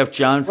 issues Jeff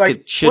Johns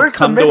should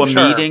come to a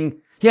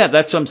meeting. Yeah,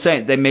 that's what I'm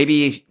saying. That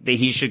maybe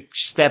he should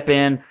step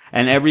in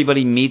and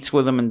everybody meets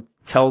with him and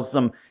tells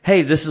them,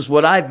 "Hey, this is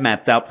what I've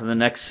mapped out for the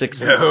next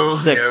 6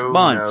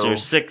 months or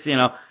 6,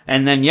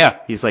 And then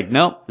he's like,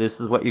 "Nope, this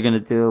is what you're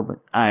going to do." But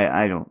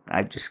I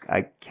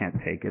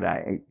can't take it.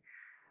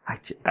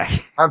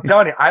 I'm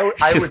telling you, I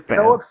was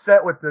so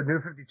upset with the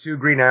New 52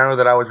 Green Arrow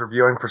that I was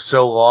reviewing for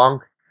so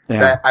long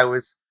that I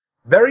was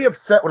very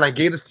upset when I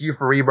gave this to you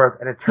for Rebirth,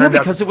 and it turned out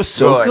because it was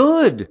so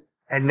good.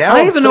 And now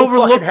I'm so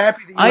fucking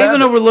happy that I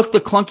even overlooked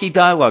the clunky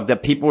dialogue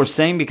that people were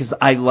saying because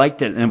I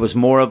liked it, and it was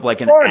more of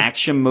like an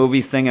action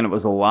movie thing, and it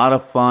was a lot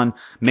of fun.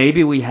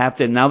 Maybe we have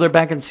to. Now they're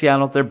back in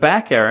Seattle. They're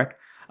back, Eric.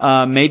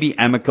 Maybe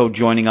Emiko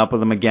joining up with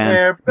them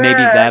again.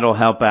 Maybe that'll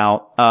help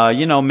out.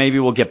 Maybe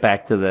we'll get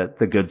back to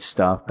the good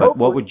stuff. But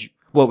what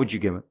would you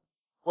give it?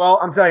 Well,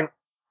 I'm saying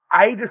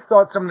I just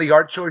thought some of the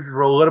art choices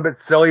were a little bit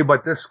silly,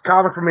 but this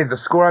comic for me, the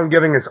score I'm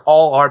giving is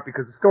all art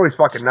because the story's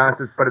fucking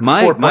nonsense. But it's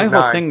 4.9. My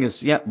whole thing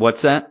is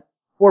what's that?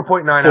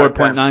 4.9.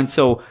 4.9.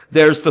 So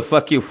there's the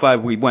fuck you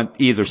 5. We went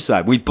either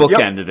side. We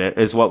bookended it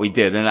is what we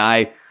did, and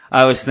I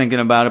was thinking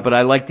about it, but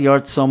I like the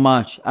art so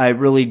much. I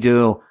really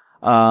do.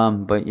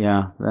 But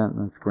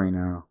that's Green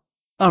Arrow.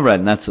 All right,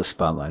 and that's the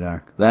spotlight,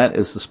 Eric. That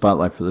is the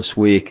spotlight for this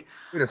week.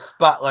 We just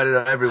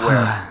spotlighted it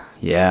everywhere.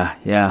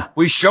 Yeah.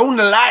 We shown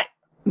the light.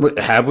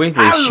 Have we?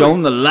 We've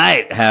shown the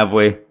light, have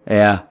we?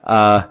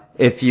 Yeah.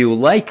 If you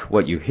like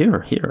what you hear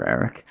here,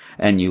 Eric,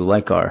 and you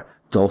like our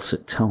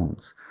dulcet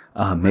tones,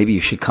 maybe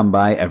you should come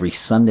by every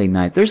Sunday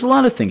night. There's a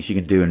lot of things you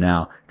can do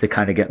now to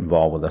kind of get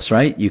involved with us,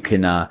 right? You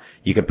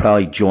could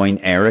probably join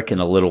Eric in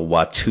a little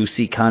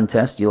Watusi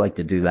contest. You like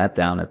to do that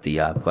down at the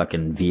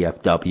fucking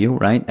VFW,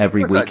 right?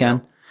 Every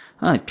weekend.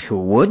 I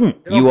wouldn't.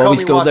 You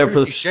always go there for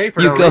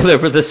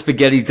the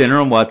spaghetti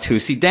dinner and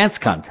Watusi dance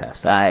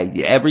contest.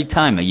 Every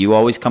time you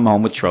always come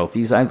home with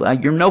trophies.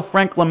 You're no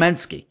Frank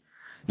Lemensky.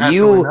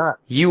 Absolutely not.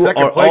 You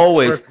Second are place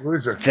always is first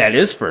loser. That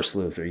is first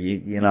loser.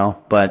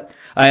 But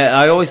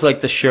I always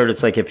like the shirt.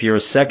 It's like if you're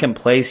second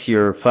place,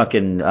 your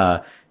fucking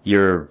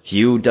your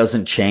view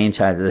doesn't change.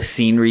 The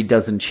scenery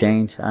doesn't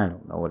change. I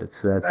don't know what it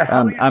says. What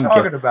are you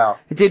talking about?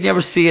 Did you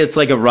ever see it's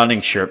like a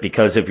running shirt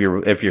because if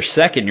you're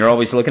second, you're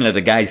always looking at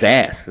a guy's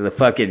ass.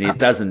 It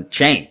doesn't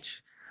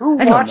change. Who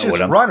watches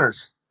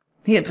runners?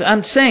 Yeah,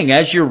 I'm saying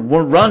as you're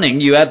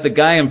running, you have the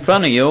guy in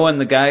front of you,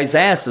 and the guy's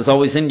ass is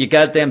always in your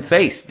goddamn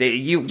face.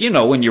 You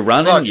know when you're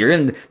running, you're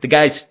in the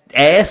guy's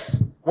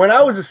ass. When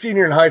I was a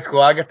senior in high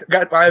school,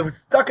 I was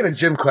stuck in a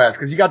gym class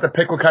because you got to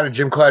pick what kind of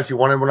gym class you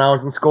wanted when I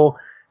was in school.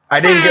 I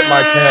didn't get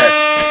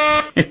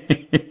my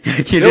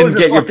pick. You didn't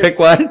get your pick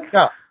what?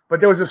 No, but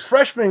there was this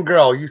freshman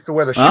girl who used to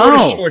wear the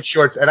short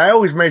shorts, and I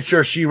always made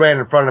sure she ran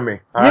in front of me.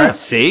 All right?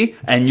 See?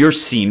 And your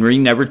scenery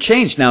never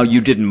changed. Now, you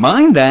didn't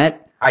mind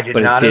that. I did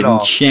but not it at all.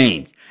 didn't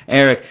change.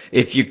 Eric,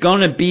 if you're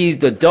going to be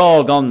the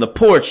dog on the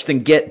porch,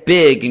 then get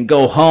big and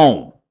go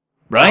home.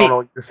 Right? I don't know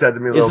what you said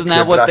to me, Isn't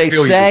that what they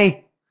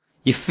say?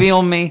 You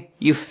feel me?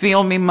 You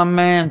feel me, my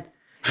man?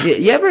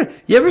 You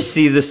ever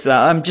see this?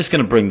 I'm just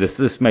going to bring this.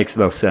 This makes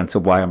no sense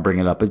of why I'm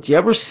bringing it up. But do you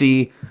ever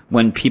see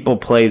when people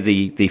play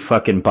the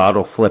fucking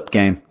bottle flip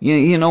game?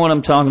 You know what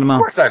I'm talking about?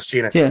 Of course I've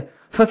seen it. Yeah.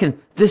 Fucking,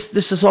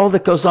 this is all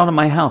that goes on in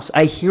my house.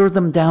 I hear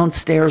them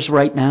downstairs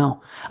right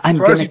now. I'm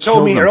going to kill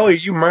them. You told me earlier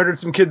you murdered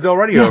some kids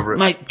already over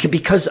it.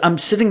 Because I'm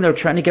sitting there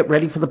trying to get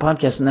ready for the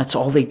podcast, and that's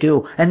all they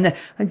do. And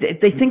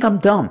they think I'm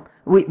dumb.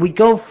 We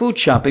go food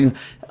shopping.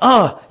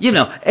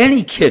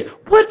 Any kid.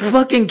 What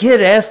fucking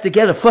kid asks to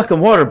get a fucking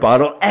water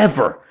bottle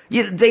ever?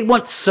 They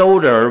want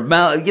soda or, anything.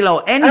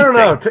 I don't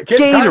know.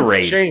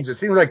 Gatorade. Change. It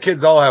seems like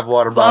kids all have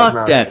water bottles now.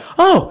 Fuck that.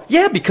 Oh,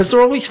 yeah, because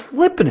they're always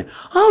flipping it.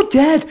 Oh,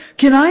 Dad,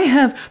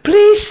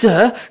 please,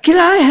 sir, can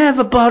I have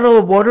a bottle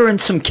of water and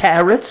some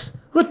carrots?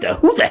 Who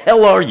the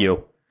hell are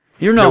you?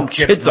 You're no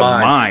kids of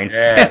mine.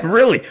 Yeah.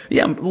 Really?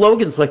 Yeah,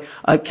 Logan's like,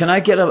 can I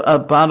get a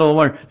bottle of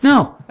water?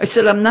 No. I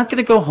said, I'm not going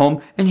to go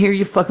home and hear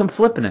you fucking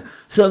flipping it.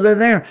 So they're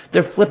there.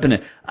 They're flipping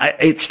it.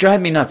 It's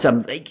driving me nuts.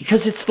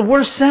 Because it's the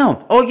worst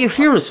sound. All you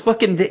hear is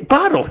fucking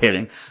bottle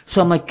hitting.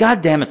 So I'm like,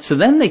 God damn it. So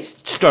then they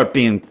start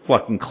being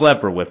fucking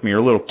clever with me or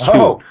a little cute.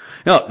 Oh.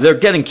 No, they're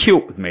getting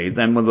cute with me.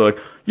 Then when they're like,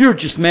 you're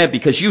just mad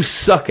because you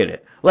suck at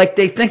it. Like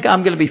they think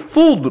I'm going to be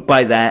fooled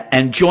by that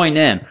and join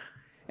in.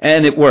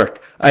 And it worked.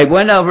 I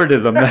went over to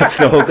them. That's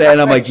the whole day.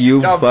 And I'm like,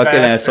 you fucking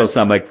assholes.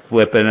 I'm like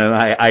flipping. And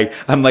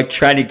I'm like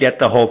trying to get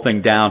the whole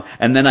thing down.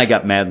 And then I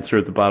got mad and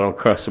threw the bottle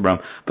across the room.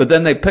 But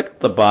then they picked up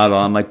the bottle.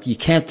 I'm like, you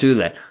can't do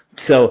that.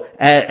 So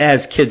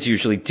as kids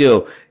usually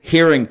do,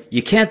 hearing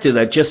you can't do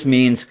that just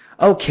means,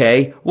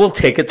 okay, we'll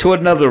take it to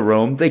another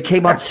room. They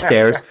came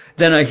upstairs.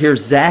 Then I hear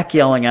Zach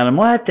yelling at him,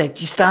 what?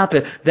 You stop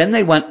it. Then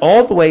they went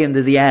all the way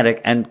into the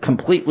attic and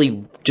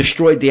completely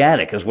destroyed the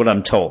attic, is what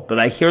I'm told. But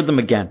I hear them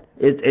again.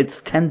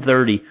 It's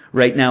 10:30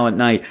 right now at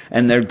night,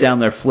 and they're down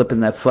there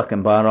flipping that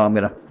fucking bottle. I'm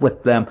going to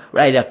flip them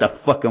right out the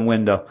fucking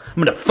window. I'm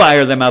going to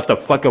fire them out the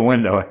fucking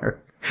window.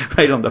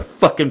 Right on the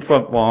fucking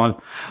front lawn.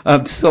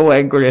 I'm so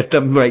angry at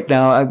them right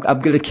now. I'm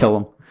going to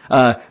kill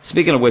them.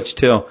 Speaking of which,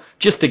 too,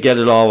 just to get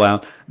it all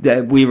out,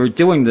 we were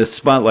doing this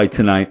spotlight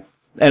tonight,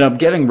 and I'm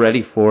getting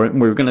ready for it, and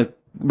we were going to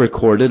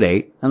record at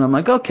 8, and I'm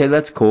like, okay,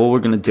 that's cool. We're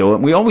going to do it.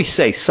 And we always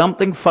say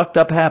something fucked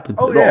up happens.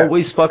 Oh, it yeah.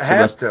 always fucks it with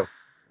has us. To.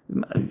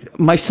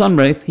 My son,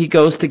 Rafe, he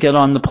goes to get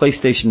on the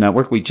PlayStation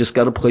Network. We just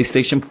got a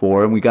PlayStation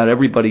 4, and we got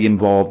everybody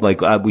involved. Like,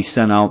 we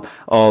sent out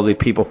all the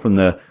people from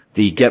the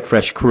Get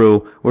Fresh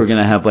crew. We're going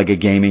to have like a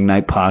gaming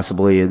night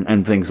possibly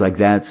and things like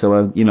that.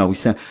 So, we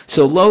sent.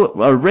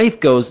 So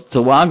Rafe goes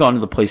to log on to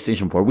the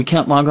PlayStation 4. We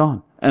can't log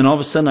on. And all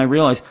of a sudden I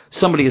realize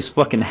somebody has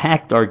fucking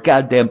hacked our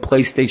goddamn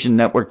PlayStation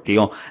Network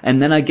deal.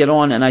 And then I get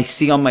on and I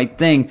see on my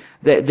thing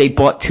that they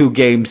bought 2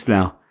 games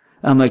now.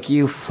 I'm like,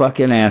 you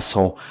fucking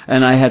asshole.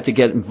 And I had to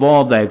get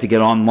involved. I had to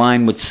get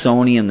online with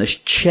Sony in this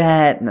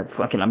chat. And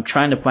I'm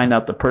trying to find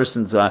out the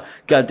person's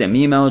goddamn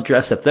email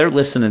address. If they're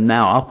listening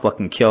now, I'll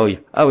fucking kill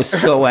you. I was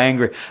so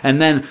angry.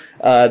 And then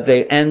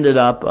they ended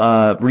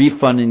up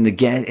refunding the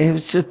game. It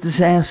was just a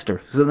disaster.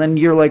 So then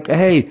you're like,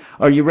 hey,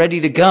 are you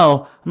ready to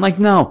go? I'm like,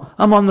 no,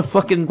 I'm on the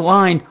fucking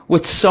line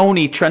with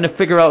Sony trying to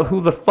figure out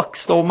who the fuck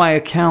stole my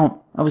account.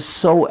 I was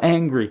so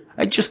angry.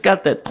 I just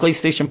got that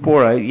PlayStation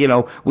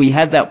 4. We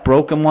had that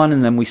broken one,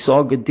 and then we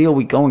saw a good deal.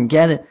 We go and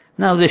get it.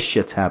 Now this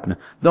shit's happening.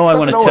 Though I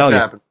want to tell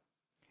you.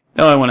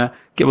 Though I want to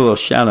give a little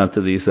shout out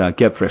to these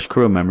Get Fresh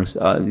crew members.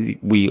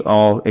 We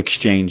all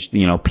exchanged,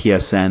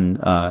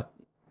 PSN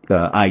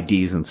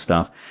IDs and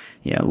stuff.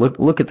 Yeah,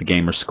 look at the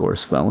gamer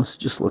scores, fellas.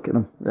 Just look at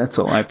them. That's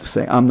all I have to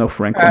say. I'm no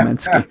Frank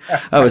Lemensky.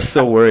 I was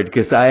so worried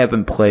because I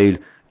haven't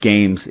played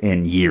games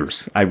in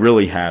years. I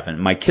really haven't.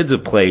 My kids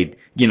have played,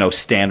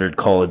 standard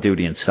Call of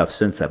Duty and stuff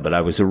since then, but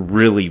I was a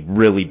really,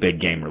 really big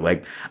gamer.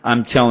 Like,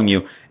 I'm telling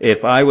you,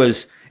 if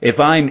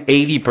I'm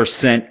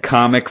 80%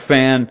 comic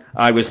fan,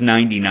 I was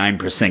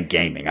 99%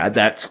 gaming.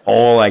 That's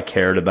all I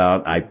cared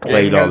about. I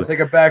played all. Take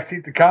a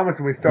backseat to comics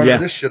when we started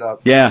this shit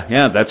up.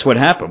 Yeah, that's what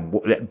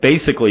happened.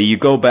 Basically, you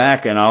go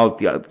back and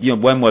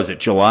when was it?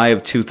 July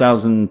of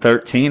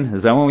 2013?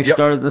 Is that when we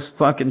started this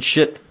fucking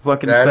shit?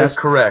 That is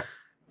correct.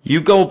 You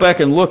go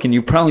back and look, and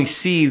you probably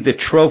see the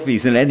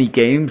trophies in any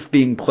games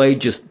being played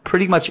just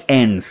pretty much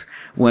ends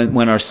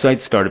when our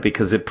site started,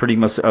 because it pretty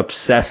much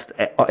obsessed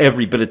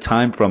every bit of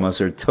time from us,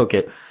 or took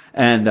it.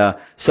 And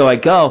so I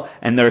go,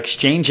 and they're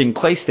exchanging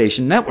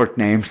PlayStation Network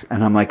names,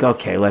 and I'm like,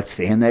 okay, let's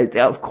see. And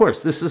of course,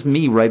 this is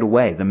me right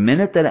away. The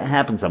minute that it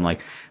happens, I'm like,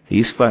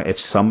 if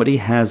somebody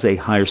has a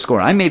higher score,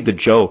 I made the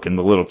joke in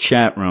the little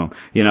chat room,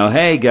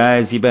 hey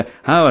guys,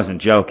 I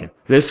wasn't joking.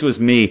 This was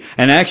me.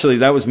 And actually,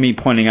 that was me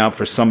pointing out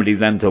for somebody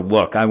then to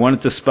look. I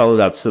wanted to spell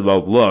it out so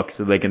they'll look,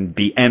 so they can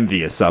be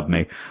envious of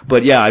me.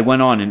 But yeah, I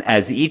went on, and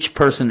as each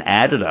person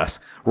added us,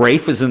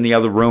 Rafe was in the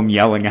other room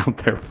yelling out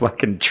their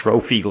fucking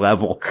trophy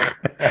level.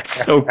 It's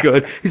so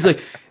good. He's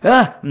like,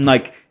 I'm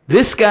like,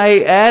 this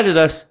guy added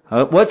us.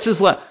 What's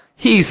his level?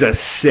 He's a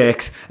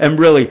 6. And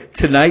really,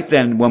 tonight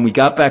then, when we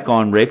got back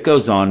on, Rafe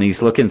goes on, and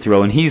he's looking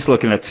through, and he's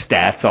looking at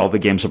stats, all the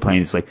games are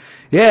playing. He's like,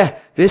 yeah,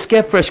 this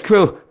Get Fresh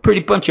crew,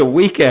 pretty bunch of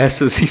weak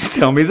asses, he's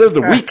telling me. They're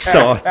the weak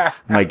sauce. I'm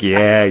like,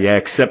 yeah,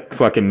 except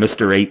fucking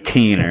Mr.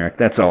 18, Eric.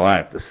 That's all I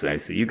have to say.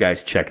 So you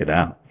guys check it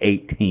out.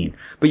 18.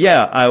 But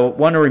yeah, I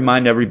want to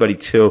remind everybody,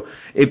 too,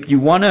 if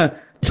you want to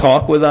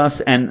talk with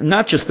us, and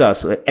not just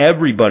us,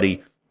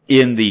 everybody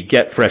in the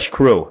Get Fresh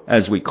crew,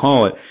 as we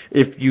call it,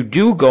 if you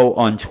do go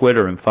on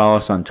Twitter and follow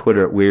us on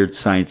Twitter at Weird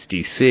Science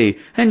DC,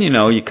 and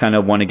you kind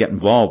of want to get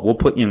involved, we'll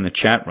put you in the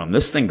chat room.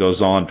 This thing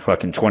goes on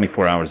fucking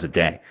 24 hours a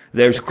day.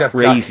 There's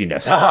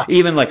craziness.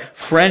 Even like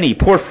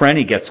poor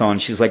Frenny gets on.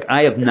 She's like,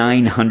 I have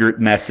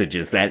 900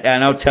 messages and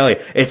I'll tell you,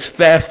 it's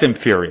fast and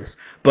furious.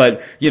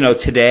 But,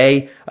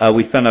 today,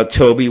 we found out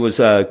Toby was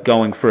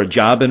going for a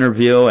job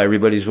interview.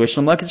 Everybody's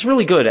wishing him luck. It's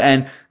really good.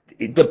 And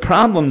the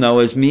problem, though,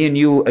 is me and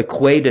you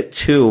equate it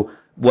to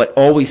what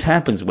always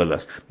happens with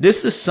us.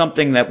 This is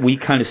something that we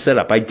kind of set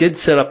up. I did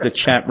set up the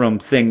chat room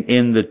thing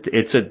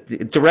it's a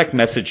direct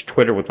message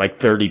Twitter with like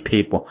 30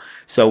 people.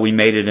 So we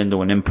made it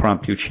into an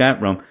impromptu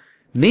chat room.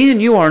 Me and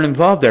you aren't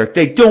involved there.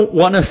 They don't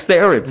want us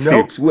there, it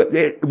seems.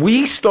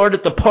 We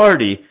started the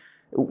party.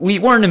 We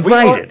weren't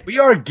invited. We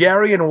are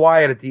Gary and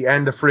Wyatt at the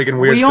end of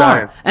friggin' Weird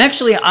Science.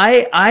 Actually,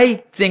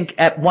 I think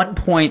at one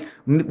point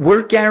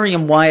we're Gary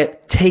and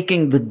Wyatt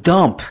taking the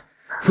dump.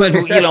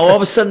 When all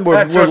of a sudden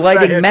we're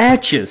lighting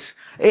matches.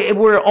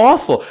 We're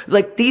awful.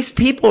 Like, these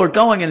people are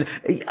going, and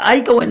I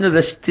go into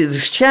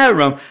this chat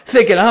room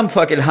thinking I'm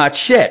fucking hot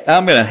shit.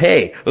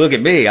 Hey, look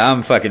at me.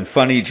 I'm fucking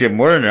funny Jim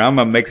Werner. I'm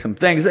going to make some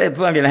things.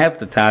 Fucking half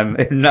the time,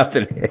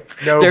 nothing hits.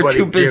 They're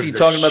too busy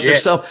talking about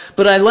themselves.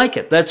 But I like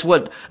it. That's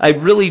what I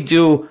really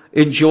do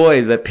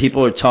enjoy, that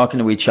people are talking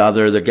to each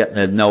other. They're getting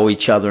to know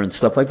each other and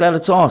stuff like that.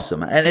 It's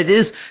awesome. And it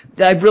is,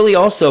 I really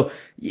also,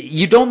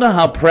 you don't know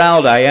how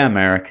proud I am,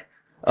 Eric,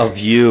 of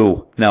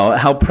you. No,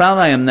 how proud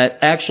I am that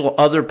actual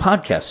other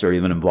podcasts are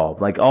even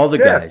involved, like all the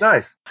guys. Yeah,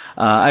 nice.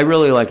 I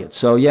really like it.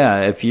 So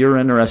yeah, if you're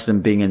interested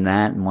in being in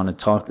that and want to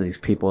talk to these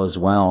people as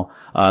well,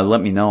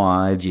 let me know.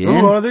 I'll add you in.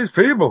 Who are these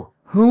people?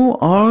 Who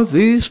are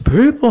these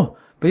people?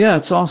 But yeah,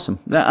 it's awesome.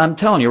 I'm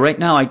telling you, right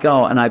now I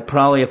go, and I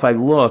probably, if I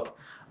look,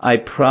 I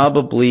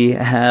probably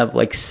have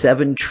like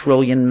 7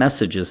 trillion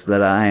messages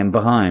that I am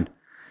behind.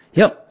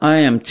 Yep, I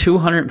am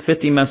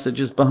 250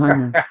 messages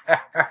behind.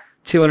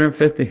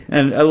 250.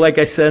 And like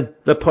I said,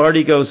 the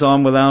party goes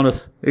on without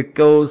us. It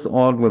goes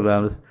on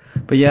without us.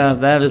 But yeah,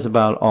 that is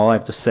about all I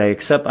have to say,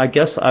 except I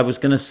guess I was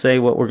going to say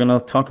what we're going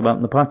to talk about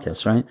in the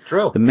podcast, right?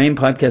 True. The main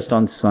podcast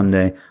on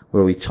Sunday,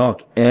 where we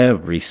talk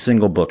every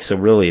single book. So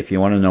really, if you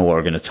want to know what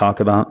we're going to talk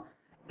about,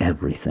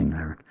 everything,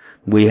 Eric.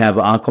 We have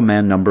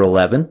Aquaman number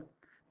 11,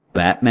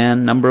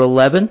 Batman number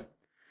 11.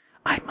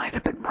 I might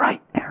have been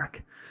right,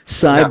 Eric.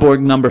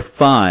 Cyborg number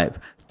 5,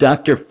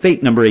 Dr.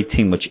 Fate number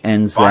 18, which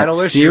ends Final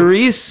that issue.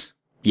 series.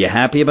 You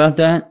happy about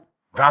that?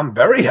 I'm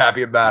very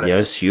happy about it.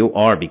 Yes, you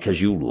are,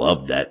 because you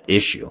love that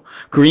issue.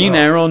 Green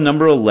Arrow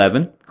number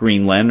 11,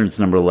 Green Lanterns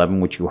number 11,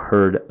 which you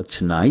heard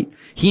tonight.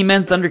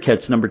 He-Man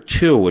Thundercats number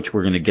 2, which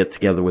we're going to get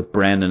together with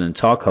Brandon and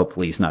talk.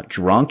 Hopefully he's not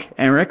drunk,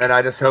 Eric. And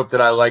I just hope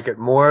that I like it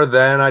more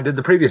than I did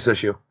the previous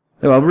issue.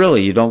 Well,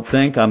 really, you don't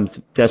think? I'm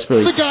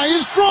desperately... The guy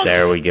is drunk!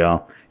 There we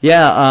go.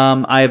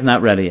 Yeah, I have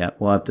not read it yet.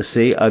 We'll have to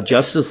see.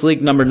 Justice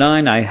League number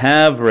 9, I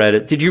have read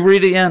it. Did you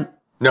read it yet?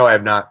 No, I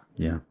have not.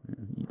 Yeah,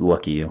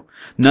 lucky you.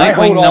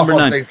 Nightwing number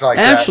 9. Like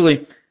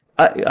actually,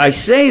 I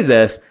say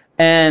this,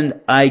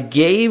 and I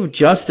gave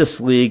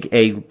Justice League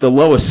the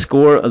lowest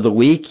score of the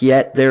week,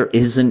 yet there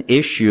is an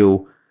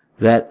issue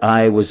that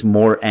I was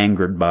more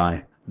angered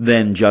by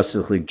than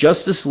Justice League.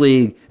 Justice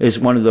League is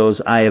one of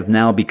those I have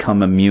now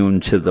become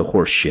immune to the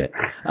horse shit.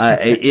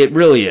 It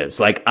really is.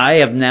 Like, I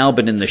have now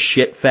been in the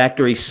shit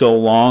factory so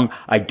long,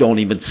 I don't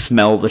even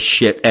smell the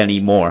shit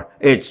anymore.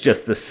 It's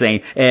just the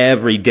same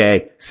every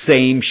day.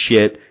 Same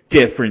shit,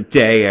 different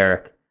day,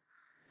 Eric.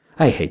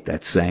 I hate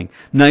that saying.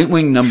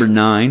 Nightwing number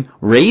 9,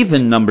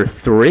 Raven number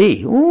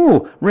 3.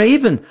 Ooh,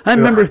 Raven. I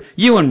remember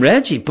you and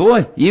Reggie.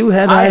 Boy, you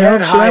had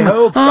high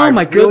hopes. Oh,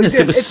 my goodness.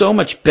 It was so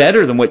much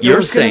better than what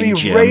you're saying, Jim. It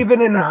was going to be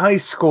Raven in high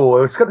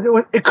school.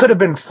 It could have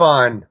been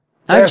fun.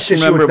 Last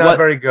issue was not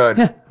very good.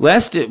 Yeah,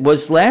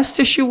 last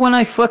issue when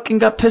I fucking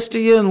got pissed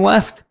at you and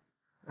left?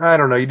 I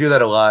don't know. You do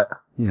that a lot.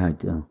 Yeah, I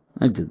do.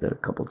 I did that a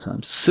couple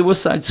times.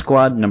 Suicide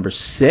Squad number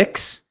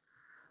 6.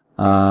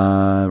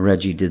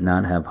 Reggie did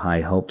not have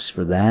high hopes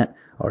for that,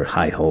 or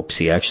high hopes.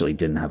 He actually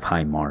didn't have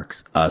high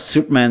marks.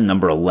 Superman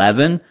number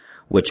 11,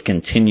 which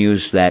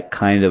continues that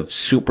kind of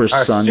Super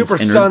Sons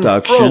introduction.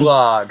 Sons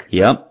prologue.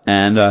 Yep.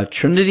 And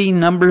Trinity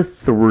number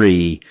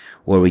 3,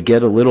 where we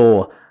get a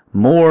little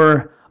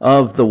more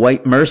of the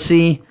White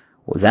Mercy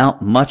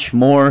without much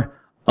more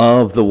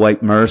of the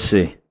White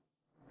Mercy.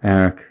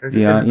 Eric. Is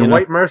it the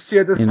White Mercy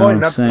at this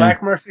point, not the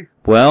Black Mercy?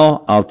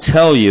 Well, I'll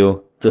tell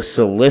you. The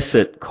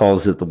solicit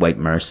calls it the White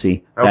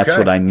Mercy. That's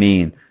what I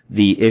mean.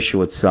 The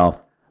issue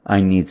itself, I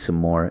need some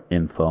more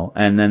info.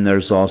 And then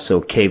there's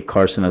also Cave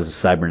Carson as a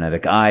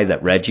cybernetic eye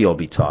that Reggie will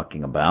be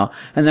talking about.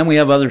 And then we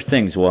have other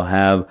things. We'll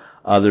have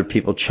other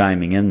people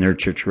chiming in. Nerd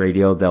Church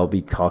Radio, they'll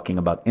be talking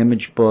about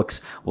image books.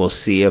 We'll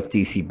see if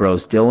DC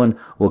Bros Dylan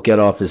will get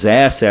off his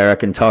ass,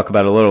 Eric, and talk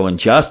about a little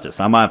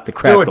injustice. I'm going to have to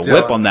crack the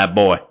whip on that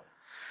boy.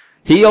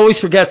 He always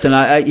forgets,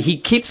 and he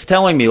keeps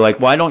telling me, like,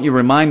 why don't you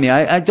remind me?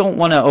 I don't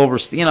want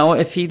to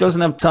if he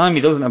doesn't have time,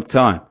 he doesn't have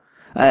time.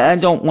 I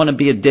don't want to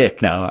be a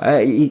dick now.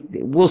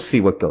 We'll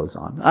see what goes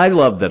on. I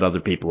love that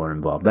other people are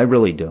involved. I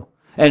really do.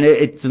 And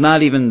it's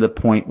not even the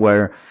point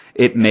where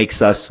it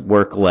makes us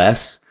work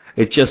less.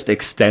 It just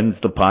extends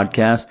the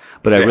podcast.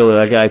 But I really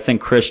like it. I think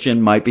Christian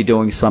might be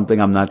doing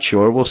something. I'm not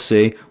sure. We'll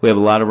see. We have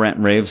a lot of rant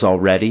and raves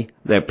already.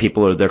 They're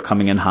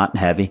coming in hot and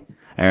heavy.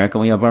 Eric,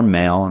 and we have our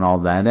mail and all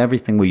that,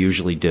 everything we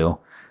usually do.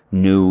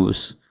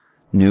 News.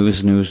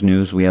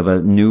 We have a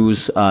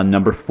news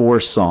number 4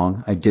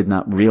 song. I did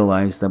not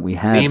realize that we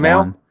had email?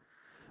 One.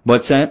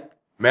 What's that?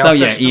 Mail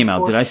email.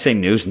 4? Did I say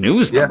news?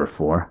 News number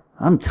 4.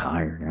 I'm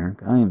tired, Eric.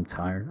 I am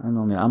tired.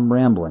 I'm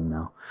rambling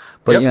now.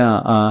 But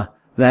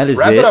that is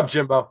it. Wrap it up,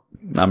 Jimbo.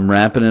 I'm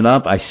wrapping it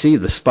up. I see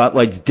the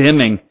spotlight's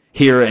dimming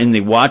here in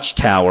the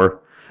watchtower,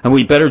 and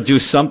we better do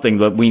something,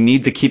 but we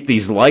need to keep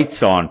these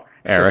lights on,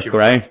 Eric,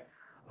 right?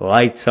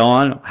 Lights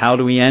on. How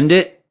do we end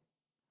it?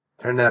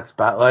 Turn that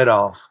spotlight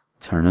off.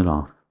 Turn it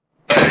off.